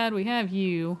Lotad, we have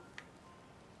you.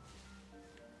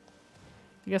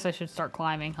 I guess I should start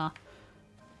climbing, huh?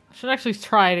 I should actually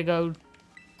try to go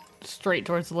straight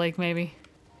towards the lake, maybe.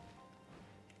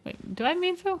 Wait, do I have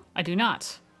Mienfoo? I do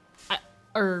not.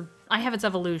 I have its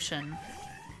evolution.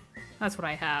 That's what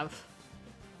I have.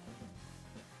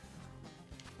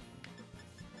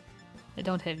 I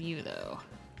don't have you, though.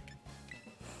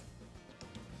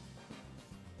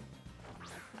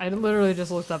 I literally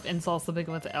just looked up insults to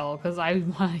begin with L because I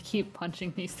want to keep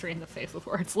punching these three in the face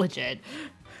before it's legit.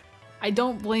 I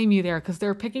don't blame you there because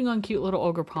they're picking on cute little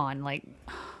Ogerpon. Like,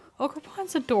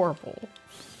 Ogerpon's adorable.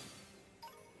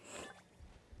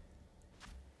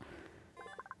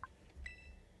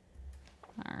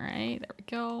 Alright, there we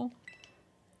go.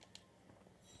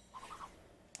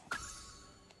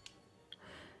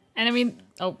 And I mean,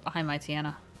 oh, hi, my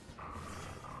Tiana.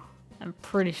 I'm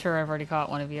pretty sure I've already caught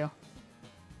one of you.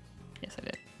 Yes, I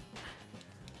did.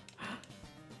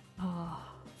 Oh.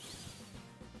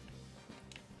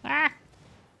 Ah!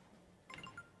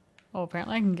 Oh,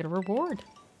 apparently I can get a reward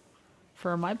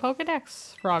for my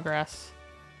Pokedex progress.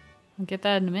 I'll get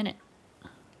that in a minute.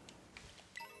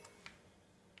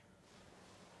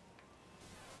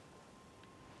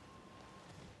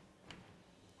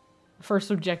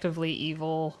 First objectively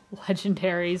evil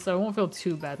legendary, so I won't feel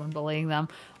too bad when bullying them.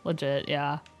 Legit,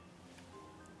 yeah.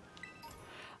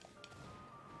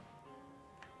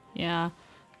 Yeah.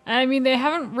 I mean, they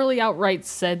haven't really outright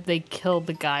said they killed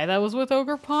the guy that was with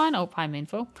Ogerpon. Oh, hi,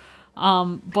 Mienfoo.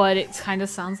 But it kind of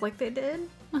sounds like they did.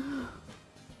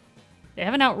 They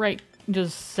haven't outright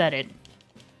just said it.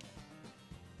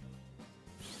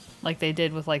 Like they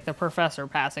did with, like, the professor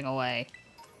passing away.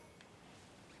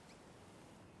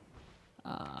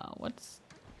 What's...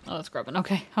 Oh, it's grubbing.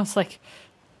 Okay. I was like...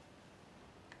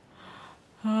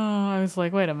 Oh,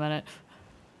 wait a minute.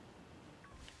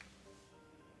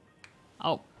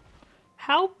 Oh.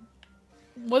 How...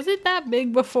 Was it that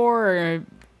big before? Or...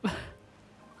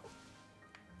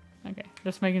 Okay.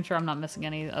 Just making sure I'm not missing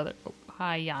any other... Oh,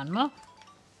 hi, Yanma.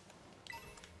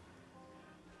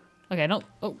 Okay, don't...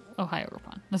 Oh, hi,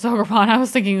 Ogerpon. That's Ogerpon. I was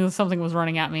thinking something was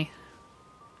running at me.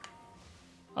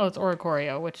 Oh, it's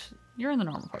Oricorio, which... You're in the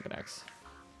normal Pokedex.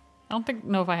 I don't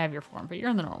know if I have your form, but you're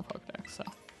in the normal Pokedex, so...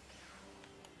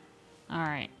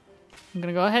 Alright. I'm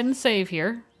gonna go ahead and save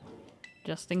here.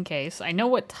 Just in case. I know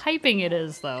what typing it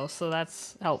is, though, so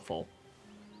that's helpful.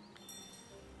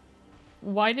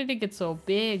 Why did it get so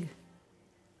big?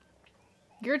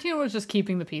 Giratina was just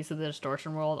keeping the peace of the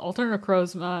Distortion World. Alternate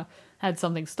Crozma had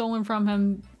something stolen from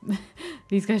him.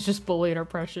 These guys just bullied our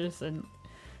Precious and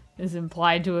is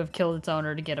implied to have killed its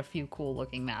owner to get a few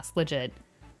cool-looking masks. Legit.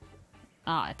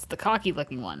 Ah, it's the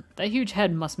cocky-looking one. That huge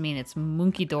head must mean it's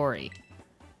Munkidori.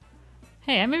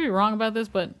 Hey, I may be wrong about this,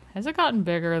 but has it gotten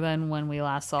bigger than when we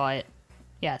last saw it?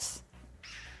 Yes.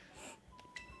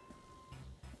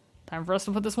 Time for us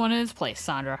to put this one in its place,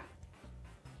 Sandra.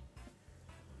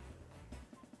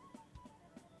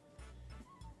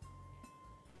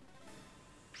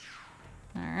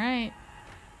 Alright.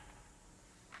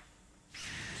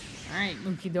 Alright,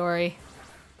 Munkidori.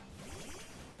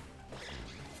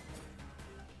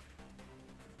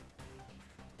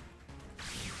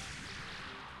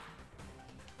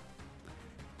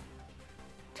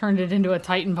 Turned it into a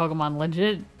Titan Pokemon,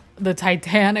 legit. The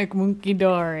Titanic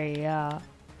Munkidori, yeah.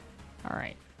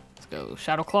 Alright, let's go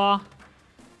Shadow Claw.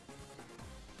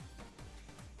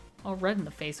 All red in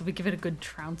the face if we give it a good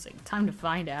trouncing. Time to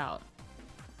find out.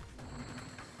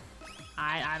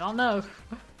 I don't know.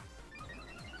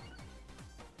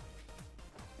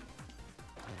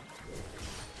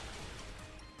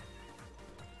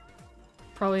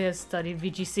 Probably has studied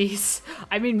VGCs.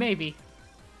 I mean, maybe.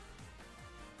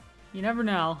 You never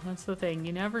know. That's the thing.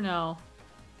 You never know.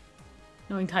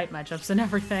 Knowing type matchups and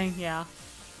everything, yeah.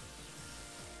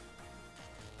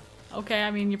 Okay, I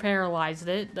mean, you paralyzed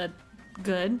it. That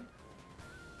good.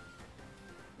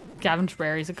 Scavenge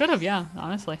berries. It could have, yeah,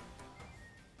 honestly.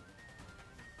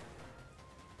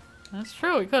 That's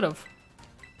true, it could have.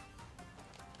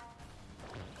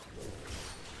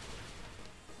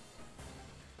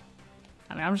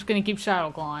 I mean, I'm just gonna keep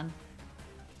Shadow Clawing.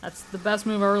 That's the best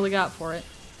move I really got for it.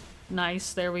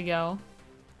 Nice, there we go.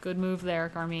 Good move there,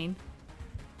 Carmine.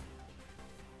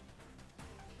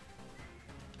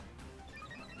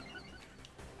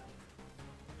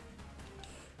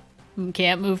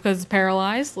 Can't move because it's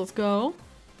paralyzed. Let's go.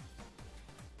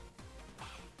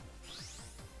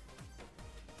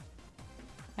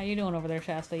 How you doing over there,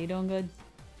 Shasta? You doing good?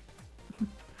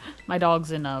 My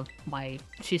dog's in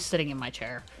she's sitting in my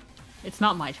chair. It's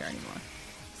not my chair anymore.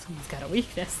 Someone's got a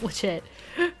weakness, legit.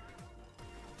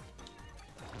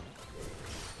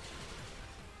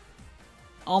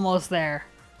 Almost there.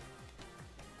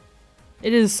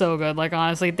 It is so good. Like,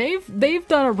 honestly, they've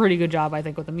done a pretty good job, I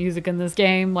think, with the music in this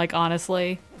game. Like,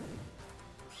 honestly.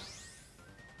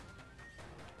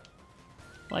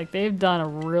 Like, they've done a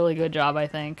really good job, I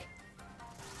think.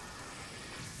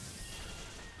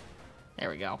 There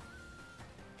we go.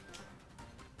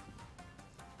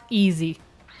 Easy.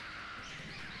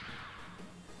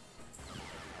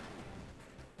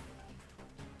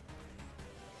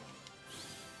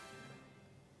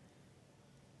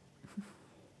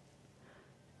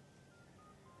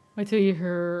 Wait till you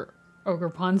hear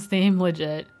Ogerpon's theme,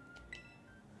 legit.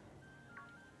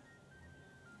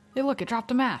 Hey look, it dropped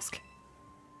a mask.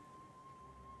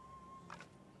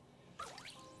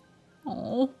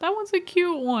 Oh, that one's a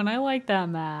cute one. I like that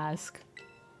mask.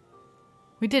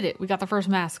 We did it. We got the first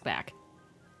mask back.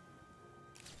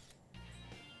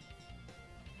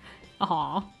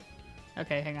 Aw.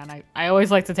 Okay, hang on. I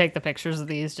always like to take the pictures of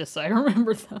these just so I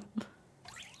remember them.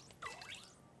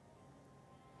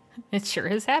 It sure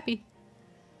is happy.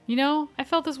 You know, I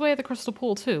felt this way at the Crystal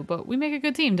Pool too, but we make a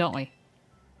good team, don't we?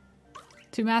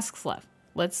 2 masks left.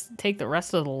 Let's take the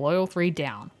rest of the Loyal 3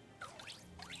 down.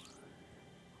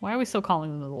 Why are we still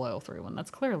calling them the Loyal 3 when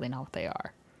that's clearly not what they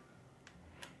are?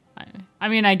 I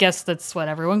mean, I guess that's what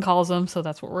everyone calls them, so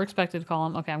that's what we're expected to call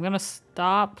them. Okay, I'm gonna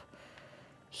stop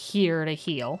here to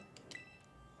heal.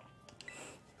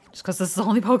 Just because this is the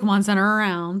only Pokemon Center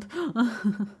around.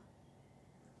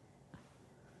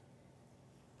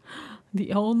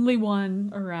 The only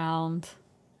one around.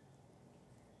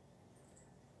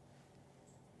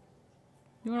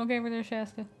 You want okay over there,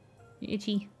 Shasta? You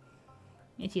itchy.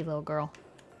 Itchy little girl.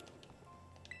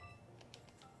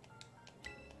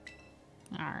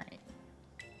 Alright.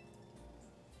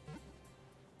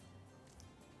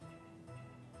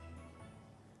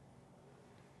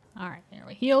 Alright, there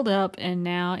we healed up, and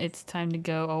now it's time to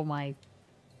go. Oh my.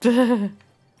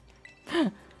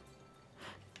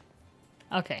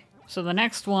 Okay, so the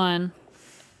next one.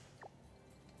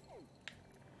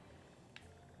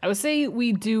 I would say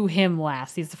we do him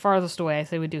last. He's the farthest away. I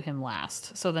say we do him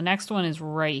last. So the next one is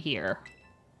right here.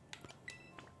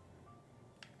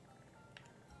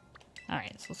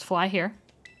 Alright, so let's fly here.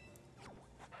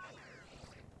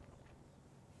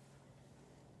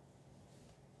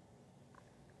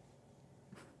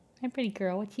 Hi, pretty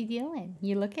girl. What you doing?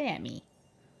 You looking at me.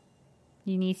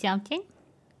 You need something?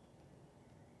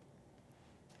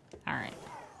 Alright.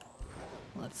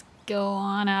 Let's go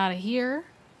on out of here.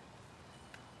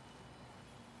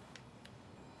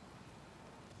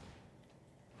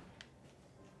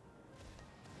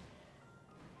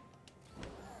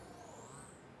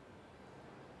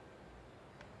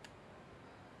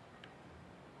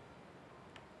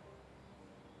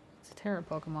 It's a Terra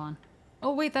Pokemon.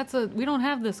 Oh wait, that's a... We don't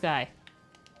have this guy.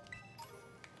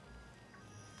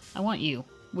 I want you.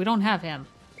 We don't have him.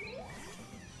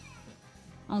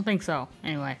 I don't think so.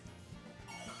 Anyway.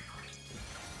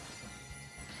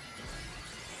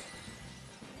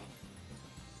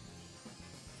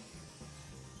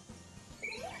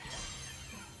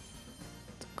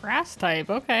 It's a grass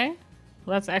type, okay.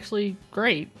 Well, that's actually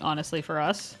great, honestly, for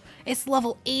us. It's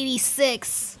level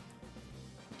 86!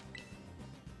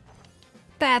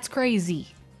 That's crazy.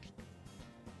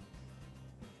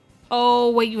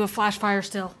 Oh, wait, you have Flash Fire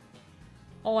still.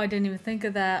 Oh, I didn't even think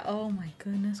of that. Oh my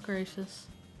goodness gracious.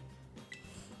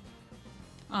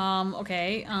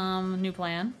 Okay, new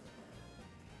plan.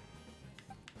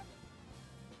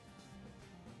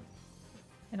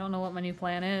 I don't know what my new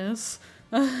plan is.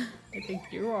 I think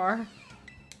you are.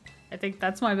 I think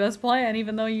that's my best plan,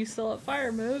 even though you still have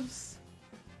fire moves.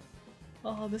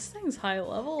 Oh, this thing's high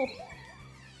level.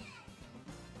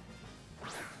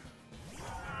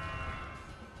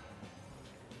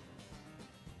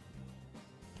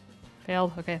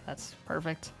 Failed? Okay, that's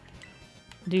perfect.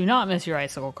 Do not miss your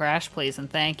Icicle Crash, please, and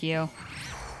thank you.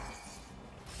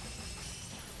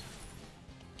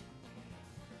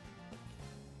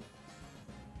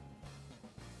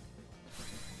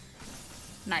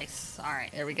 Nice.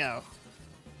 Alright, there we go.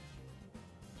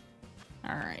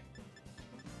 Alright.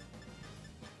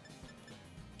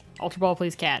 Ultra Ball,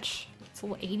 please catch. It's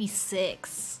level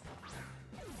 86.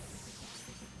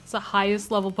 It's the highest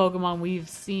level Pokemon we've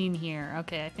seen here.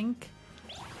 Okay, I think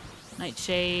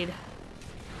Nightshade.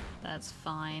 That's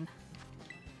fine.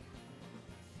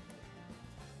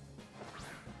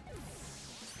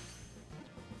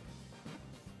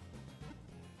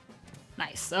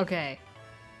 Nice, okay.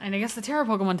 And I guess the Terra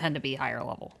Pokemon tend to be higher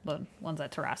level, the ones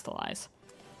that terrestrialize.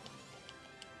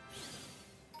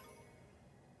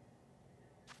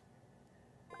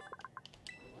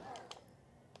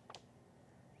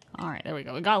 Alright, there we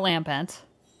go. We got Lampent.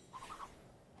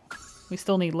 We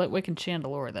still need Litwick and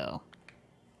Chandelure, though.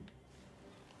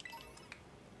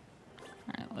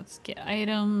 Alright, let's get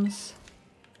items.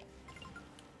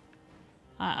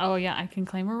 Oh, yeah, I can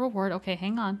claim a reward. Okay,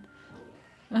 hang on.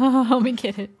 Let me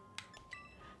get it.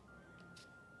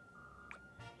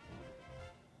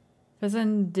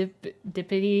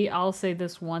 Dippity, I'll say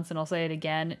this once and I'll say it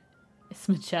again. It's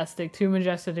majestic. Too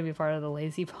majestic to be part of the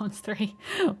Lazy Bones 3.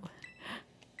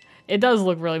 It does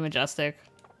look really majestic.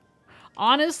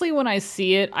 Honestly, when I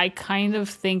see it, I kind of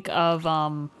think of,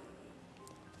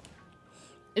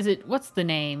 what's the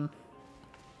name?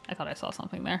 I thought I saw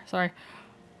something there. Sorry.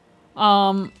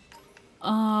 What's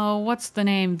the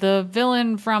name? The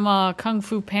villain from, Kung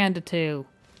Fu Panda 2.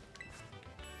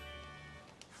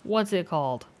 What's it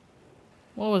called?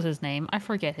 What was his name? I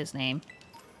forget his name.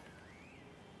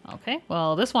 Okay,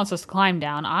 well, this wants us to climb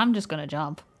down. I'm just gonna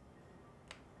jump.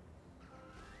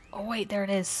 Oh, wait, there it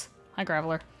is. Hi,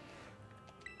 Graveler.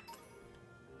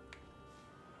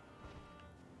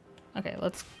 Okay,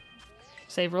 let's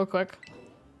save real quick.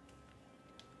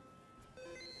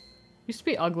 Used to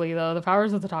be ugly, though. The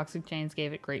powers of the toxic chains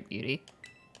gave it great beauty.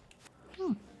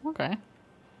 Okay.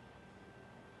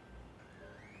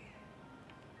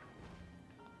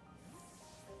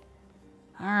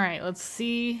 Alright, let's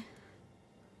see.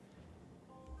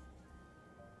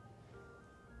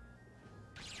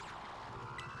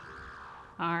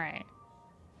 Alright.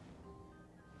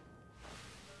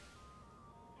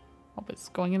 Oh, it's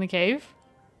going in the cave?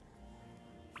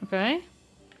 Okay.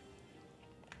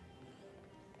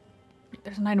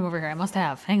 There's an item over here I must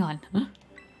have. Hang on.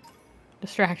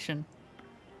 Distraction.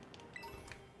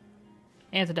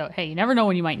 Antidote. Hey, you never know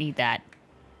when you might need that.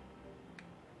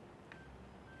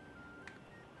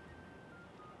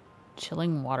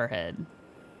 Chilling Waterhead.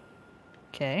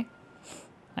 Okay.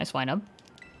 Nice wind-up.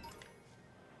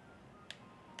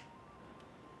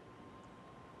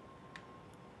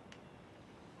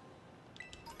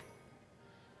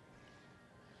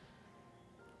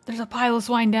 There's a pile of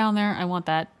swine down there. I want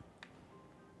that.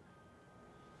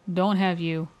 Don't have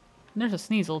you. And there's a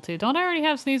Sneasel, too. Don't I already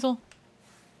have Sneasel?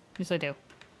 Yes, I do.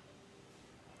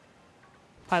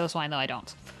 Pile of swine, though, I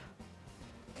don't.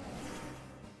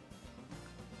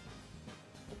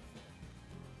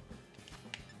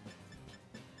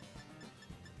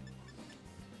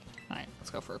 Alright, let's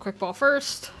go for a quick ball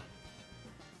first.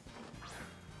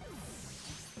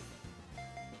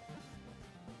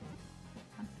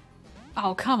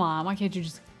 Oh, come on. Why can't you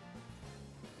just...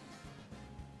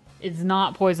 It's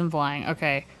not poison flying.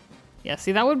 Okay. Yeah,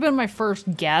 see, that would have been my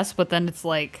first guess, but then it's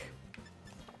like...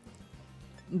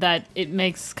 That it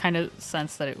makes kind of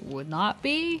sense that it would not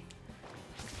be.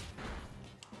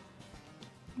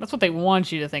 That's what they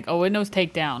want you to think. Oh, it knows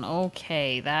takedown.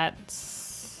 Okay,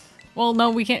 that's... Well,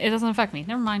 no, we can't... It doesn't affect me.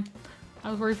 Never mind.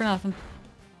 I was worried for nothing.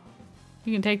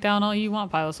 You can take down all you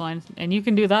want, Piloswine. And you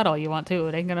can do that all you want, too.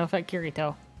 It ain't gonna affect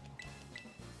Kirito.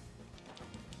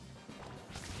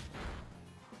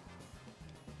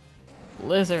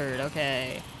 Lizard,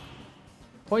 okay.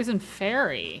 Poison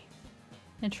Fairy.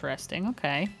 Interesting,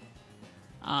 okay.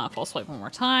 Full swipe one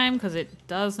more time, because it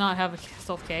does not have a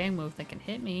self-K move that can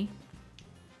hit me.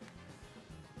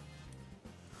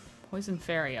 Poison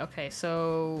Fairy, okay,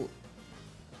 so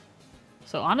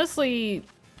honestly,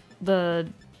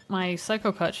 my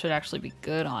Psycho Cut should actually be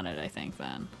good on it, I think,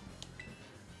 then.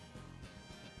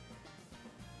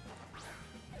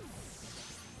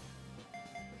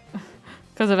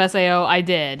 Because of SAO, I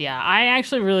did, yeah. I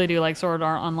actually really do like Sword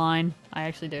Art Online. I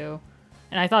actually do.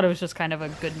 And I thought it was just kind of a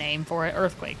good name for it.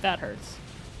 Earthquake, that hurts.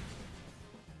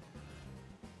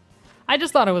 I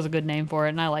just thought it was a good name for it,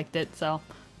 and I liked it, so.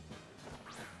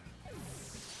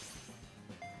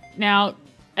 Now,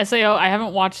 SAO, I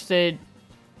haven't watched it.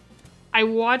 I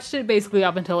watched it basically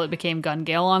up until it became Gun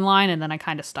Gale Online, and then I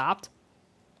kind of stopped.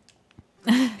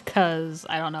 Because,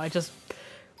 I don't know, it just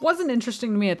wasn't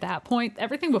interesting to me at that point.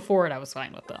 Everything before it I was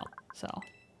fine with, though, so.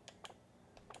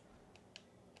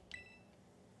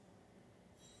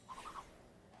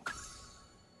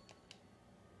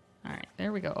 Alright,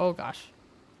 there we go. Oh, gosh.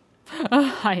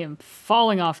 I am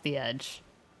falling off the edge.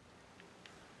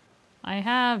 I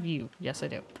have you. Yes, I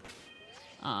do.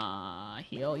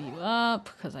 Heal you up,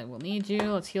 because I will need you.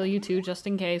 Let's heal you too, just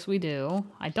in case we do.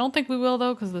 I don't think we will,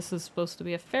 though, because this is supposed to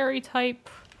be a fairy type.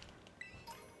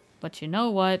 But you know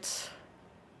what?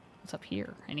 What's up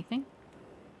here? Anything?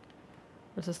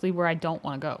 Or does this lead where I don't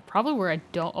want to go? Probably where I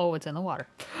don't... Oh, it's in the water.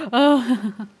 High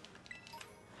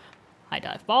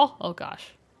dive ball. Oh,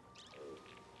 gosh.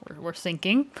 We're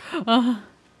sinking. Oh,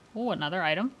 another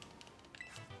item.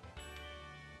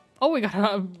 Oh, we got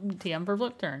a TM for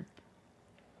flip turn.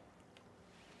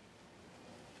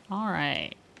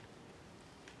 Alright.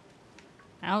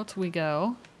 Out we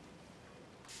go.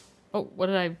 Oh, what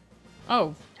did I...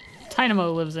 Oh,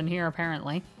 Dynamo lives in here,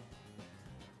 apparently.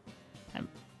 I'm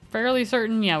fairly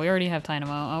certain... Yeah, we already have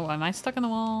Dynamo. Oh, am I stuck in the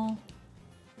wall?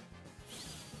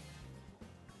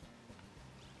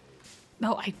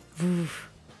 No, I...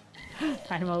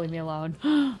 Dynamo, leave me alone.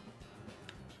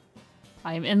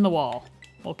 I am in the wall.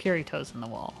 Well, Kirito's in the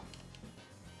wall.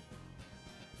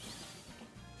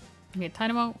 Okay,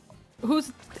 Dynamo.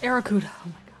 Who's Arakuda? Oh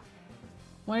my god.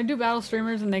 When I do battle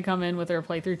streamers and they come in with their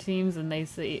playthrough teams and they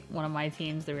see one of my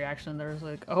teams, the reaction, there's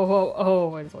like, oh, oh,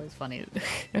 oh. It's always funny.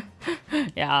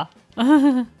 Yeah.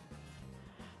 I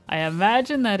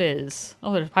imagine that is.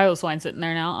 Oh, there's Piloswine sitting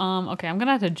there now. Okay, I'm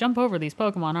gonna have to jump over these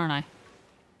Pokemon, aren't I?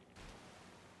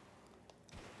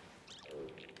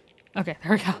 Okay,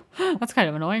 there we go. That's kind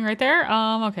of annoying right there.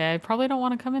 Okay, I probably don't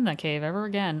want to come in that cave ever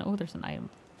again. Oh, there's an item.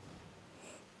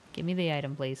 Give me the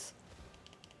item, please.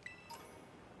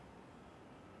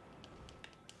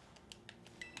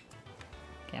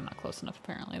 Okay, I'm not close enough,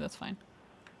 apparently. That's fine.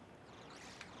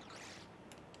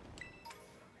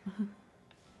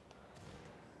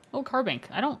 Oh, Carbink.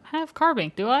 I don't have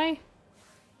Carbink, do I?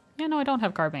 Yeah, no, I don't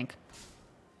have Carbink.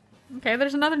 Okay,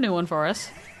 there's another new one for us.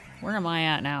 Where am I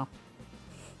at now?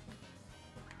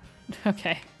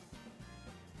 Okay.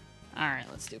 Alright,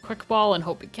 let's do Quick Ball and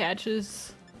hope it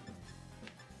catches.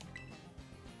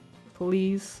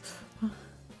 Please.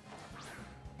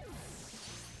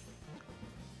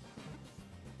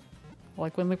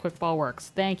 Like when the Quick Ball works.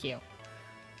 Thank you.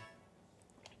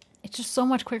 It's just so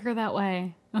much quicker that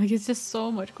way. Like, it's just so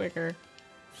much quicker.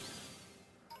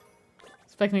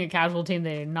 Expecting a casual team,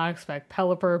 they did not expect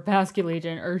Pelipper,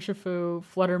 Basculegion, Urshifu,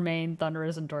 Fluttermane,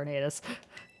 Thundurus, and Tornadus.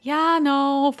 Yeah,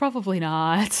 no, probably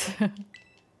not.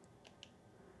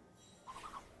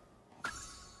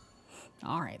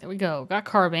 Alright, there we go. Got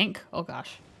Carbink. Oh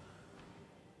gosh.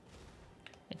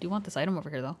 I do want this item over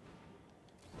here, though.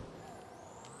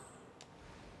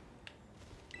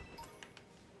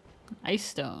 Ice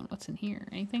Stone. What's in here?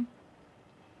 Anything?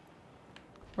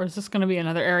 Or is this going to be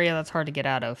another area that's hard to get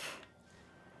out of?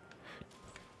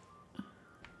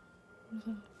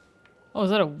 Oh,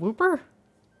 is that a Wooper?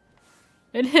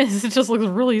 It is. It just looks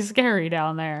really scary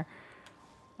down there.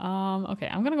 Okay,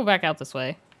 I'm going to go back out this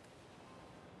way.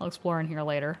 I'll explore in here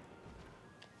later.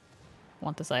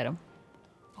 Want this item.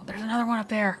 Oh, there's another one up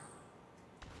there.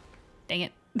 Dang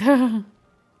it.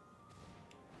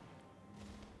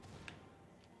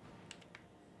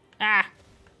 Ah!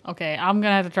 Okay, I'm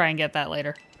gonna have to try and get that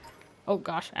later. Oh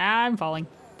gosh, I'm falling.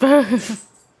 We're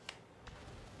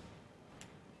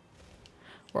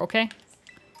okay?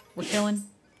 We're chilling?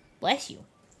 Bless you.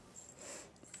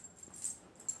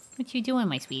 What you doing,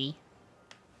 my sweetie?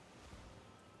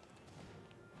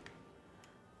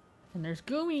 And there's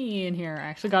Goomy in here. I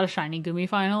actually got a shiny Goomy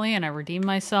finally, and I redeemed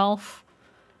myself.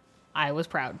 I was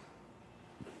proud.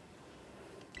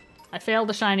 I failed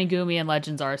a shiny Goomy in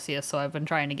Legends Arceus, so I've been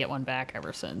trying to get one back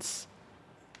ever since.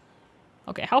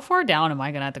 Okay, how far down am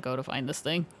I gonna have to go to find this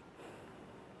thing?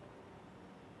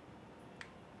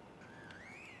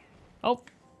 Oh.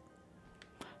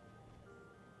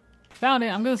 Found it.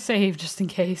 I'm gonna save just in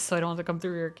case, so I don't have to come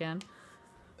through here again.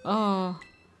 Oh.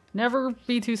 Never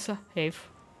be too safe.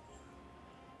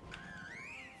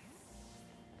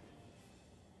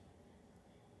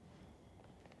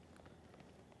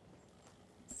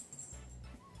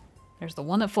 There's the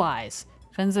one that flies.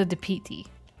 Fenza Depiti.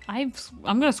 I'm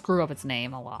gonna screw up its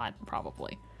name a lot,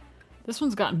 probably. This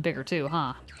one's gotten bigger too,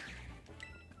 huh?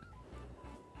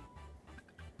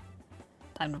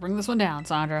 Time to bring this one down,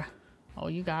 Sandra. Oh,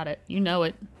 you got it. You know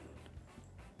it.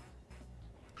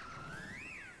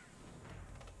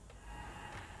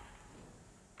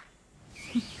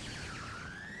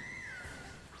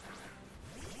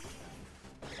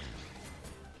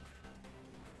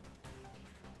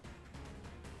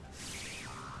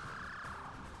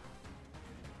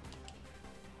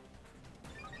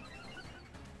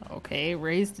 Okay,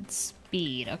 raised its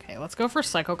speed. Okay, let's go for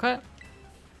Psycho Cut.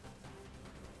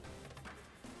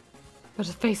 But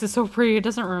his face is so pretty, it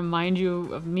doesn't remind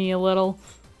you of me a little.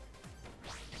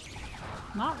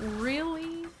 Not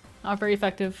really. Not very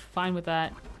effective. Fine with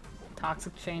that.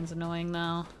 Toxic Chain's annoying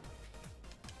though.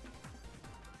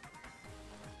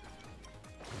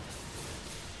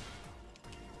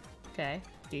 Okay,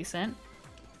 decent.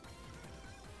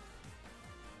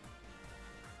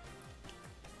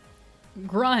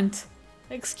 Grunt!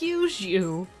 Excuse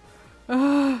you!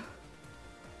 Ugh.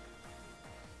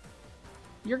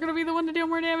 You're gonna be the one to deal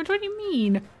more damage? What do you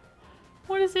mean?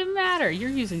 What does it matter? You're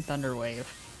using Thunder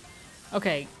Wave.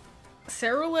 Okay,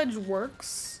 Ceruledge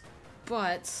works,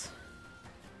 but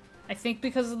I think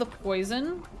because of the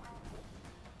poison,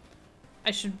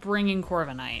 I should bring in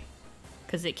Corviknight.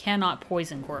 Because it cannot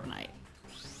poison Corviknight.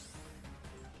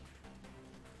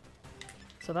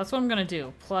 So that's what I'm gonna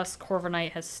do. Plus,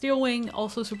 Corviknight has Steel Wing,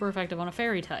 also super effective on a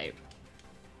Fairy type.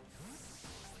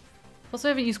 Also,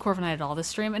 I haven't used Corviknight at all this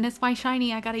stream, and it's my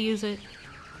shiny, I gotta use it.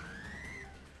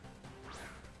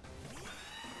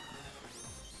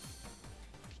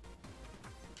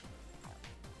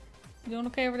 You doing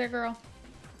okay over there, girl?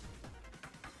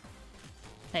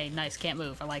 Hey, nice, can't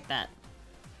move, I like that.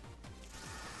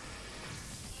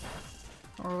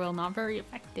 Orwell, not very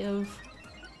effective.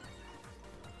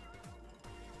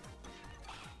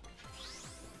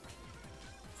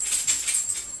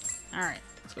 Alright,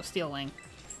 let's go Steel Wing.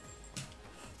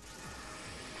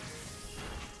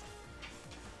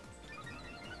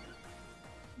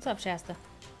 What's up, Shasta?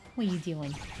 What are you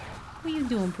doing? What are you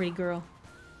doing, pretty girl?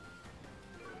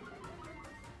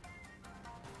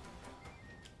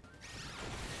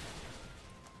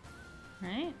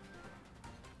 Alright.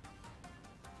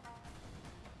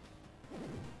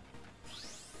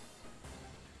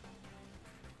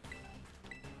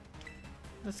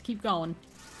 Let's keep going.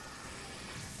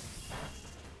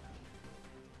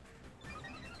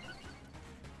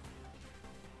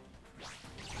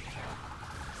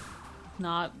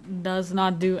 Does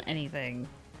not do anything.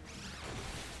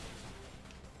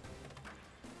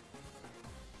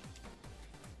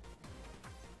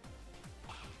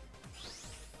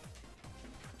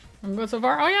 I'm going so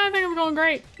far. Oh yeah, I think I'm going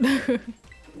great.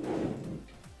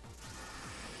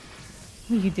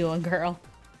 What are you doing, girl?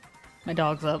 My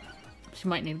dog's up. She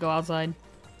might need to go outside.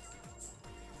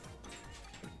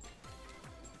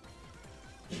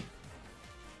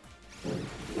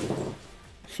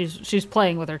 She's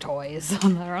playing with her toys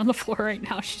on the floor right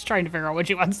now. She's trying to figure out what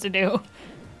she wants to do.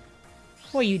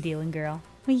 What are you doing, girl?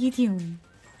 What are you doing?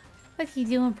 What are you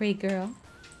doing, pretty girl?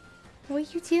 What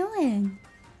are you doing?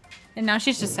 And now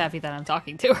she's just happy that I'm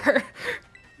talking to her.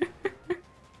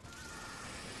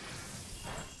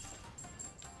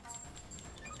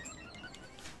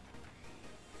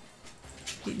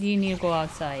 Do you need to go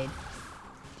outside?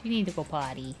 Do you need to go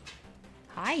potty?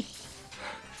 Hi.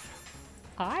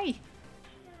 Hi.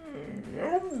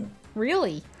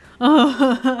 Really?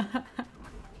 Oh,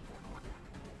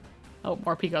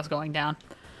 more Pico's going down.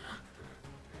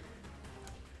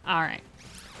 Alright.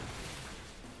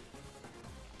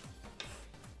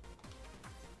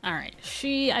 Alright.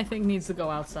 She, I think, needs to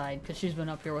go outside because she's been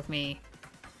up here with me.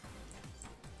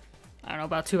 I don't know,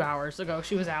 about 2 hours ago.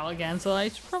 She was out again, so I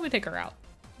should probably take her out.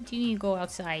 Do you need to go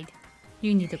outside?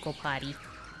 You need to go potty.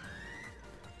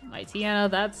 My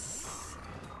Tiana, that's...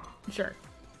 Sure.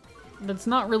 That's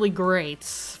not really great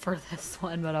for this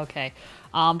one, but okay.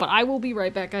 But I will be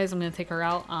right back, guys. I'm going to take her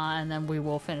out, and then we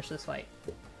will finish this fight.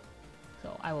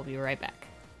 So I will be right back.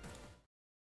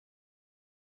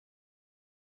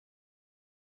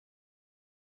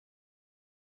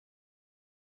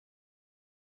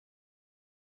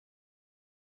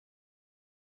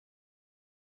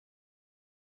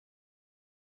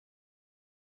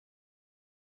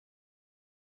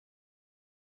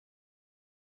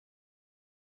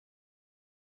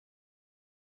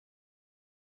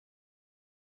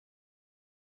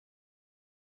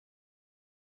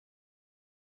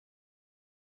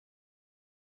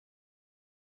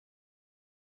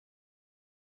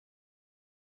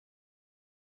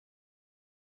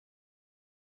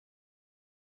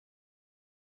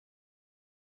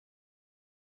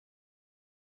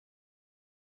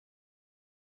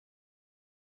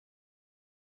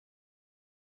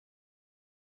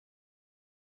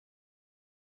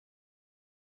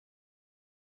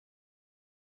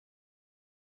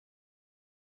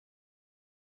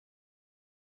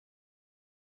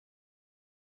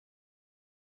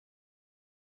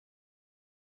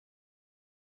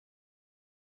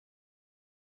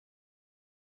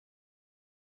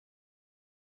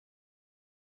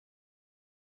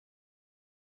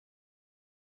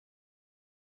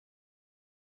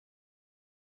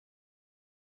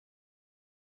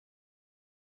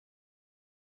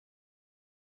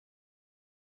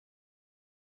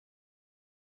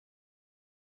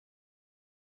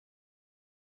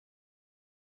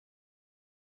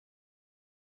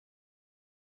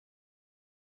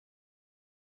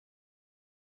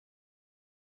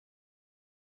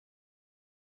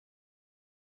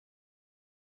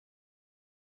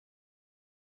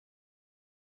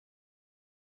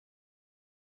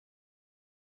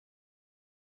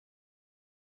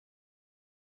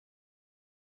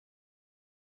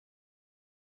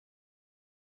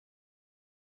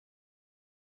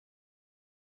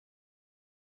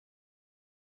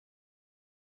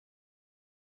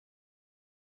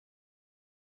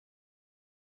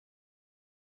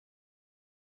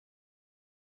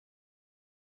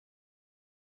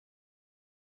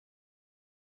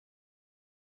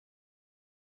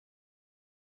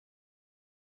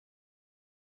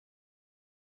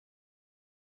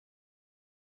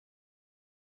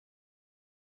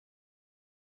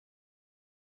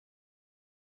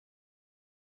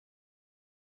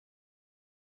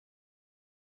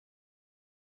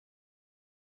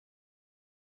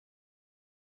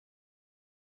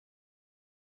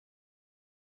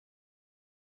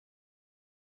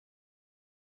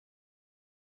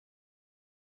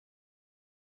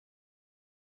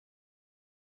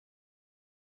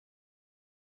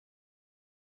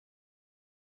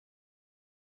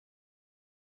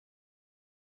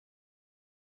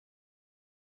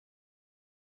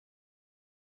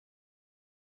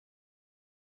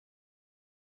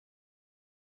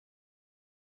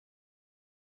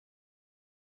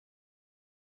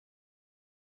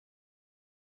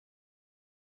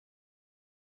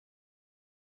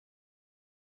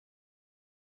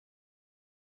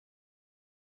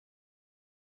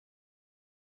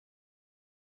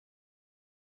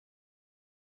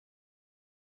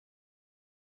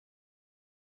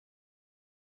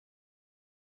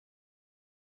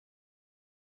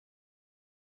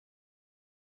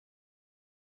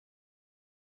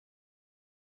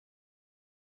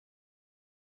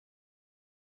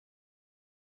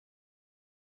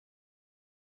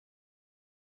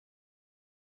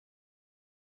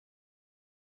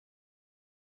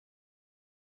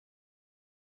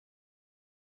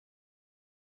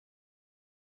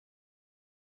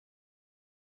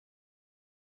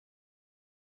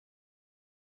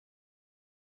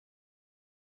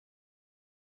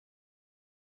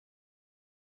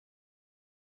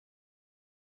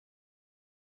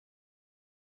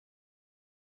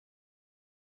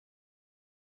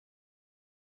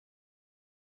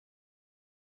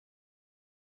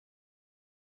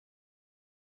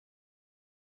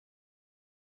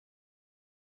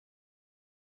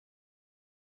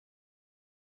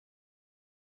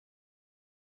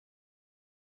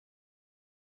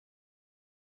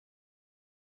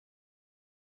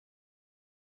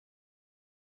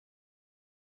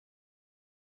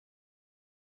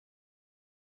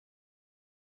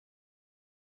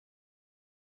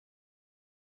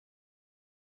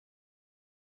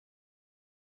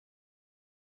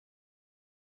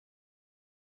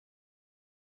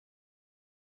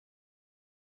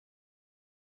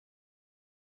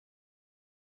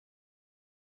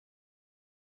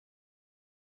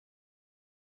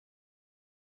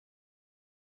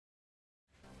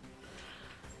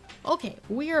 Okay,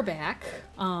 we are back.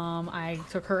 I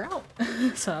took her out,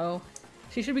 so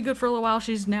she should be good for a little while.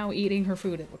 She's now eating her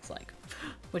food, it looks like,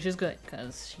 which is good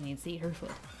because she needs to eat her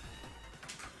food.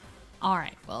 All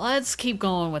right, well, let's keep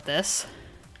going with this.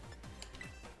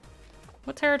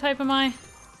 What terror type am I?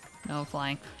 No, I'm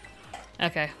flying.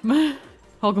 Okay,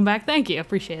 welcome back. Thank you,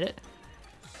 appreciate it.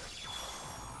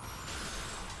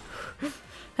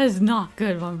 That is not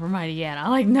good one for Mighty Yana.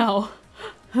 Like, no.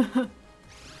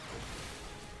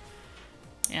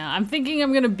 Yeah, I'm thinking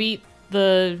I'm gonna beat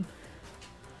the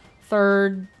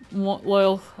third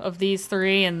loyal of these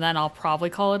three, and then I'll probably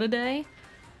call it a day.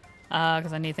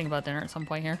 Because I need to think about dinner at some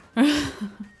point here.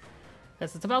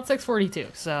 Because it's about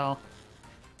 6:42, so...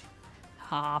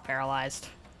 paralyzed.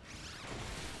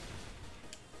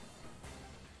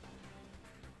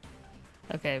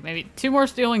 Okay, maybe 2 more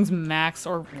stealings max,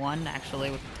 or 1 actually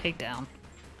with takedown.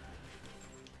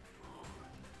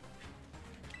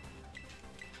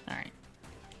 Alright.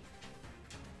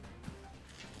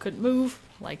 Couldn't move.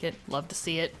 Like it. Love to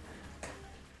see it.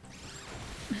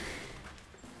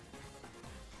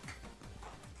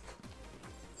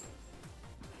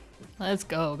 Let's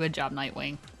go. Good job,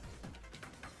 Nightwing.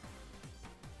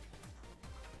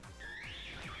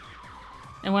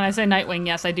 And when I say Nightwing,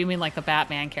 yes, I do mean like the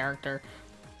Batman character.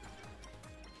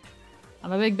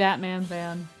 I'm a big Batman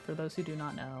fan, for those who do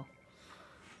not know.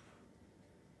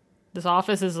 This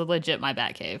office is legit my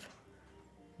Batcave.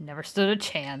 Never stood a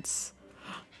chance.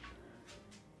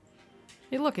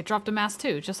 Hey look, it dropped a mask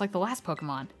too, just like the last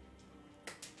Pokemon.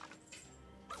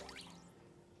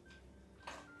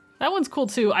 That one's cool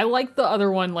too. I like the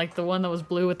other one, like the one that was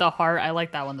blue with the heart. I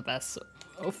like that one the best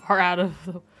so far out of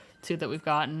the 2 that we've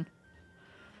gotten.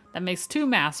 That makes 2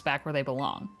 masks back where they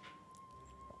belong.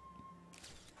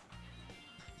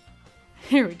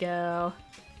 Here we go.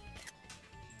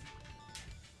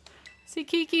 See,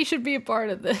 Kiki should be a part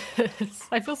of this.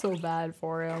 I feel so bad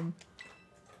for him.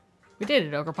 We did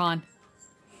it, Ogerpon.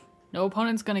 No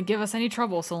opponent's gonna give us any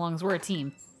trouble so long as we're a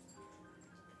team.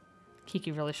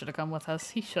 Kiki really should have come with us.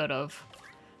 He should have.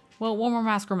 Well, 1 more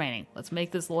mask remaining. Let's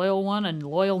make this loyal one and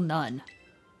loyal none.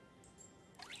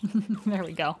 There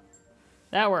we go.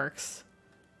 That works.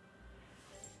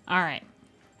 Alright.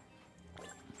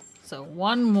 So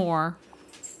 1 more.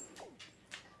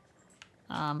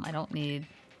 I don't need...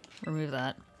 remove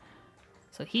that.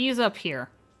 So he's up here.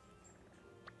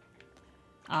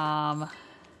 No.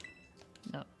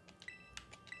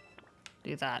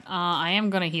 Do that. I am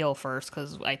gonna heal first,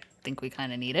 because I think we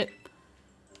kind of need it.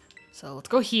 So let's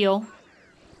go heal.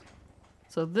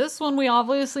 So this one we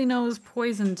obviously know is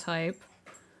poison type.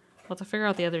 We'll have to figure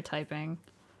out the other typing.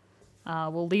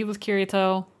 We'll leave with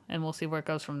Kirito, and we'll see where it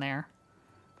goes from there.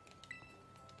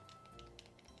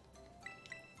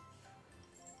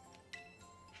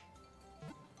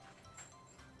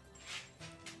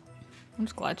 I'm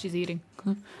just glad she's eating.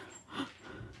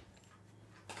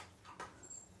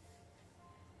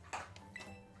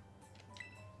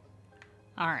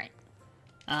 Alright.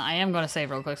 I am going to save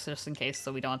real quick just in case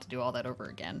so we don't have to do all that over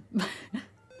again.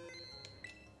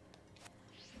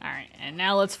 Alright, and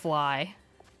now let's fly.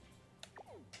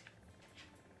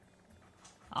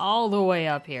 All the way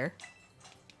up here.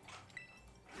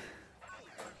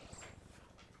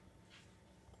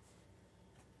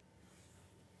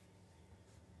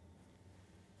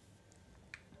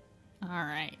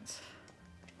 Alright.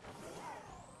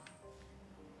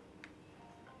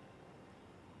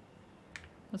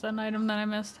 Was that an item that I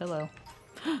missed? Hello.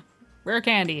 Rare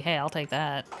candy. Hey, I'll take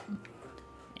that.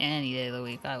 Any day of the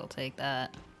week, I will take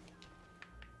that.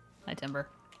 Hi, Timber.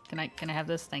 Can I have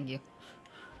this? Thank you.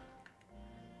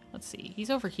 Let's see. He's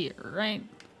over here, right?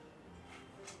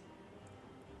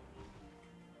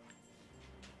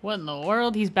 What in the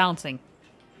world? He's bouncing.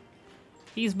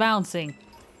 He's bouncing.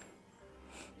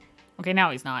 Okay,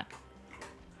 now he's not.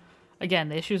 Again,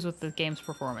 the issues with the game's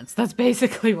performance. That's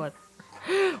basically what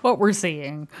we're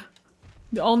seeing.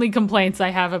 The only complaints I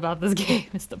have about this game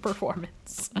is the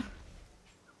performance.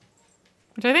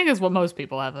 Which I think is what most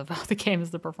people have about the game,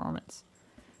 is the performance.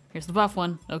 Here's the buff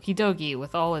one, Okie dokie,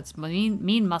 with all its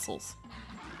mean muscles.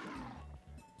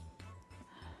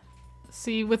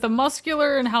 See, with the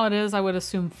muscular and how it is, I would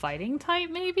assume fighting type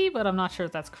maybe, but I'm not sure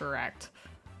if that's correct.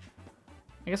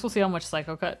 I guess we'll see how much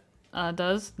Psycho Cut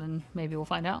does, then maybe we'll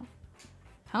find out.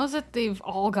 How is it they've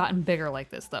all gotten bigger like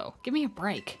this, though? Give me a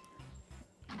break.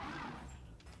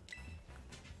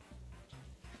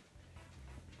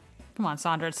 Come on,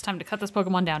 Sandra, it's time to cut this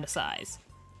Pokemon down to size.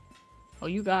 Oh,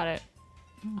 you got it.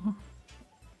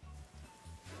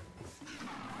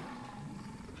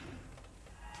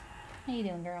 How you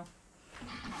doing, girl?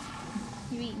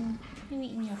 You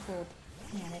eating your food?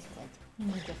 Yeah, that's good. You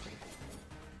need your food.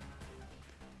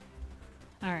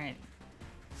 Alright.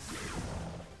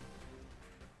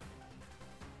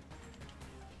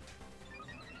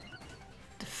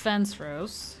 Defense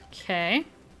rose. Okay.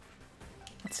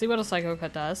 Let's see what a Psycho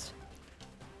Cut does.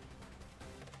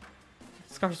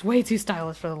 Scar's way too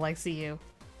stylish for the likes of you.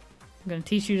 I'm gonna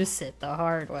teach you to sit the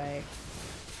hard way.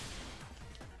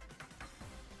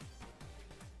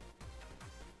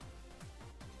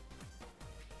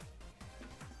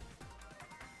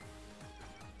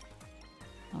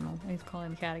 I don't know. He's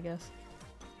calling the cat, I guess.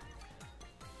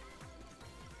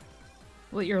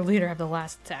 Let your leader have the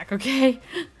last attack, okay?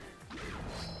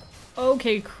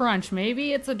 Okay, Crunch.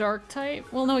 Maybe it's a dark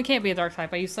type? Well, no, it can't be a dark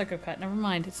type. I use Psycho Cut. Never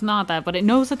mind. It's not that, but it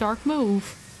knows a dark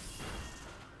move.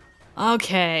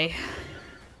 Okay.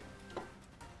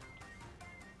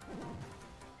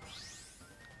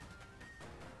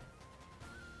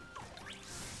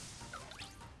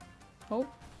 Oh.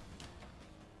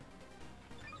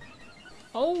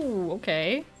 Oh,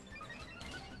 okay.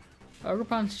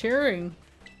 Ogerpon's cheering.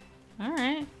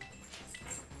 Alright.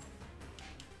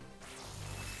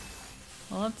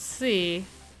 Well, let's see.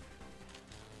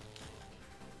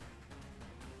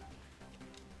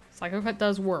 Psycho Cut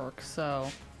does work, so...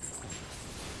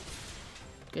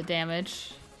 Good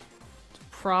damage. It's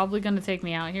probably gonna take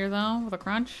me out here, though, with a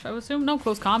Crunch, I would assume. No,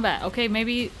 close combat. Okay,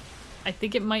 maybe... I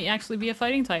think it might actually be a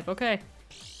fighting type. Okay.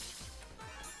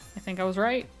 I think I was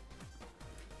right.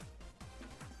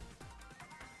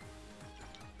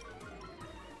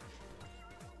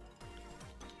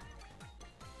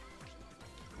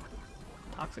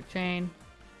 Toxic Chain.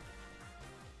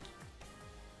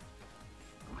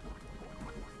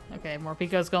 Okay,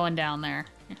 Morpiko's going down there.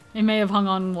 It may have hung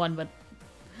on one, but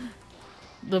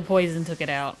the poison took it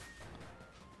out.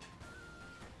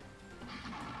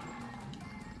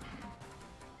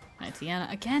 Alright,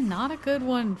 Tiana. Again, not a good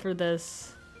one for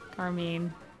this,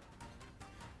 Carmine.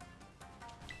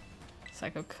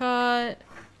 Psycho Cut.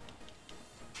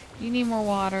 You need more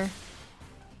water.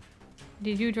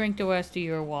 Did you drink the rest of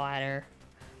your water?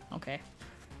 Okay.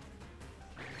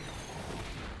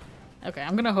 Okay,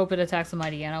 I'm gonna hope it attacks the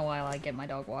Mightyena while I get my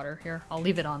dog water here. I'll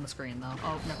leave it on the screen, though.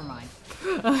 Oh, never mind.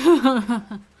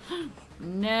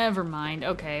 Never mind.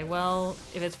 Okay, well,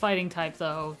 if it's fighting type,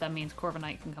 though, that means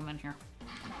Corviknight can come in here.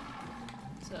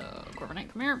 So,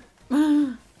 Corviknight, come here.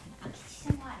 I'll get you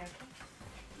some water, okay?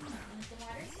 Come on, you want some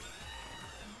water?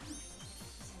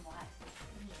 Some water.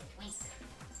 You need a drink.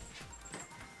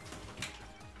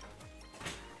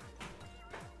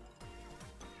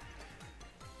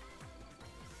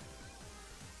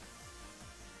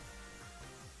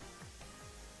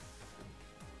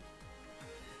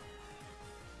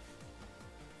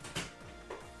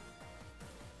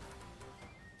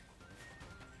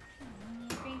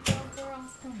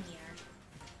 Come here.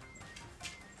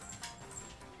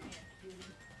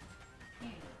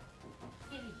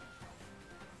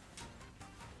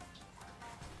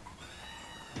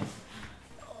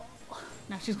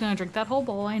 Now she's gonna drink that whole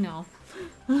bowl, I know.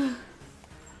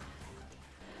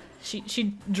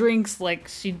 She drinks like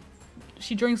she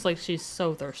drinks like she's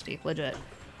so thirsty, legit.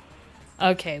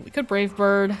 Okay, we could Brave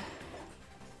Bird.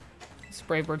 Let's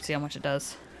Brave Bird, see how much it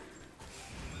does.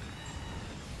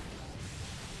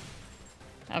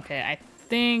 Okay, I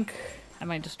think I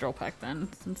might just Drill Peck then,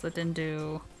 since that didn't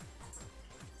do...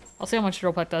 I'll see how much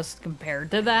Drill Peck does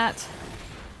compared to that.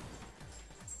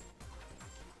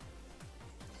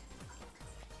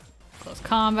 Close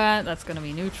combat, that's gonna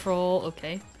be neutral,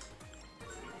 okay.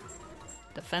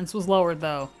 Defense was lowered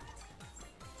though.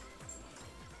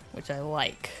 Which I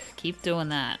like. Keep doing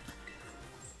that.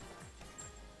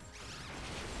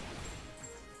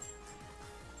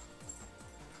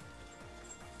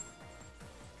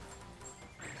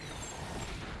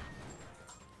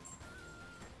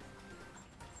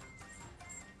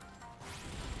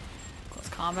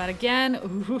 Combat again.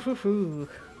 Ooh.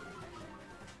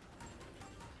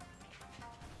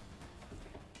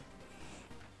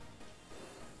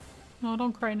 No,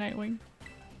 don't cry, Nightwing.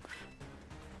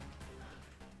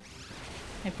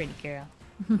 My pretty girl.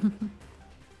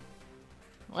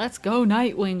 Let's go,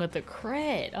 Nightwing, with the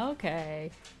crit.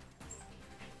 Okay.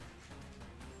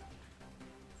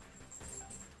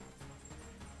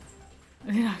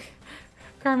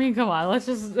 Carmine, come on. Let's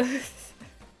just...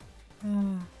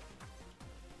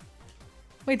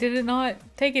 Wait, did it not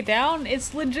take it down?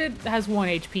 It's legit has 1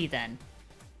 HP then.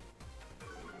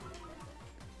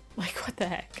 Like, what the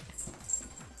heck?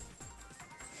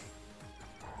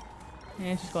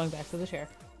 And she's going back to the chair.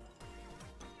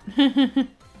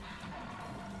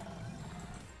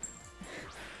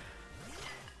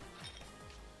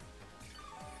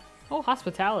 Oh,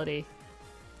 hospitality.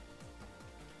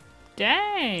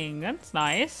 Dang, that's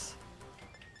nice.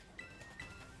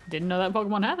 Didn't know that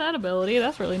Pokemon had that ability.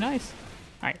 That's really nice.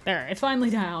 Alright, there. It's finally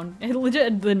down. It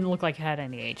legit didn't look like it had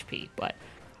any HP, but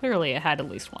clearly it had at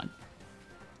least one.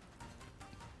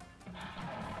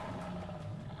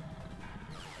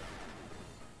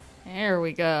 There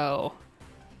we go.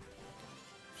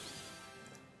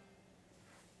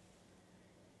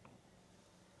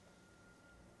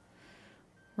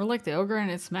 We're like the ogre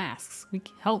and its masks.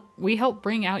 We help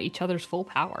bring out each other's full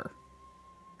power.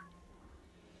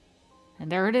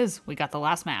 And there it is. We got the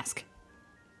last mask.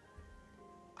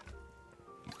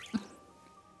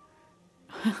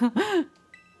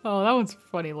 Oh, that one's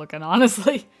funny looking,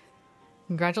 honestly.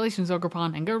 Congratulations,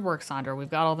 Ogerpon, and good work, Sandra.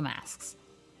 We've got all the masks.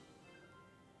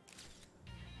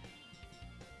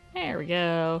 There we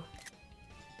go.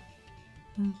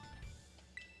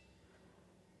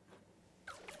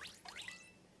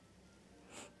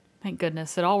 Thank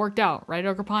goodness it all worked out, right,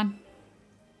 Ogerpon?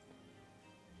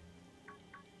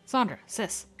 Sandra,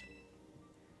 sis.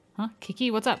 Huh?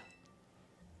 Kiki, what's up?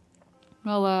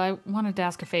 Well, I wanted to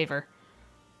ask a favor.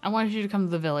 I wanted you to come to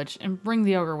the village and bring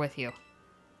the ogre with you.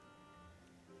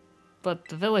 But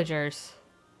the villagers...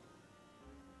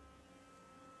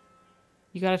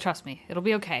 You gotta trust me. It'll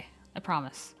be okay. I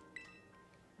promise.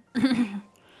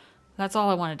 That's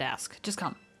all I wanted to ask. Just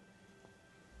come.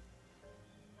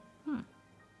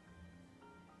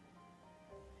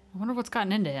 I wonder what's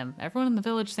gotten into him. Everyone in the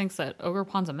village thinks that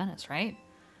Ogerpon's a menace, right?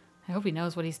 I hope he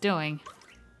knows what he's doing.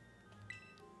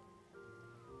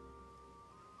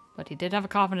 But he did have a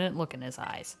confident look in his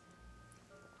eyes.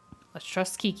 Let's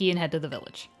trust Kiki and head to the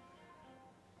village.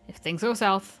 If things go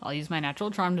south, I'll use my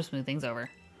natural charm to smooth things over.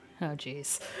 Oh,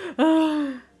 jeez.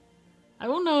 I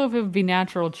don't know if it would be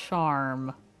natural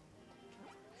charm.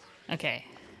 Okay.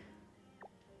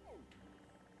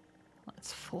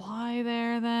 Let's fly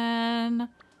there, then.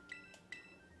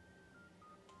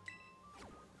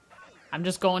 I'm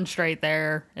just going straight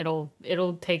there. It'll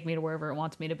take me to wherever it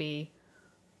wants me to be.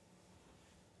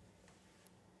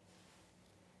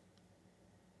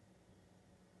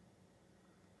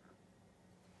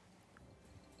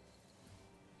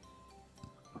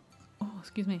 Oh,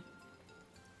 excuse me.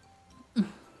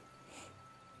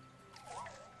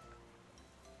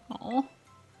 Oh,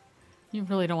 you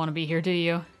really don't want to be here, do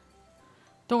you?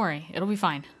 Don't worry, it'll be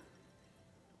fine.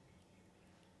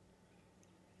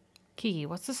 Kiki,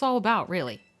 what's this all about,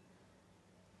 really?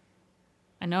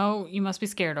 I know you must be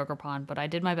scared, Ogerpon, but I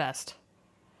did my best.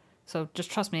 So just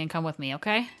trust me and come with me,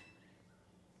 okay?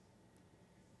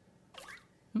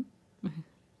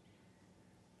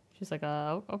 She's like,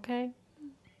 okay.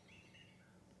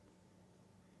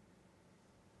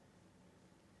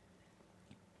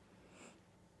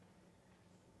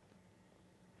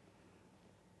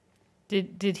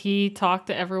 Did he talk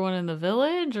to everyone in the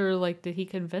village, or like did he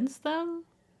convince them?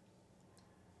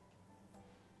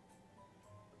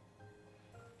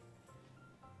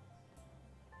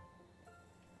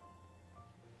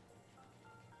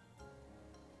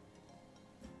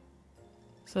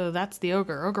 So that's the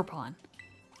ogre, Ogerpon.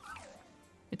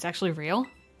 It's actually real?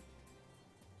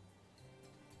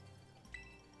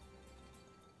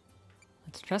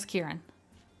 Let's trust Kieran.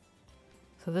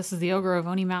 So this is the ogre of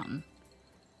Oni Mountain.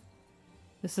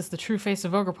 This is the true face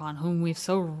of Ogerpon, whom we've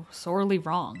so sorely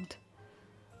wronged.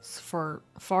 For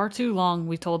far too long,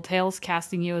 we told tales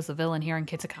casting you as the villain here in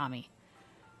Kitakami.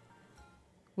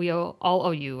 We all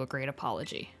owe you a great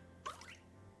apology.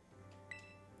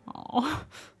 Aww.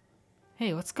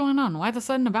 Hey, what's going on? Why the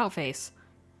sudden about-face?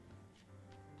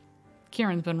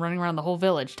 Kieran's been running around the whole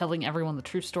village, telling everyone the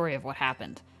true story of what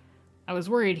happened. I was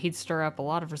worried he'd stir up a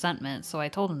lot of resentment, so I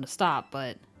told him to stop,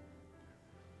 but...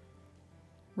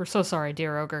 We're so sorry,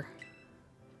 dear Ogre.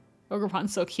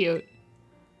 Ogerpon's so cute.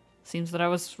 Seems that I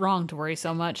was wrong to worry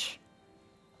so much.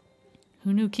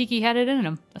 Who knew Kiki had it in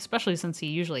him, especially since he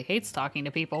usually hates talking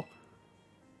to people.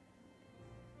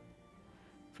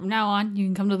 From now on, you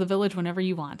can come to the village whenever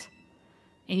you want.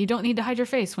 And you don't need to hide your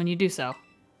face when you do so.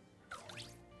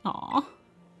 Aww.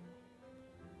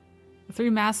 The 3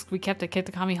 masks we kept at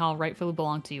Kitakami Hall rightfully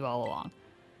belong to you all along.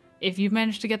 If you've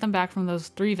managed to get them back from those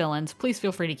 3 villains, please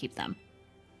feel free to keep them.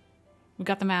 We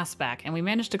got the masks back, and we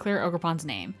managed to clear Ogerpon's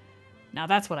name. Now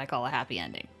that's what I call a happy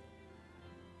ending.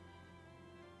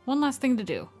 One last thing to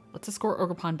do. Let's escort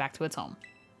Ogerpon back to its home.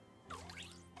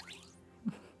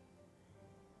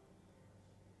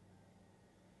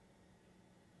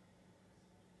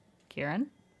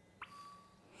 Kieran?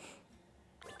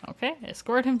 Okay,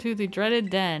 escort him to the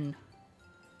dreaded den.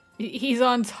 He's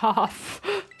on top.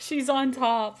 She's on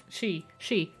top.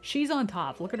 She's on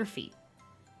top. Look at her feet.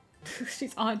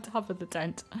 She's on top of the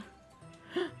tent.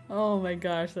 Oh my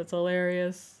gosh, that's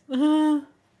hilarious. Oh.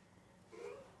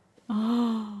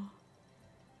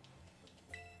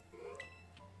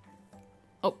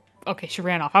 Oh, okay, she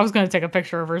ran off. I was gonna take a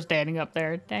picture of her standing up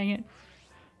there. Dang it.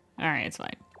 Alright, it's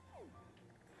fine.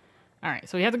 Alright,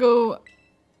 so we have to go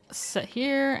sit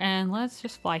here, and let's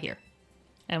just fly here.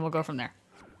 And we'll go from there.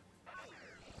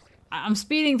 I'm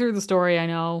speeding through the story, I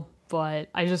know, but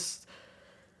I just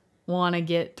want to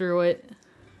get through it.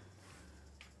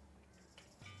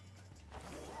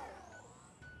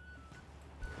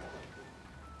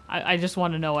 I just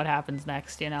want to know what happens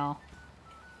next, you know?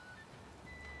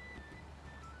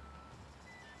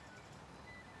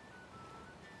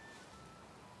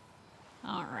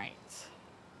 Alright.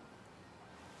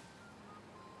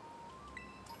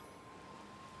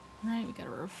 Alright, we gotta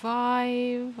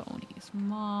revive Oni's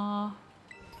Ma.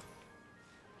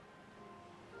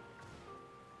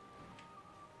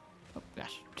 Oh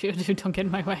gosh, dude, don't get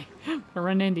in my way. I'm gonna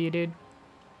run into you, dude.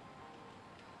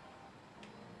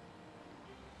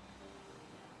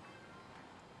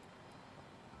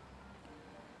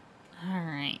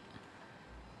 Alright.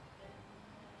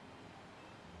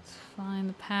 Let's find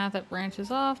the path that branches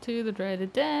off to the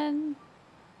dreaded den.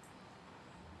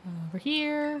 Over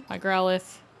here. Hi,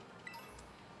 Growlithe.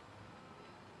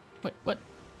 Wait, what?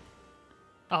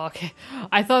 Oh, okay.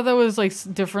 I thought that was like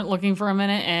different looking for a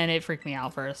minute, and it freaked me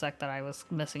out for a sec that I was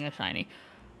missing a shiny.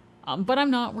 But I'm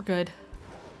not. We're good.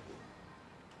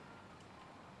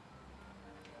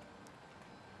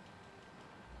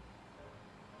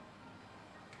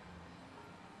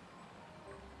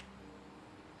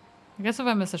 I guess if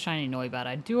I miss a shiny Noibat,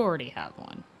 I do already have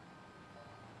one.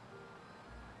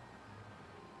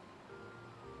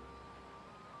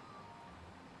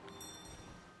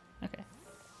 Okay.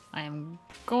 I am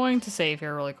going to save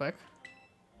here really quick.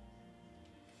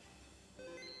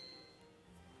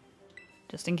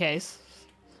 Just in case.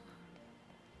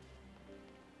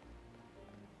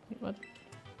 Wait, what?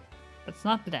 That's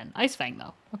not the den. Ice Fang,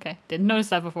 though. Okay. Didn't notice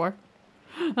that before.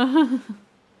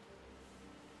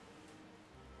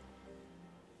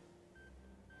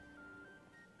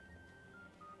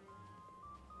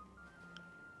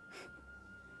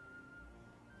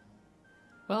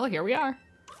 Well, here we are.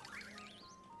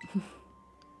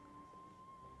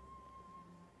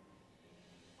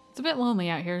 It's a bit lonely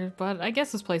out here, but I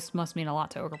guess this place must mean a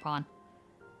lot to Ogerpon.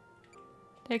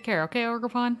 Take care, okay,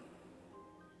 Ogerpon?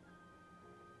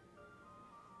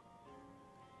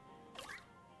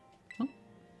 Oh.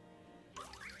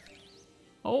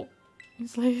 Oh.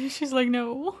 She's like,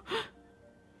 no.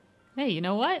 Hey, you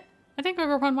know what? I think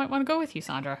Ogerpon might want to go with you,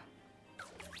 Sandra.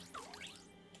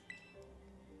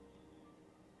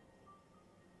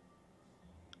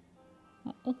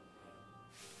 Oh.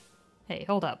 Hey,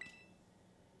 hold up.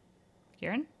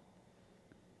 Kieran?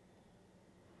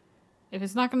 If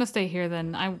it's not gonna stay here,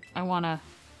 then I want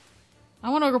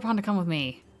Ogerpon to come with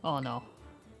me. Oh no.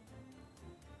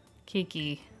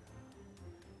 Kiki.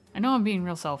 I know I'm being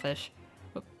real selfish,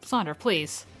 but Sandra,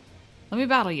 please. Let me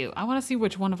battle you. I want to see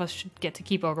which one of us should get to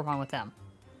keep Ogerpon with them.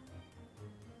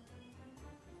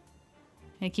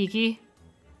 Hey, Kiki.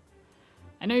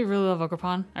 I know you really love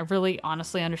Ogerpon. I really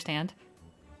honestly understand.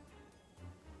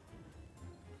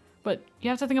 But you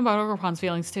have to think about Ogerpon's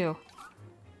feelings too.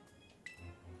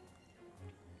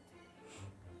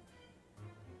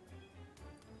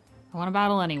 I want to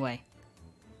battle anyway.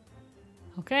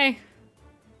 Okay.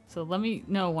 So let me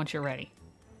know once you're ready.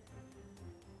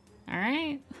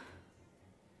 Alright.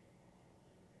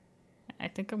 I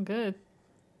think I'm good.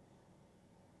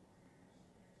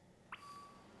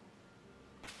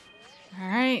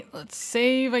 Alright, let's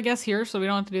save, I guess, here so we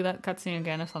don't have to do that cutscene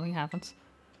again if something happens.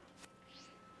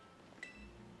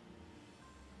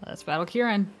 Let's battle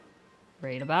Kieran.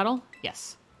 Ready to battle?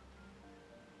 Yes.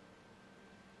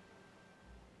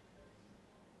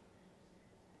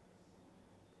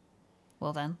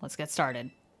 Well then, let's get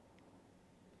started.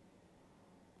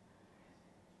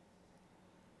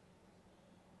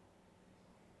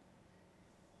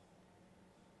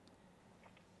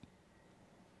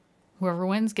 Whoever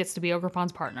wins gets to be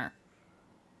Ogerpon's partner.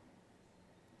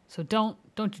 So don't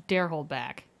you dare hold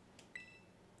back.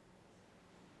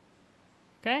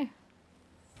 Okay?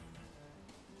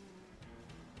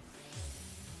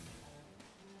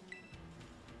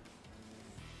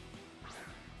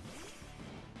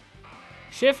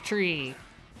 Shift tree.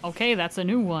 Okay, that's a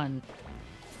new one.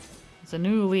 It's a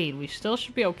new lead. We still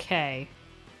should be okay.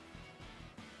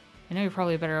 I know you're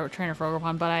probably a better trainer for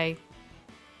Ogerpon, but I...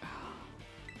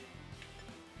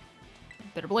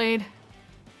 Bitter Blade.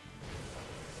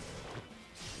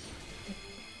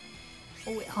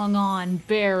 Oh, it hung on.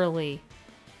 Barely.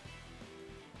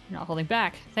 You're not holding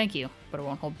back. Thank you. But it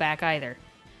won't hold back either.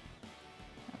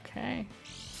 Okay.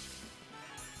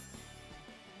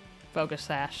 Focus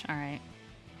Sash. Alright.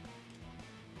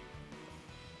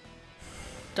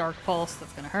 Dark Pulse.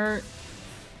 That's gonna hurt.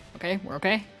 Okay, we're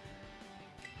okay.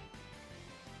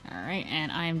 Alright,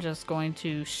 and I'm just going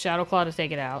to Shadow Claw to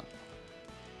take it out.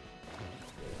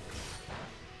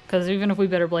 Because even if we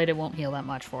Bitter Blade, it won't heal that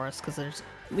much for us, because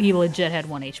he legit had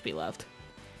 1 HP left.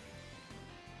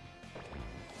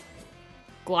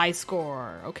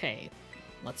 Gliscor. Okay.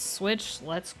 Let's switch.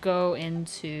 Let's go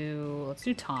into... Let's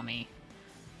do Tommy.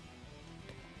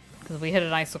 Because we hit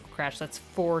an Icicle Crash, that's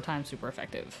 4 times super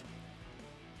effective.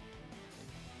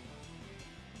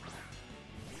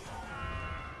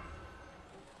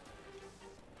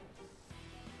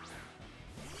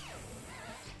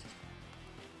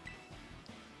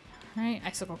 Alright,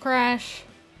 Icicle Crash.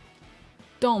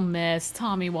 Don't miss.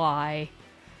 Tommy, why?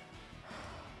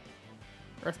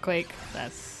 Earthquake.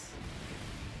 That's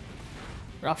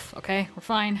rough. Okay, we're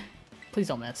fine. Please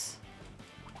don't miss.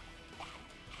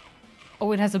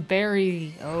 Oh, it has a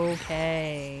berry.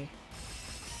 Okay.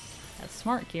 That's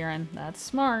smart, Kieran. That's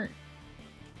smart.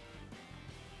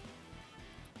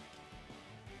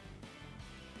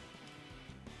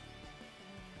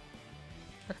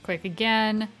 Earthquake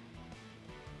again.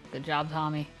 Good job,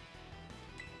 Tommy.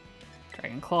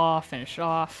 Dragon Claw, finish it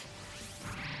off.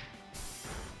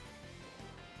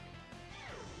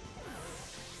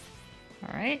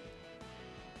 Alright.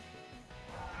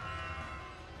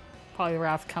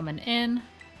 Poliwrath coming in.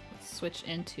 Let's switch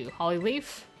into Holly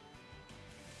Leaf.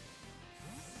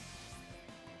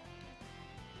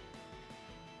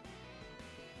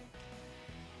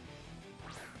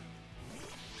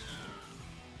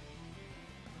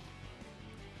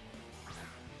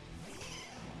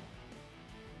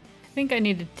 I think I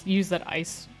need to use that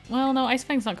ice. Well, no, Ice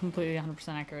Fang's not completely 100%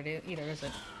 accurate either, is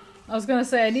it? I was gonna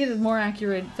say I needed more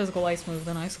accurate physical ice move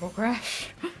than Icicle Crash.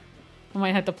 I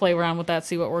might have to play around with that,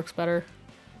 see what works better.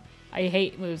 I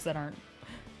hate moves that aren't.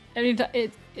 I mean,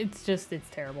 it's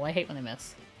terrible. I hate when they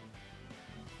miss.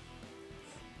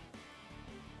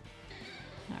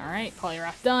 Alright,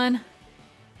 Poliwrath done.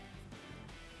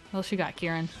 What else you got,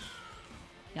 Kieran?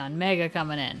 Mega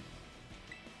coming in.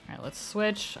 Alright, let's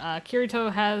switch.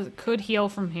 Kirito could heal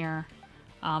from here,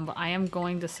 but I am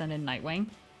going to send in Nightwing.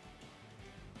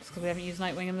 Just because we haven't used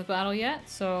Nightwing in the battle yet,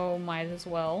 so might as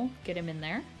well get him in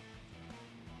there.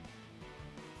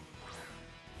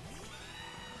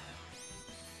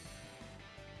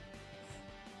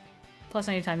 Plus,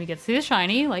 anytime you get to see the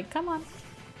shiny, like, come on.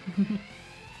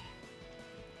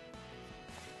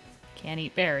 Can't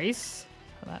eat berries,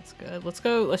 so that's good. Let's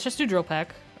go. Let's just do Drill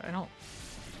Peck. I don't.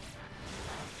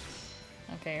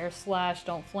 Okay, Air Slash.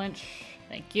 Don't flinch.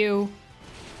 Thank you.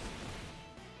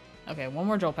 Okay, one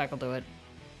more Drill Peck will do it.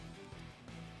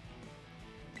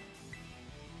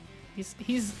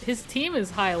 His team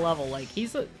is high level. Like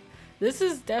this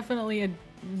is definitely a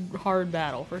hard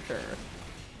battle for sure.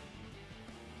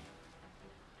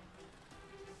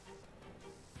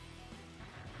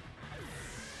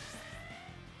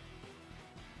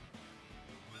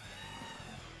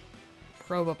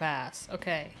 Probopass.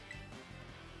 Okay.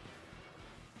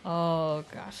 Oh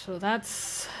gosh, so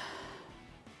that's...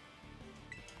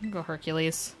 I'm gonna go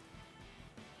Hercules.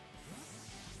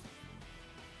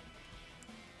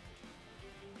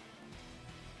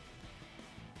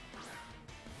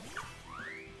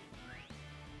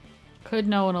 Could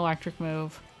know an electric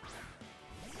move.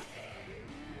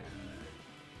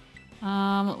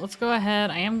 Let's go ahead.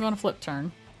 I am going to flip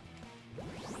turn.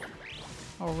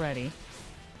 Already.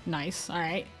 Nice.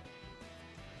 Alright.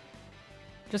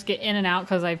 Just get in and out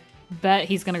because I bet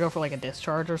he's going to go for like a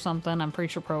discharge or something. I'm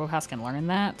pretty sure Probopass can learn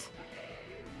that.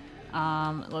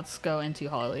 Let's go into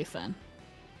Hollow Leaf then.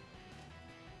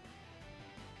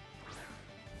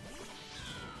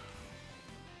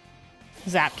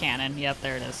 Zap Cannon. Yep,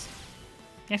 there it is.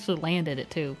 He actually landed it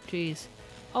too. Jeez.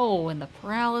 Oh, and the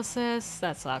paralysis.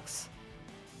 That sucks.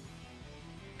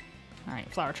 Alright,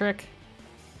 Flower Trick.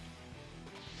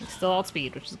 He's still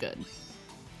outspeed, which is good.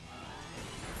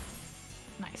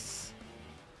 Nice.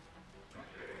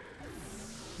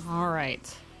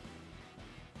 Alright.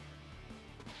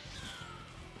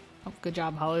 Oh, good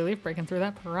job, Holly Leaf, breaking through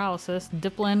that paralysis.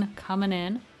 Diplin coming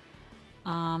in.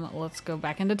 Let's go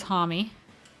back into Tommy.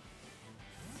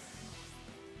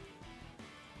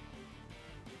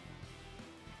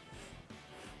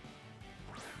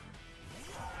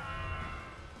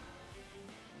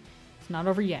 It's not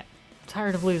over yet. I'm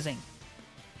tired of losing.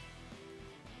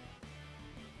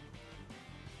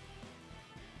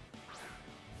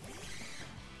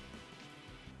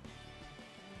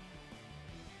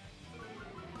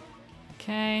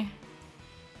 Okay.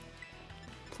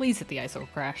 Please hit the Icicle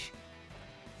Crash.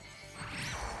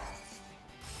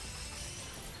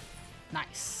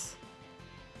 Nice.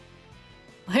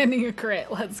 Landing a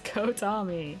crit. Let's go,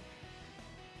 Tommy.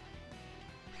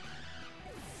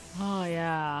 Oh,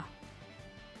 yeah.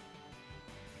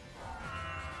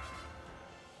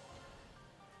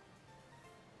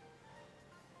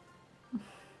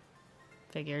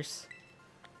 Figures.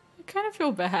 I kind of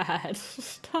feel bad.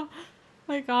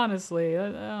 Like, honestly.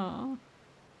 Oh.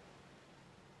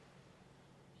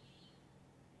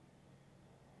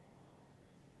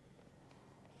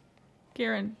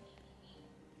 Kieran.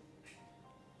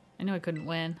 I knew I couldn't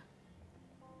win.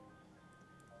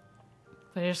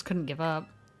 But I just couldn't give up.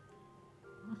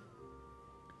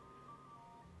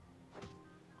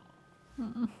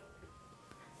 I'm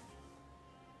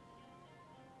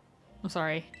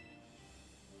sorry.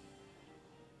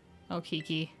 Oh,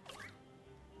 Kiki.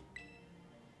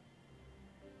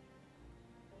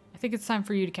 I think it's time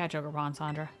for you to catch Ogerpon,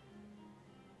 Sandra.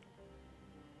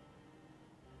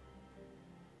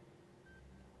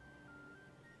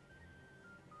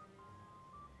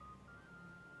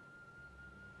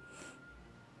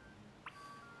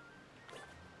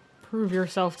 Prove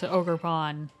yourself to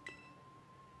Ogerpon.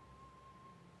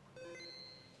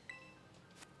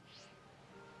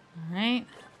 Alright.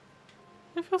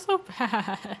 I feel so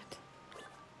bad.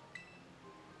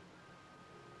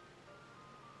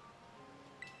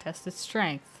 Test its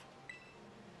strength.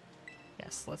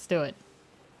 Yes, let's do it.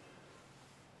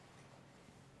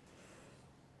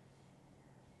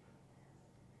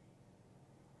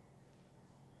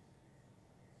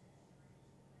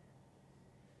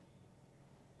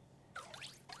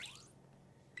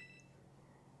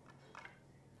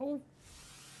 Oh.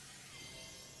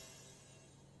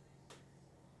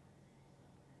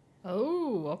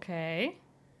 Oh, okay.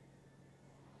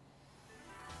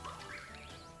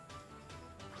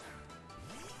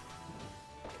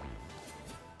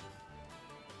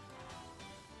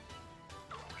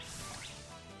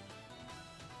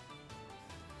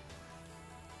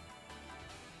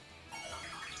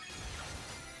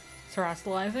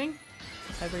 Terastallizing?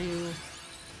 Whatever you...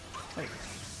 Wait.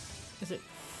 Is it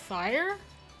fire?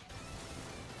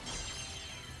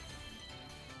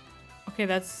 Okay,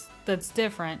 that's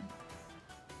different.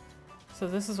 So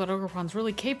this is what Ogerpon's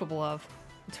really capable of.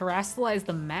 Terastallize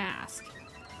the mask.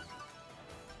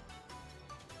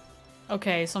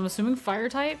 Okay, so I'm assuming fire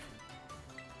type?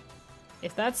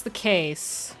 If that's the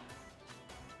case...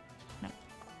 No,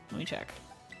 let me check.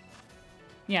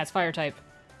 Yeah, it's fire type.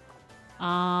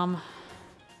 I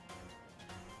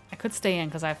could stay in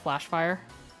because I have flash fire.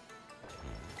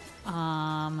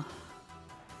 Let's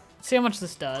see how much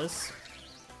this does.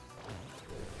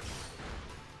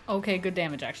 Okay, good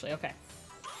damage actually, okay.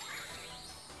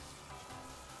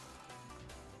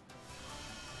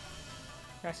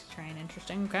 Rescue train,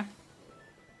 interesting, okay.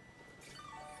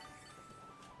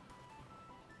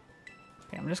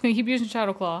 Okay, I'm just gonna keep using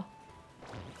Shadow Claw.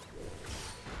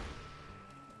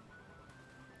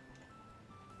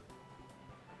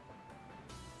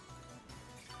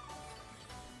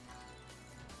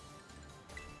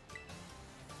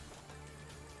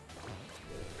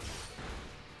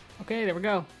 Okay, there we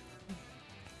go.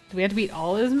 Do we have to beat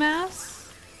all his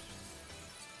masks?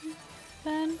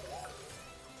 Then?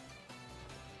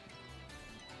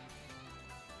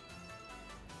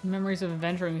 Memories of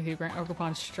adventuring with you grant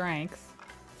Ogerpon's strength.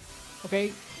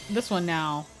 Okay, this one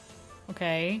now.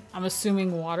 Okay, I'm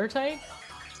assuming water type?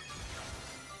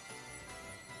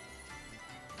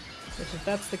 Which if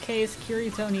that's the case,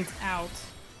 Kirito needs out.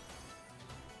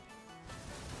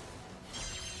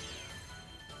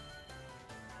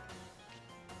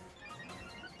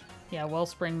 Yeah,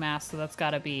 Wellspring Mask, so that's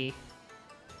gotta be...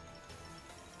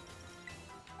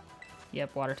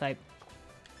 Yep, water type.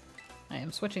 I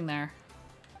am switching there.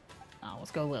 Oh,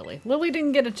 let's go Lily. Lily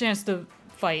didn't get a chance to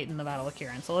fight in the Battle of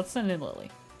Kirin, so let's send in Lily.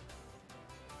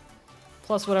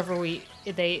 Plus whatever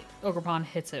Ogerpon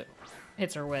hits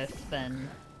her with, then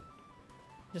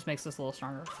just makes this a little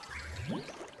stronger.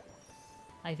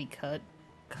 Ivy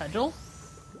Cudgel?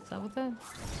 Is that what that?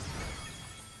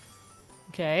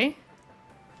 Okay.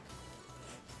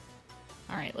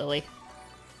 Alright, Lily.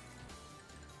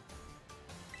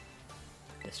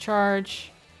 Discharge.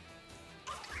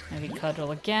 Maybe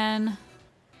Cudgel again.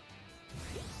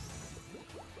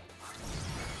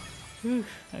 Whew.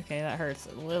 Okay, that hurts.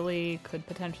 Lily could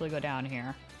potentially go down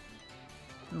here.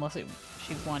 Unless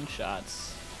she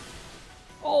one-shots.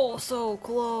 Oh, so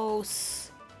close!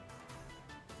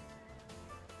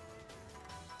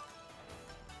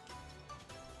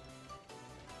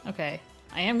 Okay.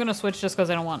 I am gonna switch just because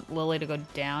I don't want Lily to go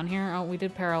down here. Oh, we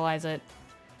did paralyze it.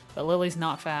 But Lily's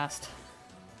not fast.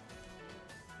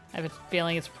 I have a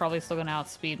feeling it's probably still gonna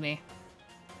outspeed me.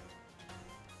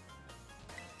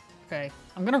 Okay,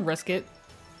 I'm gonna risk it.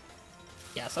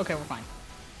 Yes, okay, we're fine.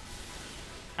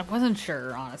 I wasn't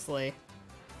sure, honestly.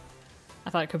 I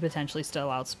thought it could potentially still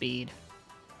outspeed.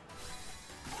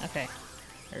 Okay,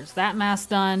 there's that mass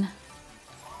done.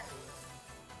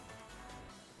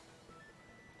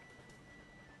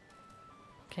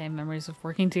 Okay, memories of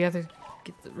working together.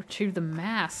 Retrieve the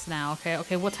mass now. Okay,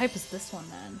 okay, what type is this one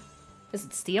then? Is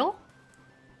it steel?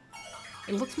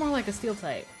 It looks more like a steel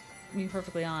type, to be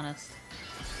perfectly honest.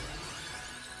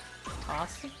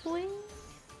 Possibly?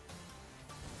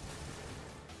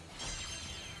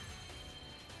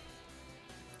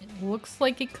 It looks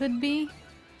like it could be.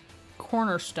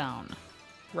 Cornerstone.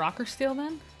 Rock or steel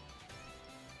then?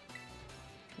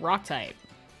 Rock type.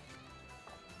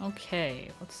 Okay,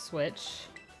 let's switch.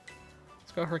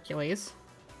 Let's go Hercules.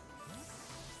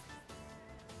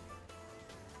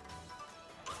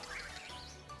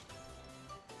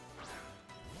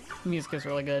 The music is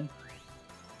really good.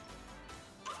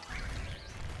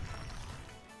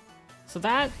 So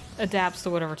that adapts to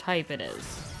whatever type it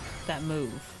is. That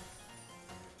move.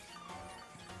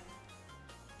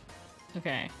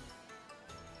 Okay.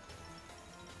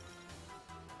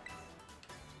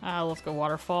 Let's go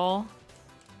Waterfall.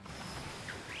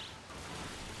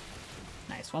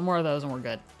 Nice, one more of those and we're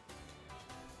good.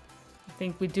 I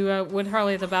think we do would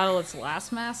Harley at the battle its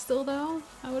last mass still though,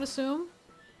 I would assume.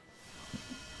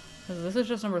 Because this is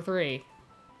just number 3.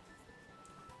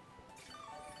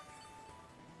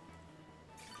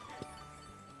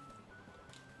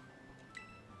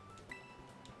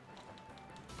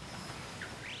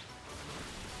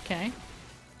 Okay.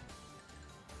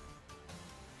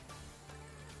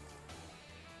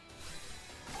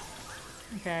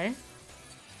 Okay.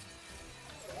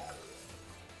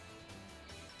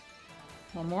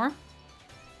 One more.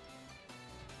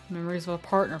 Memories of a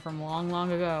partner from long,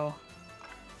 long ago.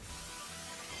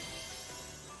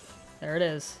 There it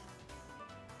is.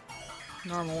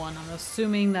 Normal one. I'm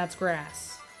assuming that's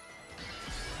grass.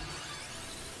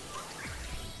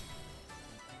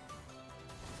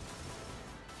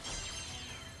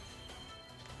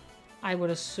 I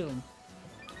would assume.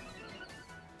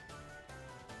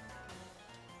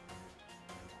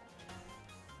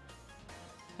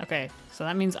 Okay, so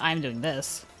that means I'm doing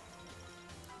this.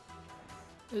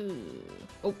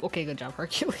 Oh, okay, good job,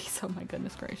 Hercules. Oh my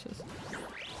goodness gracious.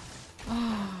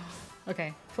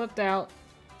 Okay, flipped out.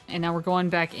 And now we're going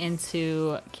back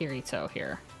into Kirito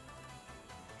here.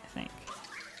 I think.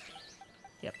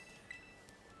 Yep.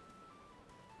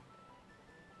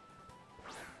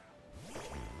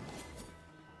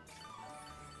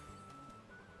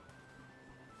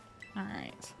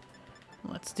 Alright.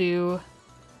 Let's do...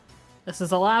 This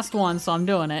is the last one, so I'm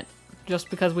doing it.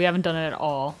 Just because we haven't done it at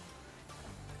all.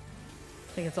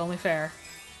 I think it's only fair.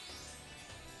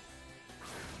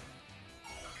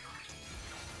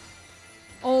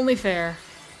 Only fair.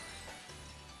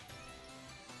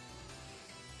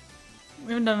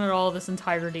 We haven't done it all this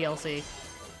entire DLC.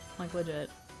 Like, legit.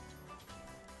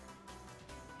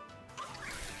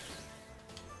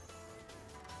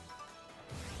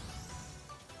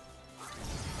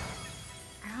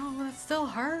 Ow, that still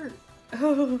hurt.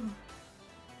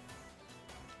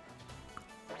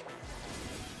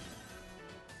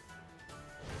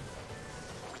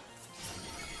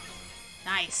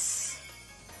 Nice.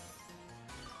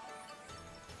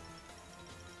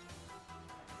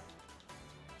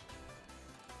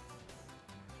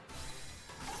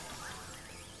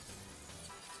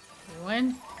 We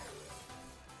win.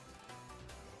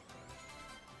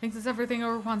 Thinks it's everything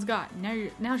Overpon's got.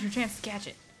 Now's your chance to catch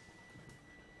it.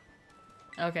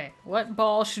 Okay, what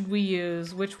ball should we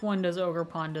use? Which one does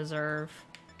Ogerpon deserve?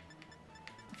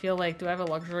 I feel like, do I have a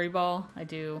luxury ball? I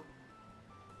do.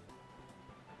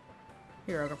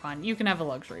 Here, Ogerpon, you can have a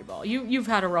luxury ball. You've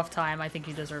had a rough time. I think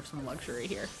you deserve some luxury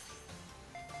here.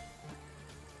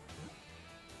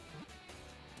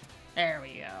 There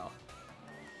we go.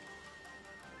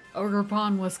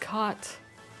 Ogerpon was caught.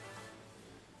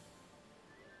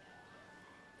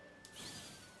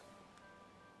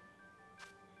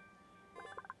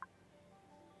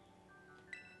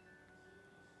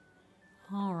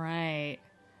 Alright.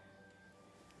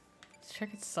 Let's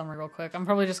check its summary real quick. I'm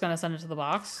probably just going to send it to the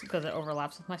box because it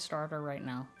overlaps with my starter right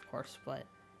now, of course, but...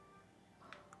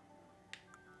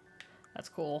 That's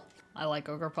cool. I like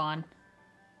Ogerpon.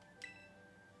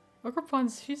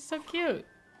 Ogerpon's, she's so cute.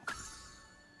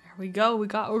 There we go, we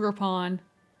got Ogerpon.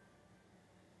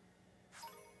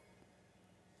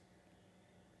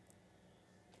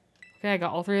 Okay, I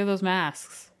got all 3 of those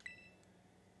masks.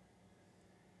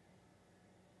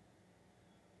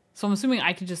 So I'm assuming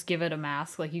I could just give it a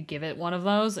mask, like you give it one of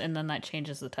those, and then that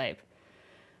changes the type.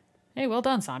 Hey, well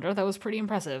done, Sandra. That was pretty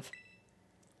impressive.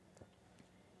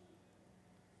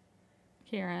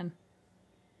 Kieran.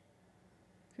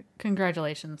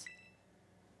 Congratulations.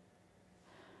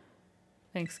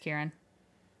 Thanks, Kieran.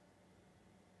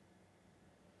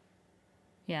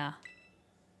 Yeah.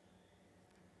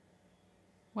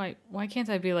 Why can't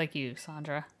I be like you,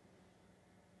 Sandra?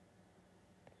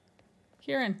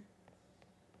 Kieran.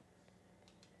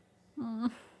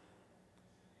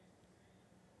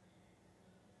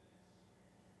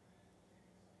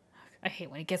 I hate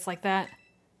when he gets like that.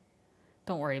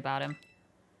 Don't worry about him.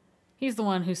 He's the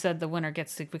one who said the winner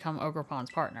gets to become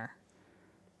Ogrepon's partner.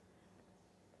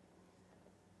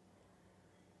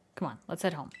 Come on, let's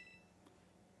head home.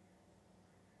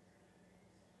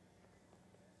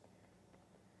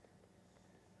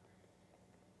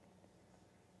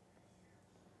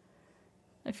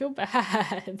 I feel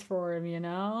bad for him, you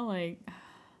know? Like,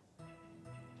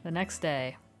 the next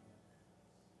day.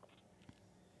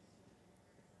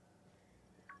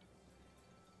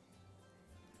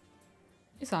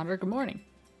 Hey, Sandra, good morning.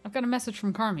 I've got a message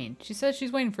from Carmine. She says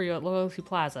she's waiting for you at Loyalty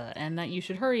Plaza, and that you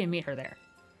should hurry and meet her there.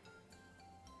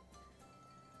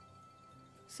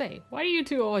 Say, why do you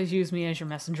two always use me as your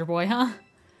messenger boy, huh?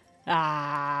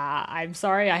 I'm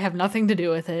sorry, I have nothing to do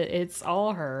with it. It's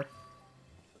all her.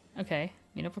 Okay,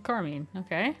 meet up with Carmine.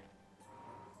 Okay.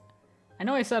 I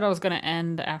know I said I was gonna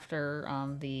end after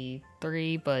the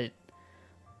 3, but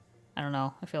I don't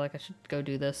know. I feel like I should go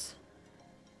do this.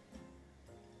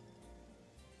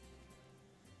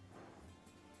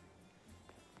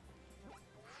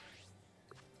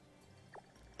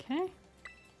 Okay.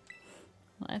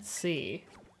 Let's see.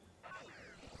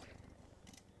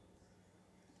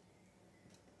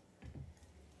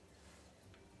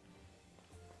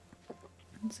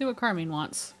 Let's see what Carmine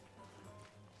wants.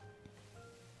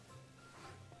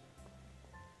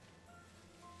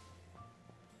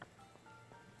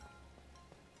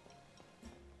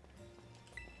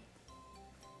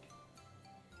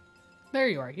 There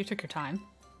you are. You took your time.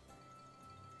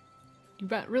 You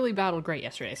really battled great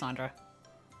yesterday, Sandra.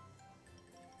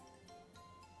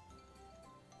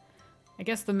 I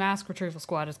guess the mask retrieval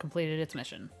squad has completed its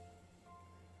mission.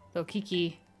 Though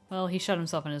Kiki, well, he shut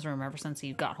himself in his room ever since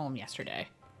he got home yesterday.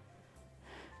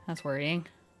 That's worrying.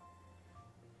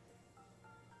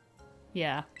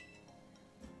 Yeah.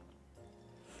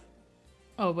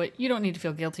 Oh, but you don't need to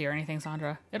feel guilty or anything,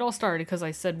 Sandra. It all started because I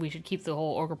said we should keep the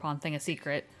whole Ogrepon thing a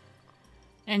secret.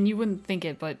 And you wouldn't think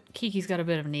it, but Kiki's got a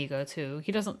bit of an ego, too.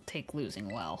 He doesn't take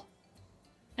losing well.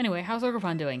 Anyway, how's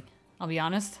Ogrepon doing? I'll be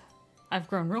honest, I've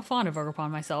grown real fond of Ogrepon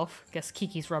myself. Guess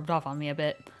Kiki's rubbed off on me a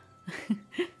bit.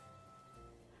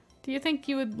 Do you think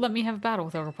you would let me have a battle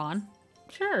with Ogrepon?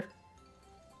 Sure.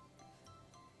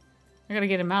 I gotta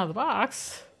get him out of the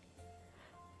box.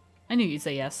 I knew you'd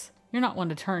say yes. You're not one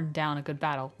to turn down a good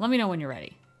battle. Let me know when you're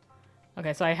ready.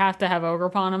 Okay, so I have to have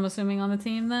Ogrepon, I'm assuming, on the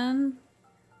team then?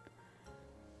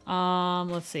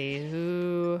 Let's see.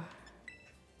 Who...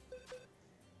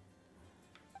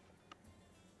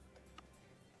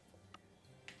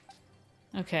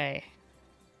 Okay.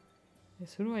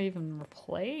 Guess who do I even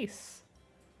replace?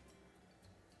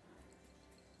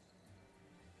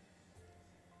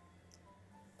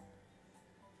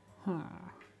 Huh.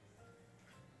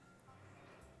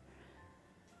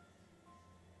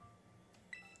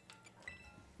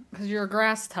 Because you're a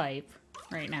grass type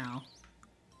right now.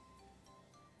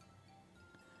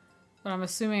 But I'm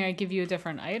assuming I give you a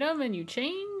different item and you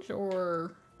change,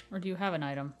 or do you have an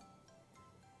item?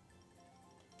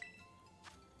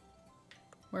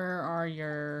 Where are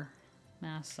your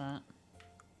masks at?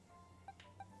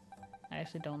 I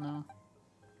actually don't know.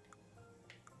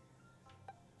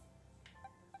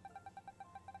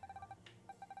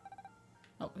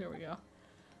 Oh, here we go.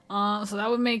 So that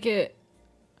would make it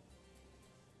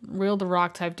wield the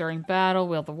rock type during battle,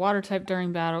 wield the water type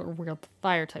during battle, or wield the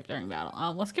fire type during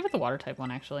battle. Let's give it the water type one,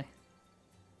 actually.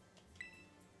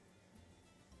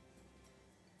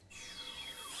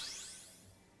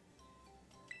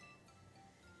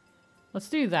 Let's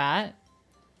do that.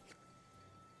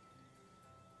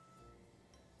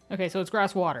 Okay, so it's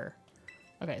grass water.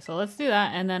 Okay, so let's do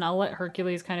that, and then I'll let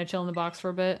Hercules kind of chill in the box for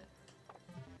a bit.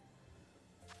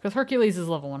 Because Hercules is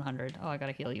level 100. Oh, I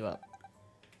gotta heal you up.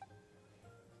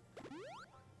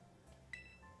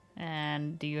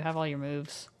 And do you have all your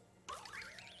moves?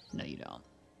 No, you don't.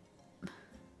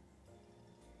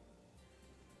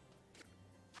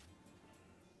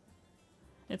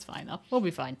 It's fine, though. We'll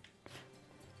be fine.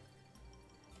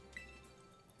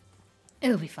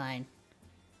 It'll be fine.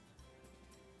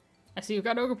 I see you've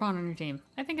got Ogerpon on your team.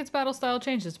 I think its battle style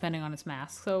changes depending on its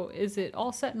mask. So is it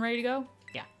all set and ready to go?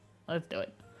 Yeah, let's do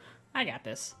it. I got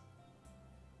this.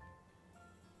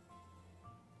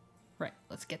 Right,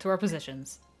 let's get to our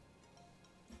positions.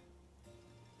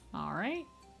 All right.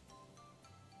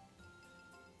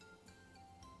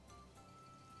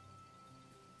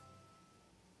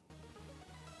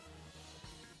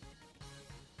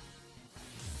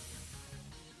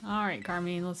 All right,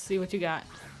 Carmine, let's see what you got.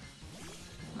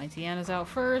 My Tiana's out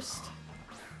first.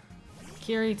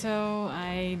 Kirito,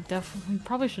 I definitely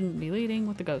probably shouldn't be leading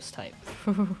with the ghost type.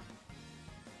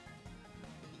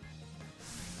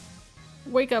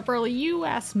 Wake up early, you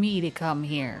asked me to come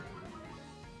here.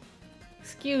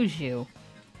 Excuse you.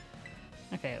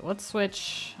 Okay, let's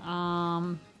switch.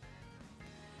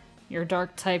 You're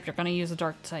dark type, you're gonna use a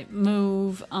dark type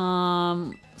move.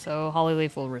 So Holly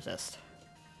Leaf will resist.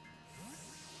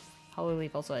 Hollow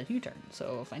Leaf also has U-turn,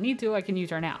 so if I need to, I can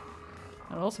U-turn out.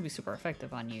 It'll also be super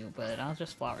effective on you, but I'll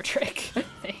just Flower Trick, I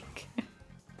think.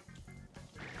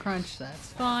 Crunch,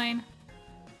 that's fine.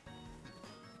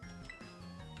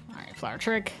 Alright, Flower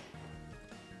Trick.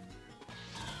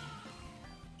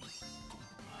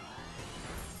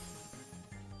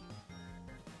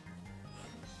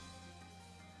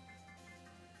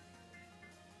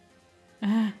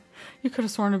 You could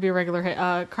have sworn it'd be a regular hit.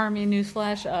 Carmine,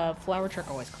 newsflash, Flower Trick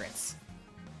always crits.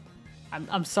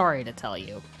 I'm sorry to tell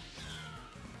you.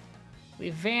 We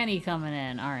have Vanny coming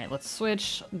in. Alright, let's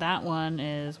switch. That one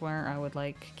is where I would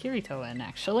like Kirito in,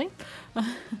 actually. So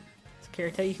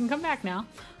Kirito, you can come back now.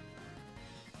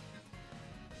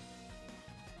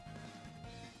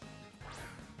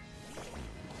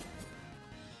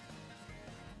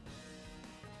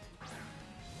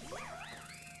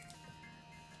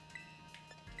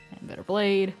 Better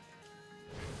blade.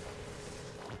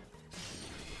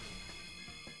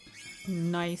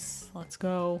 Nice. Let's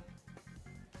go.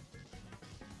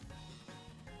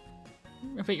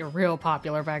 I bet you're real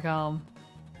popular back home.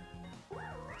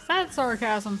 Is that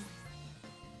sarcasm?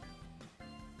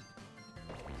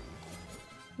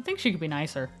 I think she could be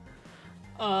nicer.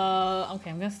 Okay,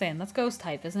 I'm gonna stay in. That's ghost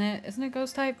type, isn't it? Isn't it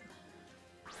ghost type?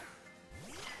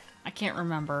 I can't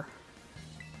remember.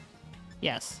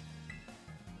 Yes.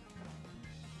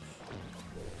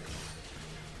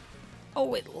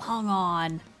 Oh, it hung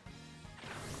on.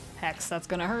 Hex, that's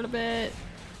gonna hurt a bit.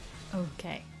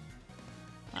 Okay.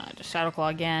 Just Shadow Claw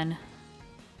again.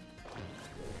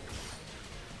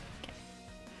 Okay.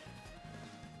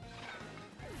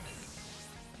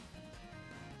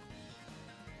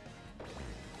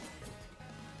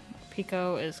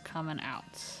 Pico is coming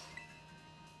out.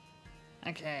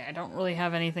 Okay, I don't really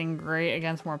have anything great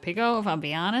against Morpeko, if I'll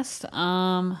be honest.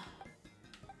 I'll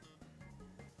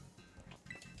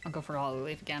go for Hollow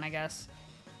Leaf again, I guess.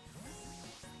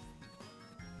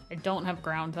 I don't have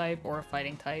ground type or a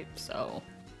fighting type, so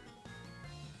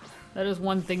that is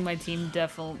one thing my team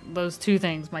those two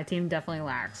things my team definitely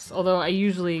lacks. Although I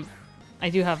do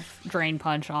have Drain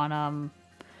Punch on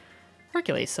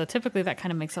Hercules, so typically that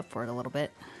kind of makes up for it a little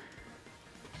bit.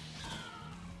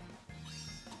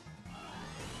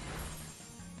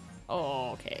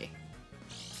 Oh, okay.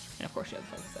 And of course you have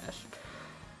Focus Sash.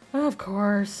 Of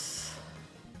course.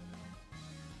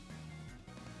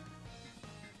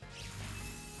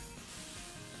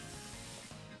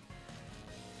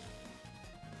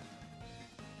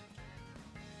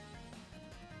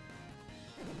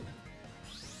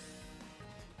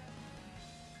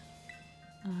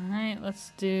 Alright,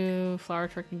 let's do Flower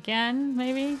Trick again,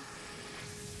 maybe?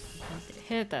 Don't get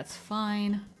hit, that's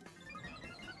fine.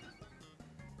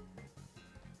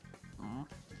 Aw.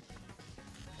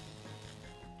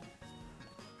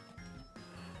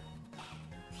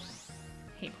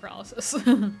 Hate paralysis.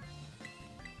 Water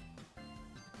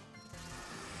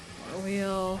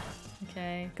Wheel.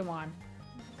 Okay, come on.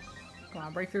 Come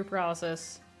on, breakthrough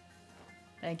paralysis.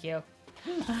 Thank you.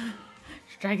 She's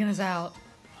dragging us out.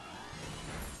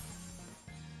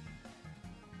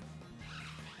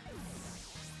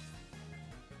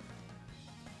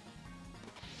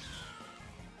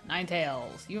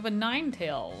 Ninetales. You have a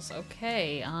Ninetales.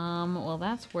 Okay, well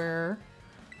that's where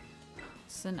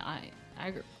send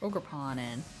Ogerpon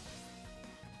in.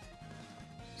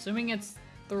 Assuming it's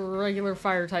the regular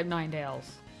fire type Ninetales.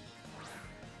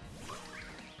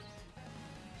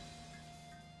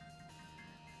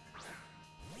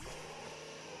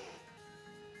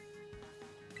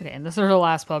 Okay, and this is the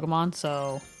last Pokemon,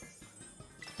 so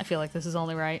I feel like this is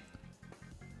only right.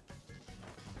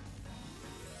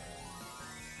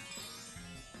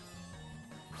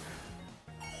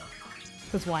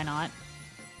 Because why not?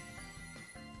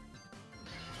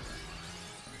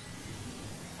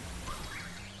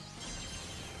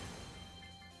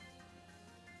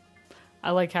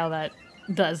 I like how that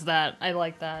does that. I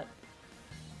like that.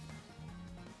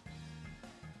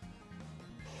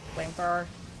 Flamethrower.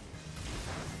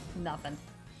 Nothing.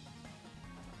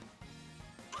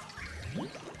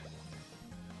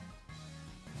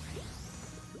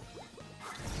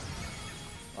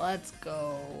 Let's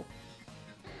go.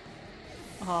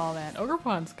 Oh man,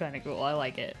 Ogrepon's kind of cool. I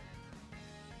like it.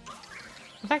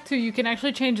 In fact, too, you can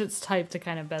actually change its type to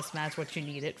kind of best match what you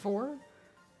need it for.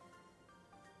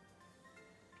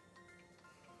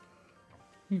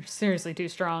 You're seriously too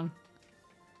strong.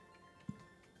 I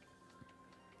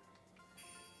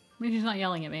mean, she's not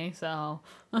yelling at me, so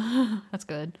that's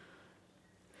good.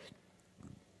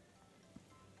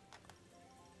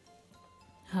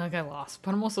 I got lost,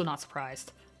 but I'm also not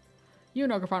surprised. You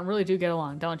and Ogrepon really do get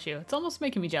along, don't you? It's almost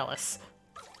making me jealous.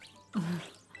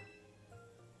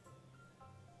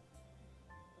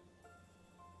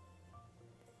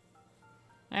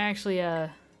 Actually,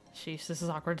 sheesh, this is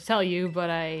awkward to tell you, but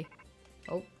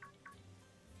oh.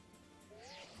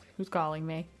 Who's calling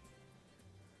me?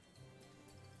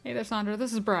 Hey there, Sandra,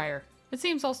 this is Briar. It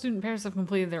seems all student pairs have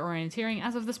completed their orienteering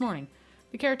as of this morning.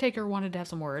 The caretaker wanted to have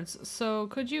some words, so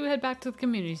could you head back to the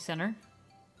community center?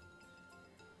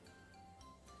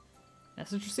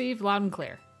 Message received, loud and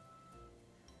clear.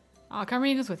 Ah,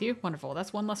 Carmine is with you. Wonderful,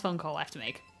 that's one less phone call I have to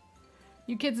make.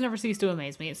 You kids never cease to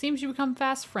amaze me. It seems you become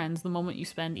fast friends the moment you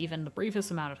spend even the briefest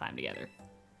amount of time together.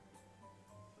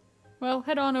 Well,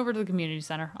 head on over to the community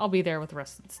center. I'll be there with the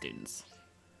rest of the students.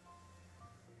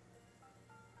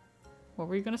 What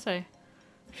were you gonna say?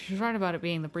 She's right about it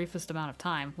being the briefest amount of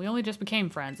time. We only just became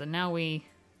friends, and now we...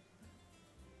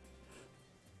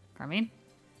 Carmine?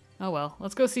 Oh well,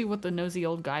 let's go see what the nosy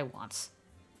old guy wants.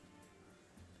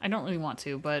 I don't really want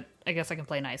to, but I guess I can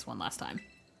play nice one last time.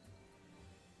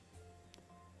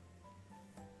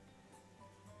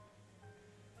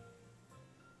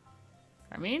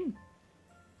 Carmine?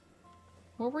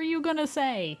 What were you gonna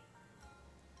say?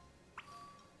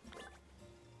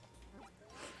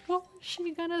 What was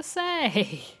she gonna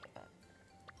say?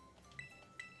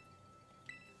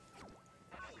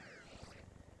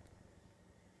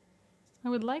 I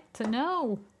would like to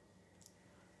know.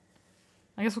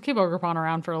 I guess we'll keep Ogrepon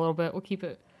around for a little bit. We'll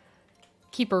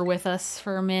keep her with us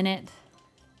for a minute.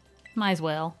 Might as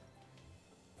well.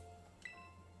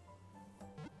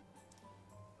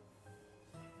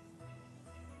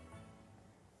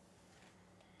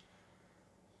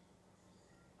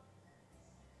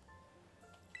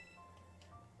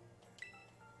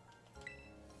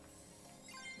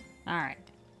 Alright.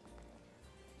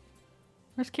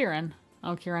 Where's Kieran?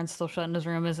 Oh, Kieran's still shut in his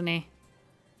room, isn't he?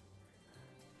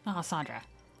 Oh, Sandra.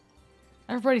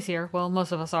 Everybody's here. Well,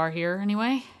 most of us are here,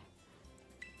 anyway.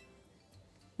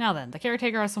 Now then, the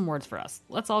caretaker has some words for us.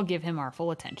 Let's all give him our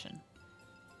full attention.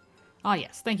 Ah,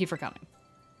 yes. Thank you for coming.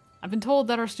 I've been told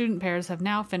that our student pairs have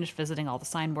now finished visiting all the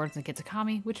signboards in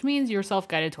Kitakami, which means your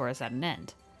self-guided tour is at an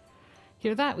end.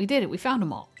 Hear that? We did it. We found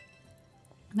them all.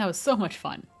 That was so much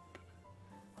fun.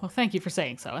 Well, thank you for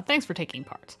saying so, and thanks for taking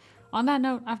part. On that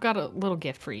note, I've got a little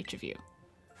gift for each of you.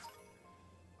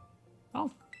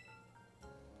 Oh.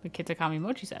 The Kitakami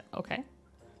Mochi set. Okay.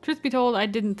 Truth be told, I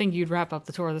didn't think you'd wrap up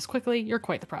the tour this quickly. You're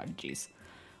quite the prodigies.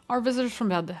 Our visitors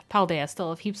from Paldea still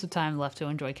have heaps of time left to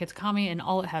enjoy Kitakami and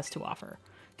all it has to offer.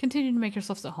 Continue to make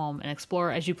yourselves at home and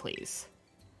explore as you please.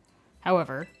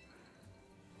 However,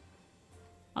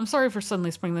 I'm sorry for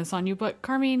suddenly springing this on you, but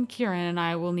Carmine, Kieran, and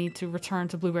I will need to return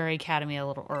to Blueberry Academy a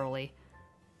little early.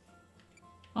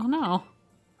 Oh no.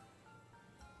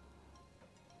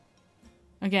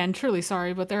 Again, truly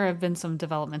sorry, but there have been some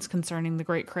developments concerning the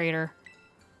Great Crater.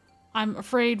 I'm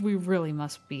afraid we really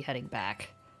must be heading back.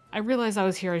 I realize I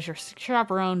was here as your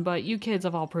chaperone, but you kids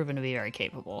have all proven to be very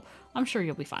capable. I'm sure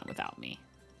you'll be fine without me.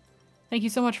 Thank you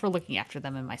so much for looking after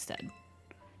them in my stead.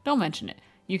 Don't mention it.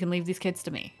 You can leave these kids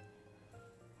to me.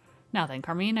 Now then,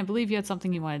 Carmine, I believe you had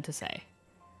something you wanted to say.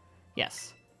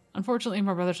 Yes. Unfortunately,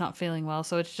 my brother's not feeling well,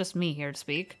 so it's just me here to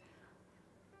speak.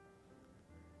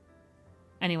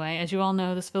 Anyway, as you all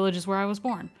know, this village is where I was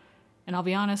born. And I'll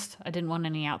be honest, I didn't want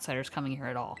any outsiders coming here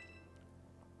at all.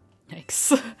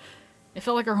 Yikes. It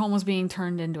felt like our home was being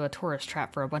turned into a tourist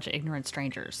trap for a bunch of ignorant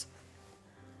strangers.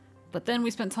 But then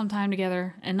we spent some time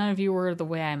together, and none of you were the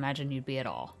way I imagined you'd be at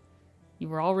all. You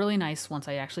were all really nice once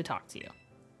I actually talked to you.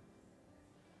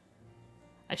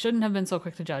 I shouldn't have been so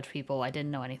quick to judge people I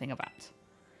didn't know anything about.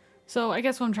 So I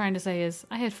guess what I'm trying to say is,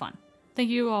 I had fun. Thank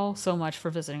you all so much for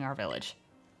visiting our village.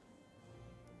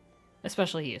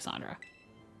 Especially you, Sandra.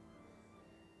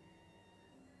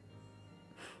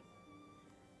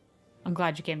 I'm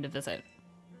glad you came to visit.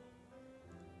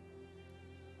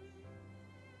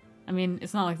 I mean,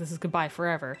 it's not like this is goodbye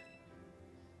forever.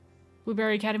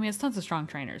 Blueberry Academy has tons of strong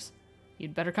trainers.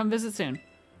 You'd better come visit soon.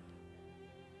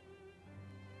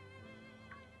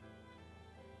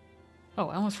 Oh,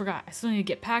 I almost forgot. I still need to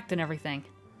get packed and everything.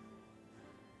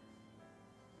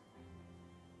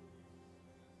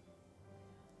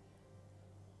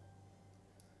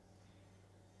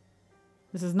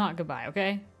 This is not goodbye,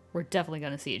 okay? We're definitely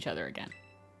gonna see each other again.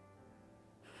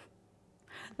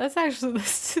 That's actually,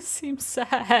 this just seems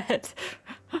sad.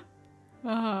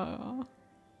 Oh.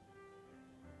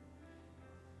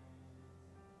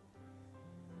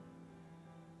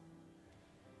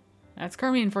 That's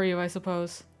Carmine for you, I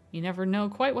suppose. You never know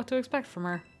quite what to expect from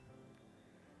her.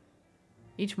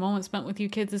 Each moment spent with you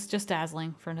kids is just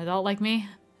dazzling. For an adult like me,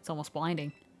 it's almost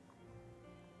blinding.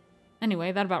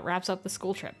 Anyway, that about wraps up the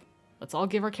school trip. Let's all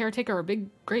give our caretaker a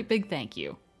great big thank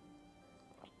you.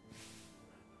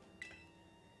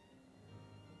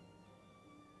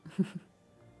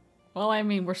 Well, I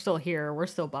mean, we're still here. We're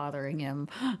still bothering him.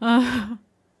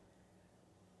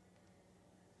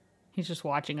 He's just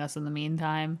watching us in the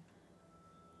meantime.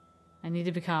 I need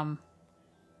to become...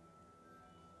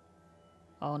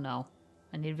 Oh no.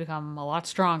 I need to become a lot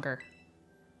stronger.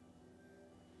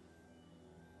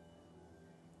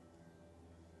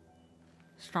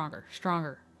 Stronger,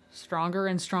 stronger. Stronger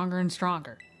and stronger and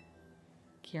stronger.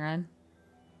 Kieran.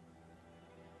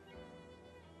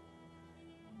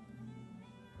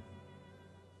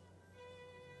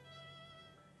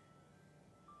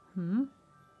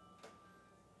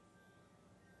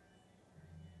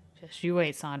 Just you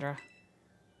wait, Sandra.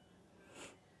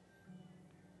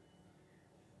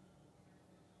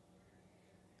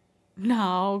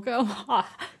 No, come on.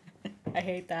 I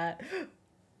hate that.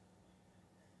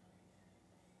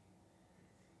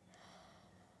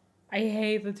 I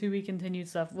hate the to be continued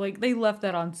stuff. Like, they left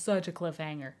that on such a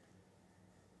cliffhanger.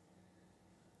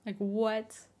 Like,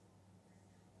 what?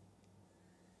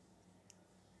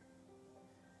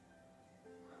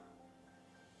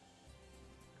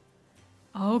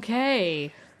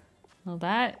 Okay. Well,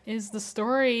 that is the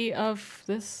story of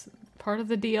this part of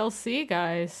the DLC,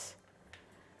 guys.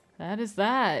 That is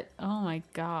that. Oh my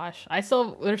gosh.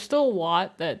 There's still a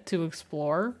lot to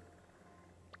explore.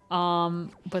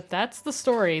 But that's the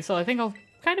story. So I think I'll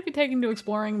kind of be taking to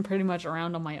exploring pretty much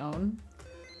around on my own.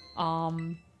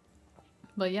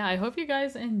 But yeah, I hope you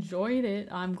guys enjoyed it.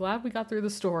 I'm glad we got through the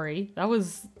story. That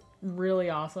was really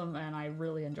awesome, and I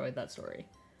really enjoyed that story.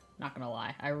 Not gonna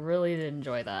lie, I really did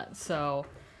enjoy that. So,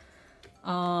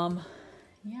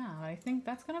 yeah, I think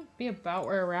that's gonna be about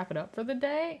where I wrap it up for the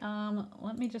day.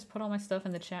 Let me just put all my stuff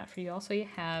in the chat for you all so you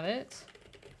have it.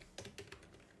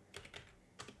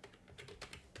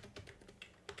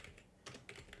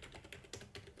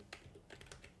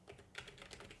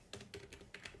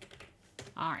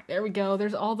 Alright, there we go.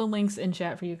 There's all the links in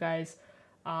chat for you guys.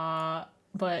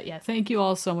 But yeah, thank you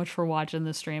all so much for watching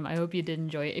this stream. I hope you did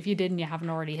enjoy it. If you did and you haven't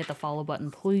already hit the follow button,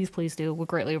 please do. We'll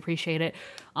greatly appreciate it.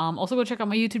 Also go check out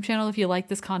my YouTube channel if you like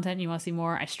this content and you want to see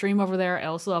more. I stream over there. I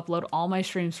also upload all my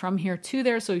streams from here to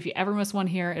there, so if you ever miss one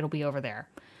here, it'll be over there.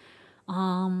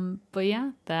 But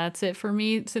yeah, that's it for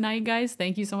me tonight, guys.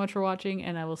 Thank you so much for watching,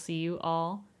 and I will see you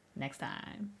all next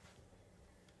time.